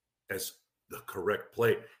as the correct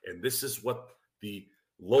play. And this is what the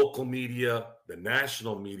local media, the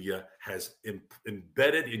national media has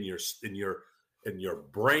embedded in your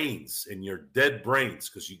brains, in your dead brains,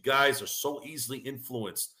 because you guys are so easily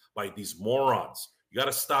influenced by these morons. You got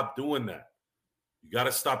to stop doing that. You got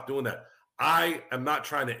to stop doing that. I am not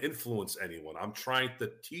trying to influence anyone. I'm trying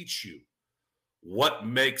to teach you what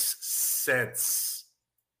makes sense.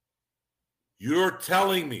 You're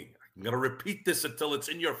telling me, I'm going to repeat this until it's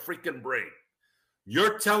in your freaking brain.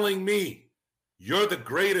 You're telling me you're the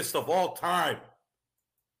greatest of all time.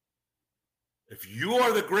 If you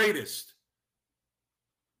are the greatest,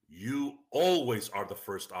 you always are the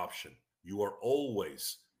first option. You are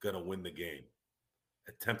always going to win the game.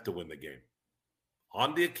 Attempt to win the game.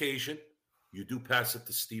 On the occasion, you do pass it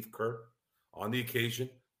to Steve Kerr. On the occasion,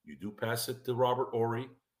 you do pass it to Robert Horry.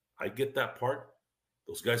 I get that part.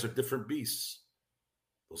 Those guys are different beasts.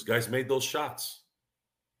 Those guys made those shots.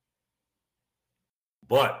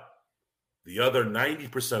 But the other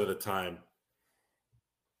 90% of the time,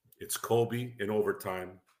 it's Kobe in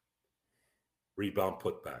overtime, rebound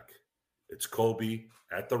putback. It's Kobe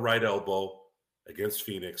at the right elbow against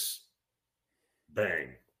Phoenix. Bang.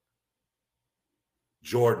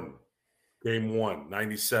 Jordan, game 1,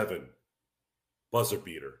 97, buzzer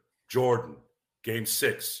beater. Jordan, game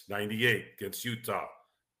 6, 98 against Utah.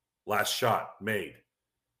 Last shot made.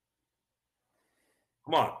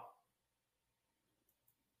 Come on.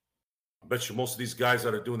 I bet you most of these guys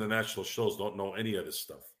that are doing the national shows don't know any of this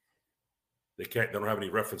stuff. They don't have any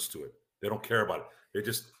reference to it. They don't care about it. They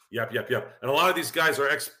just yap. And a lot of these guys are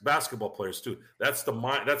ex-basketball players too. That's the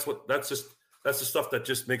stuff that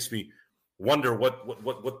just makes me wonder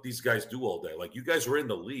what these guys do all day. Like, you guys were in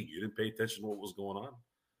the league. You didn't pay attention to what was going on?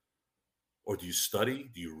 Or do you study?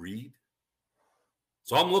 Do you read?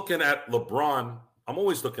 So I'm looking at LeBron. I'm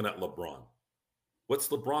always looking at LeBron. What's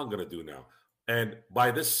LeBron going to do now? And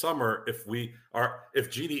by this summer, if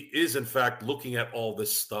Jeannie is in fact looking at all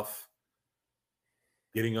this stuff,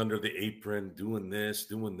 getting under the apron, doing this,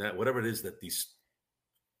 doing that, whatever it is that these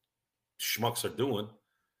schmucks are doing,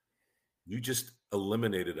 you just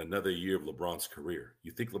eliminated another year of LeBron's career.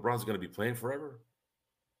 You think LeBron's going to be playing forever?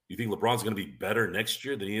 You think LeBron's going to be better next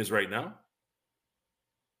year than he is right now?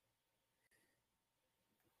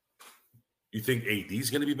 You think AD's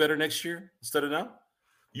going to be better next year instead of now?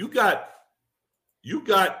 You got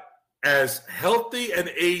as healthy an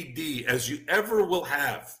AD as you ever will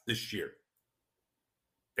have this year,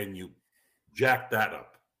 and you jacked that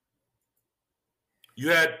up. You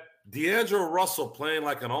had D'Angelo Russell playing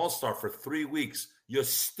like an all-star for 3 weeks. You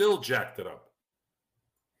still jacked it up.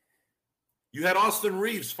 You had Austin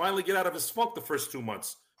Reeves finally get out of his funk the first 2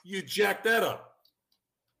 months. You jacked that up.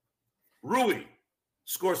 Rui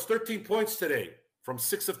scores 13 points today from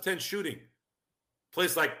 6 of 10 shooting.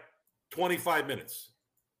 Plays like 25 minutes,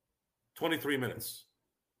 23 minutes.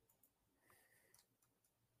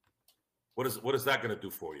 What is that going to do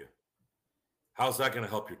for you? How's that going to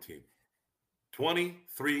help your team?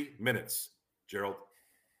 23 minutes, Gerald.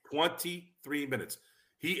 23 minutes.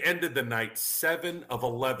 He ended the night 7 of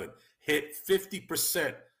 11, hit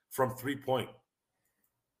 50% from three-point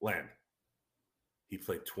land. He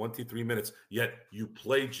played 23 minutes, yet you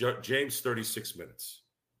played James 36 minutes.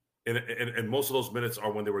 And most of those minutes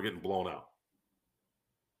are when they were getting blown out.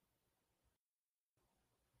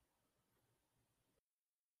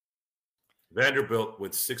 Vanderbilt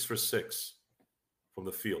went 6 for 6 from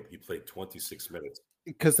the field. He played 26 minutes.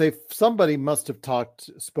 Because somebody must have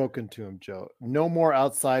spoken to him, Joe. No more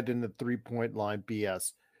outside in the 3-point line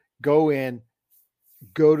BS. Go in,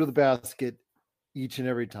 go to the basket each and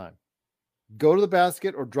every time. Go to the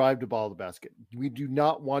basket or drive the ball to the basket. We do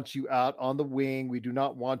not want you out on the wing. We do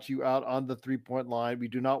not want you out on the 3-point line. We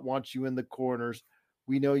do not want you in the corners.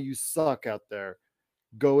 We know you suck out there.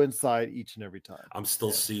 Go inside each and every time. I'm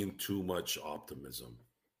still seeing too much optimism.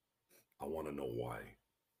 I want to know why.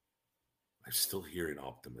 I'm still hearing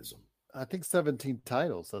optimism. I think 17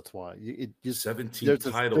 titles. That's why. 17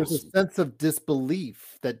 titles. There's a sense of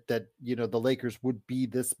disbelief that the Lakers would be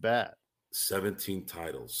this bad. 17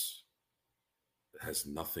 titles. Has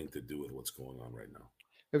nothing to do with what's going on right now.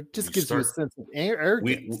 It just gives you a sense of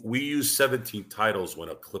arrogance. We use 17 titles when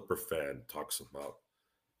a Clipper fan talks about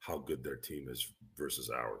how good their team is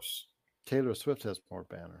versus ours. Taylor Swift has more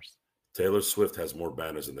banners. Taylor Swift has more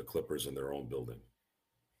banners than the Clippers in their own building.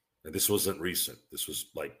 And this wasn't recent. This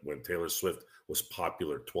was like when Taylor Swift was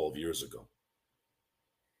popular 12 years ago.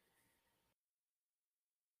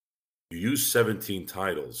 You use 17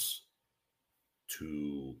 titles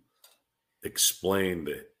to explain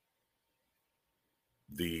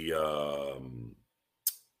the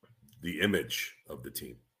image of the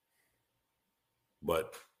team.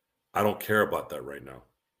 But I don't care about that right now.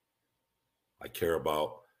 I care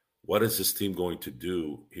about what is this team going to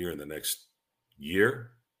do here in the next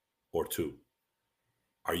year or two?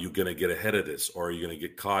 Are you going to get ahead of this, or are you going to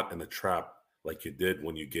get caught in the trap like you did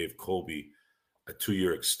when you gave Kobe a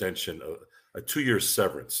 2-year extension, a 2-year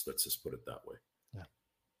severance? Let's just put it that way. Yeah.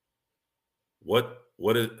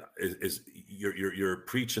 What is you're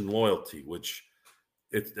preaching loyalty, which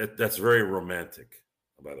that's very romantic,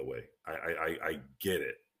 by the way. I get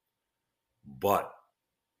it, but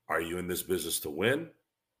are you in this business to win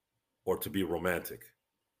or to be romantic?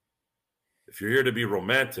 If you're here to be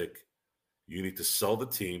romantic, you need to sell the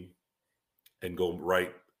team and go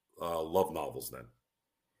write love novels then.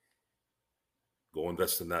 Go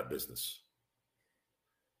invest in that business.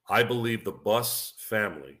 I believe the Buss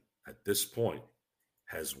family at this point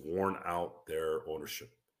has worn out their ownership.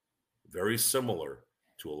 Very similar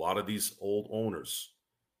to a lot of these old owners,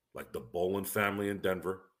 like the Bolin family in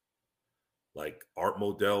Denver, like Art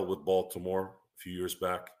Modell with Baltimore a few years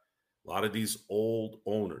back. A lot of these old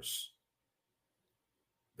owners,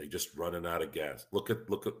 They just running out of gas. Look at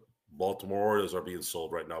Baltimore Orioles are being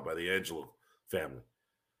sold right now by the Angelo family.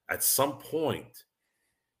 At some point,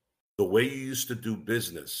 the way you used to do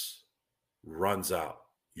business runs out.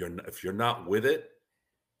 If you're not with it,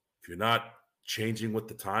 if you're not changing with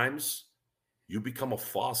the times, you become a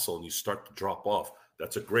fossil and you start to drop off.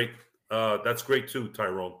 That's great too,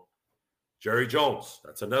 Tyrone. Jerry Jones,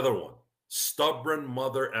 that's another one. Stubborn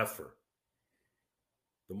mother effer.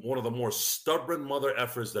 One of the more stubborn mother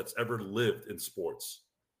effers that's ever lived in sports.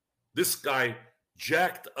 This guy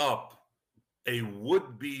jacked up a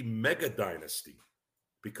would-be mega dynasty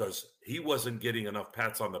because he wasn't getting enough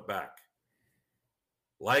pats on the back.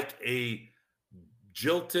 Like a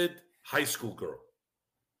jilted high school girl.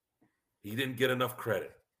 He didn't get enough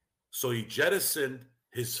credit. So he jettisoned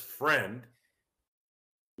his friend,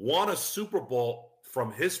 won a Super Bowl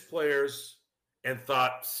from his players, and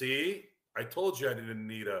thought, see, I told you I didn't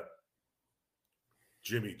need a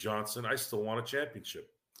Jimmy Johnson. I still want a championship.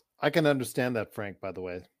 I can understand that, Frank, by the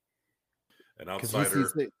way. An outsider.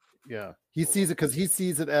 He sees it because he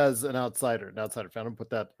sees it as an outsider fan. I'm going to put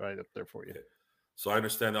that right up there for you. Okay. So I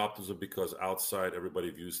understand the optimism because outside everybody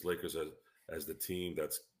views Lakers as the team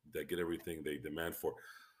that get everything they demand for.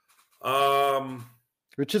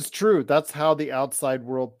 Which is true. That's how the outside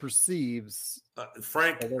world perceives.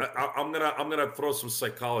 Frank, I'm gonna throw some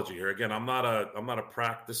psychology here. Again, I'm not a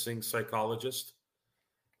practicing psychologist.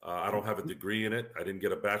 I don't have a degree in it. I didn't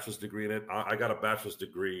get a bachelor's degree in it. I got a bachelor's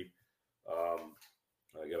degree.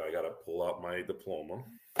 I gotta pull out my diploma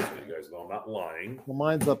so you guys know I'm not lying. Well,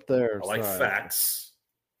 mine's up there. I like facts.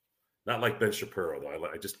 Not like Ben Shapiro though.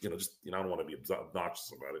 I just I don't want to be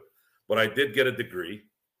obnoxious about it. But I did get a degree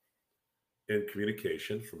in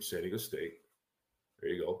communication from San Diego State.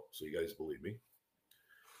 There you go. So you guys believe me.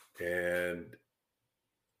 And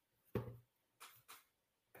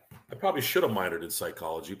I probably should have minored in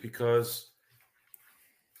psychology because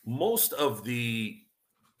most of the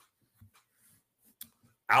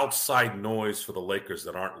outside noise for the Lakers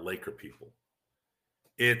that aren't Laker people,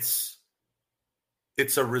 it's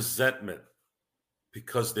a resentment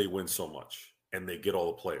because they win so much and they get all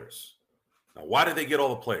the players. Now, why do they get all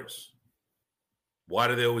the players? Why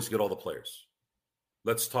do they always get all the players?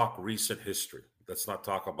 Let's talk recent history. Let's not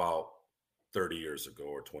talk about 30 years ago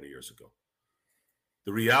or 20 years ago.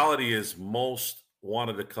 The reality is most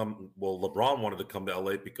wanted to come. Well, LeBron wanted to come to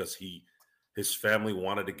LA because his family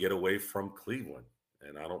wanted to get away from Cleveland.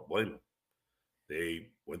 And I don't blame them. They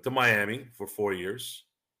went to Miami for 4 years,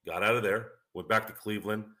 got out of there, went back to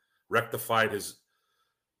Cleveland, rectified his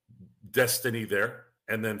destiny there.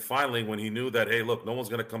 And then finally, when he knew that, hey, look, no one's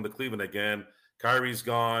going to come to Cleveland again. Kyrie's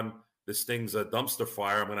gone. This thing's a dumpster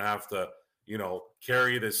fire. I'm going to have to,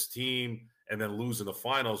 carry this team and then lose in the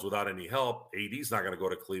finals without any help. AD's not going to go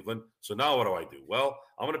to Cleveland. So now what do I do? Well,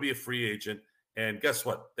 I'm going to be a free agent. And guess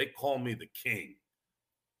what? They call me the king.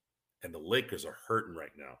 And the Lakers are hurting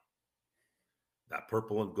right now. That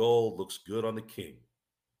purple and gold looks good on the king.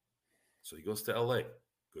 So he goes to LA.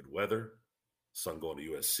 Good weather. Son going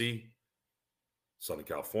to USC. Southern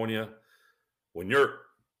California. When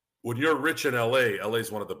you're rich in LA, LA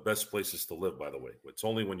is one of the best places to live, by the way. It's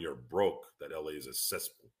only when you're broke that LA is a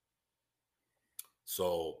cesspool.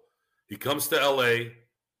 So he comes to LA,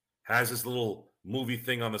 has his little movie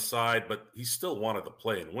thing on the side, but he still wanted to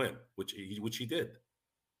play and win, which he did.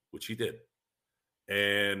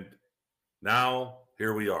 And now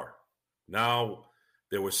here we are. Now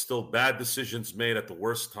there were still bad decisions made at the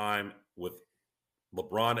worst time with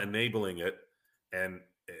LeBron enabling it, and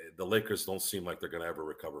the Lakers don't seem like they're going to ever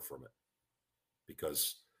recover from it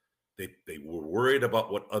because they were worried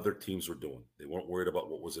about what other teams were doing. They weren't worried about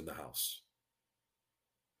what was in the house.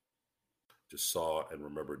 Just saw and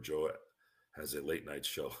remember Joe has a late night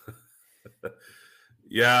show.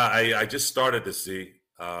 Yeah, I just started to see.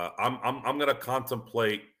 I'm going to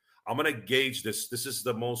contemplate. I'm going to gauge this. This is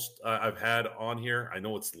the most I've had on here. I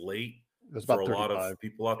know it's late for a lot of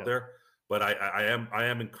people out there, but I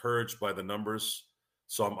am encouraged by the numbers.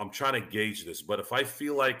 So I'm trying to gauge this. But if I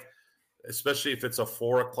feel like, especially if it's a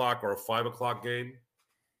 4:00 or a 5:00 game,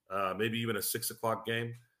 maybe even a 6:00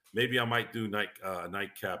 game, maybe I might do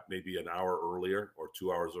nightcap maybe an hour earlier or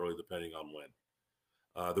 2 hours early, depending on when.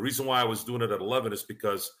 The reason why I was doing it at 11 is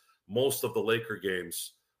because most of the Laker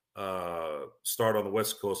games start on the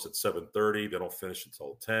West Coast at 7:30. They don't finish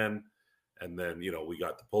until 10. And then, we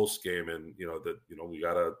got the post game and, we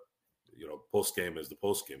got to, post game is the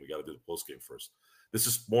post game. We got to do the post game first. This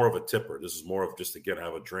is more of a tipper. This is more of just, again,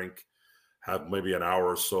 have a drink, have maybe an hour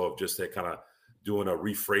or so of just kind of doing a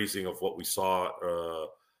rephrasing of what we saw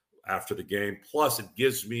after the game. Plus, it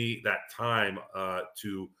gives me that time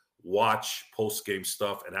to watch post-game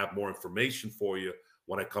stuff and have more information for you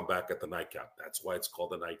when I come back at the Nightcap. That's why it's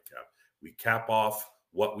called the Nightcap. We cap off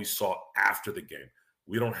what we saw after the game.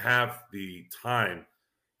 We don't have the time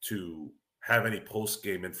to have any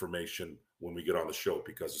post-game information when we get on the show,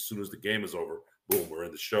 because as soon as the game is over, boom, we're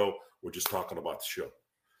in the show. We're just talking about the show.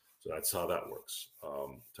 So that's how that works.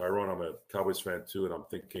 Tyrone, I'm a Cowboys fan too, and I'm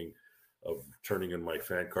thinking of turning in my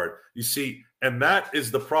fan card. You see, and that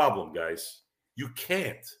is the problem, guys. You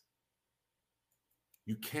can't.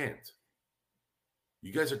 You can't.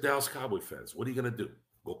 You guys are Dallas Cowboy fans. What are you going to do?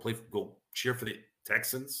 Go cheer for the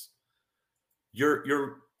Texans?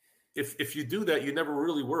 If you do that, you never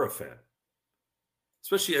really were a fan,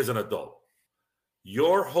 especially as an adult.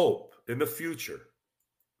 Your hope in the future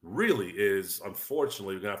really is,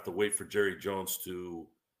 unfortunately, we're going to have to wait for Jerry Jones to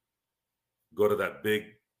go to that big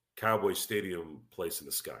Cowboy Stadium place in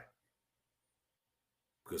the sky,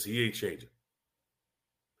 because he ain't changing.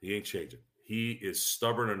 He ain't changing. He is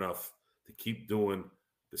stubborn enough to keep doing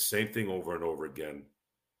the same thing over and over again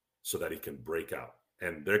so that he can break out.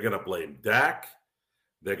 And they're going to blame Dak.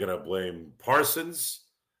 They're going to blame Parsons.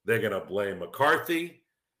 They're going to blame McCarthy.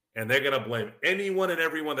 And they're going to blame anyone and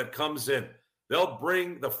everyone that comes in. They'll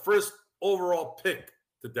bring the first overall pick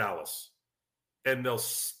to Dallas. And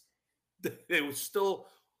they still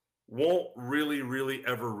won't really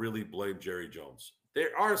ever really blame Jerry Jones.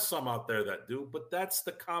 There are some out there that do, but that's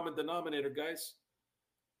the common denominator, guys.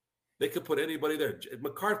 They could put anybody there.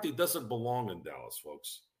 McCarthy doesn't belong in Dallas,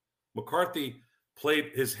 folks. McCarthy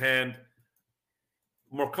played his hand.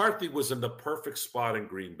 McCarthy was in the perfect spot in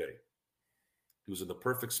Green Bay. He was in the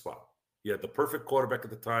perfect spot. He had the perfect quarterback at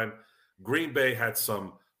the time. Green Bay had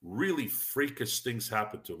some really freakish things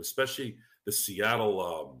happen to him, especially the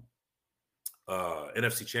Seattle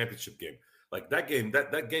NFC Championship game. Like that game,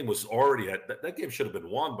 that game was already that game should have been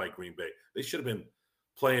won by Green Bay. They should have been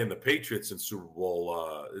playing the Patriots in Super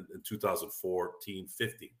Bowl in 2014,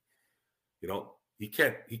 15. You know, he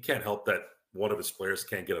can't help that one of his players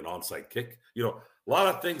can't get an onside kick. You know, a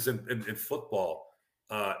lot of things in football.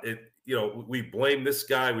 We blame this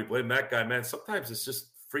guy, we blame that guy. Man, sometimes it's just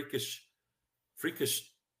freakish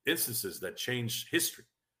instances that change history.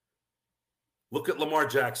 Look at Lamar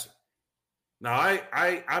Jackson. Now,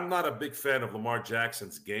 I'm not a big fan of Lamar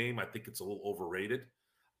Jackson's game. I think it's a little overrated.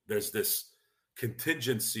 There's this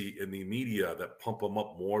contingency in the media that pump him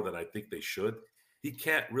up more than I think they should. He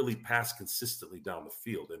can't really pass consistently down the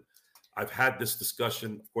field. And I've had this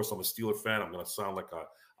discussion. Of course, I'm a Steeler fan. I'm going to sound like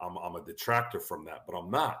I'm a detractor from that, but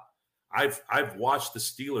I'm not. I've watched the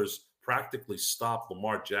Steelers practically stop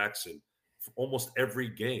Lamar Jackson for almost every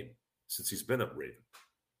game since he's been at Raven.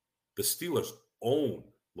 The Steelers own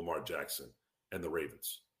Lamar Jackson and the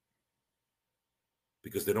Ravens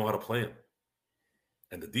because they know how to play him.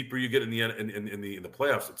 And the deeper you get in the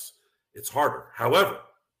playoffs, it's harder. However,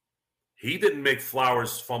 he didn't make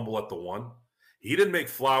Flowers fumble at the one. He didn't make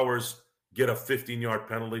Flowers get a 15-yard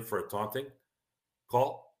penalty for a taunting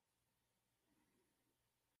call.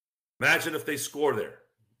 Imagine if they score there.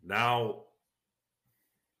 Now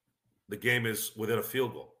the game is within a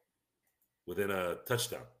field goal, within a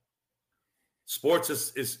touchdown. Sports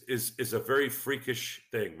is a very freakish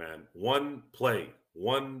thing, man. One play,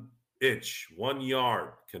 1 inch, 1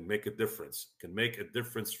 yard can make a difference. Can make a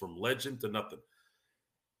difference from legend to nothing.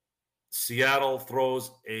 Seattle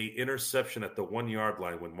throws a interception at the 1 yard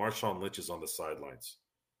line when Marshawn Lynch is on the sidelines.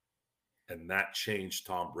 And that changed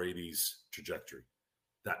Tom Brady's trajectory.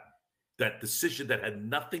 That decision that had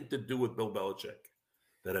nothing to do with Bill Belichick,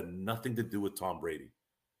 that had nothing to do with Tom Brady.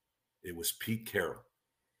 It was Pete Carroll.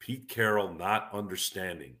 Pete Carroll not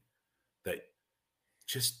understanding that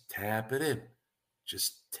just tap it in.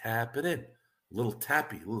 Just tap it in. A little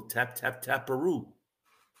tappy, a little tap-a-roo.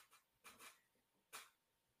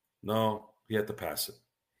 No, he had to pass it.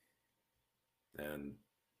 And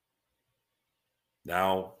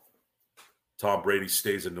now Tom Brady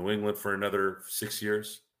stays in New England for another 6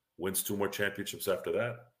 years, wins 2 more championships after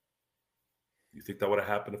that. You think that would have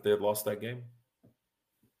happened if they had lost that game?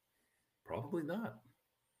 Probably not.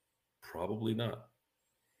 Probably not.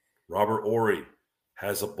 Robert Ory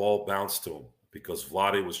has a ball bounced to him because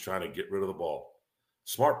Vlade was trying to get rid of the ball.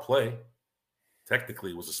 Smart play.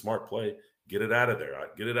 Technically, it was a smart play. Get it out of there.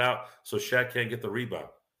 Get it out so Shaq can't get the rebound.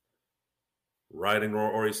 Right in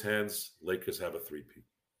Ory's hands, Lakers have a 3-peat.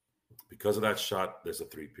 Because of that shot, there's a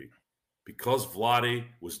 3-peat. Because Vlade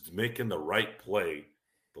was making the right play,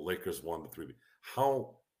 the Lakers won the 3-peat.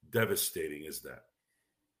 How devastating is that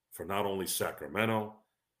for not only Sacramento,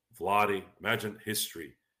 Vlade? Imagine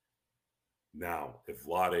history now if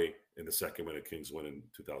Vlade and the Sacramento Kings win in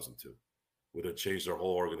 2002. Would have changed their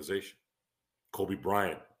whole organization. Kobe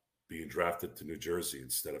Bryant being drafted to New Jersey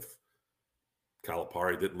instead of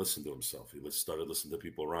Calipari didn't listen to himself. He started listening to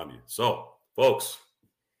people around you. So, folks,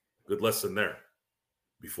 good lesson there.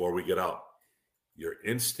 Before we get out, your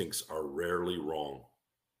instincts are rarely wrong.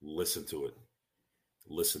 Listen to it.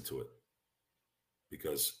 Listen to it.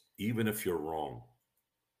 Because even if you're wrong,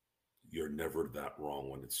 you're never that wrong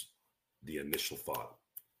when it's the initial thought.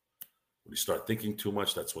 When you start thinking too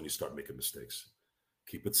much, that's when you start making mistakes.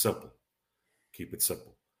 Keep it simple. Keep it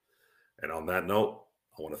simple. And on that note,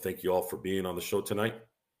 I want to thank you all for being on the show tonight.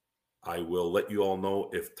 I will let you all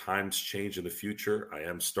know if times change in the future. I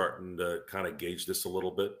am starting to kind of gauge this a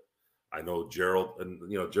little bit. I know Gerald,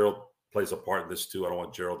 and Gerald plays a part in this too. I don't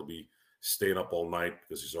want Gerald to be staying up all night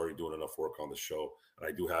because he's already doing enough work on the show. And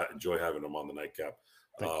I do enjoy having him on the Nightcap.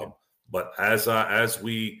 But as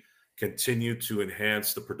we continue to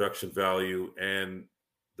enhance the production value and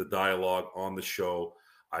the dialogue on the show,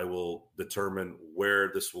 I will determine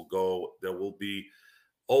where this will go. There will be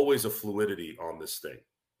always a fluidity on this thing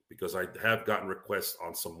because I have gotten requests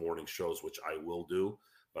on some morning shows, which I will do,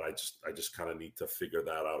 but I just kind of need to figure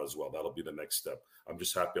that out as well. That'll be the next step. I'm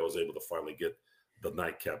just happy I was able to finally get the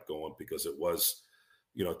Nightcap going because it was,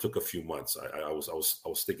 it took a few months. I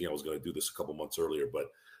was thinking I was going to do this a couple months earlier, but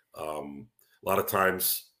a lot of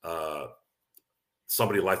times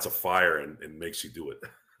somebody lights a fire and makes you do it,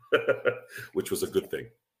 which was a good thing.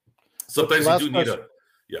 Sometimes you do need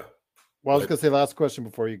yeah. Well, I was going to say last question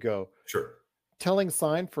before you go. Sure. Telling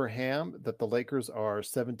sign for Ham that the Lakers are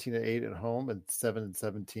 17-8 at home and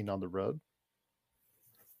 7-17 on the road.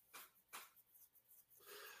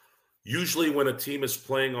 Usually when a team is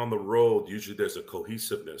playing on the road, usually there's a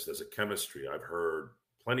cohesiveness, there's a chemistry. I've heard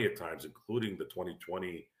plenty of times, including the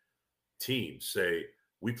 2020 team, say,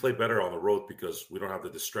 we play better on the road because we don't have the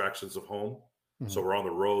distractions of home. Mm-hmm. So we're on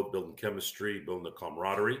the road building chemistry, building the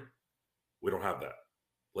camaraderie. We don't have that.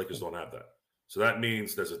 Lakers don't have that. So that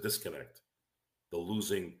means there's a disconnect. The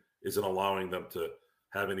losing isn't allowing them to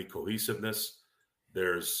have any cohesiveness.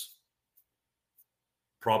 There's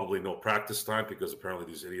probably no practice time because apparently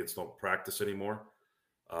these idiots don't practice anymore.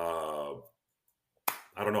 I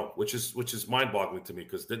don't know, which is mind-boggling to me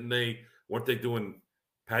because weren't they doing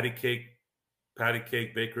patty cake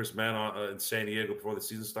bakers, man, in San Diego before the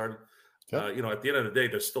season started? Yeah. At the end of the day,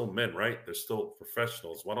 they're still men, right? They're still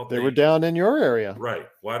professionals. Why don't they were down in your area, right?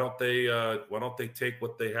 Why don't they take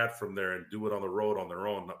what they had from there and do it on the road on their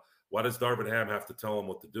own? Why does Darvin Ham have to tell them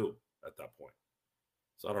what to do at that point?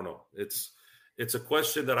 So I don't know. It's a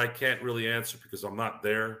question that I can't really answer because I'm not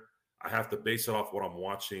there. I have to base it off what I'm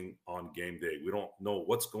watching on game day. We don't know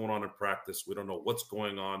what's going on in practice. We don't know what's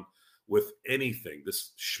going on with anything.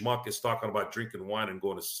 This schmuck is talking about drinking wine and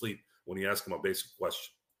going to sleep when you ask him a basic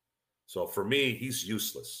question. So for me, he's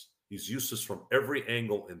useless. He's useless from every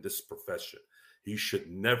angle in this profession. He should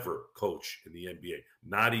never coach in the NBA,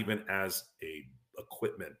 not even as a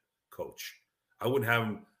equipment coach. I wouldn't have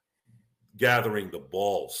him gathering the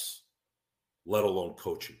balls, let alone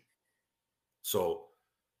coaching. So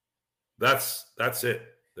that's it.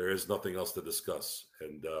 There is nothing else to discuss.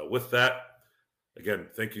 And with that, again,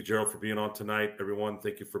 thank you, Gerald, for being on tonight. Everyone,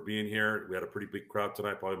 thank you for being here. We had a pretty big crowd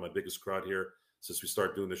tonight, probably my biggest crowd here since we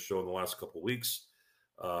started doing this show in the last couple of weeks.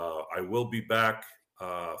 I will be back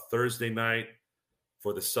Thursday night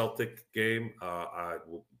for the Celtic game. I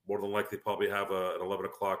will more than likely probably have an 11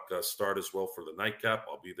 o'clock start as well for the Nightcap.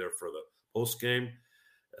 I'll be there for the post game.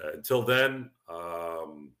 Until then,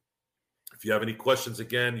 if you have any questions,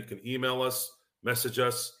 again, you can email us, message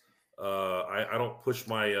us. I don't push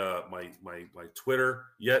my my Twitter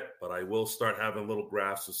yet, but I will start having little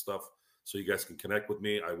graphs and stuff so you guys can connect with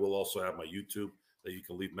me. I will also have my YouTube that you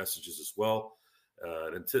can leave messages as well.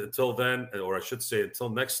 Until then, or I should say until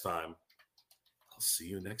next time, I'll see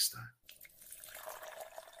you next time.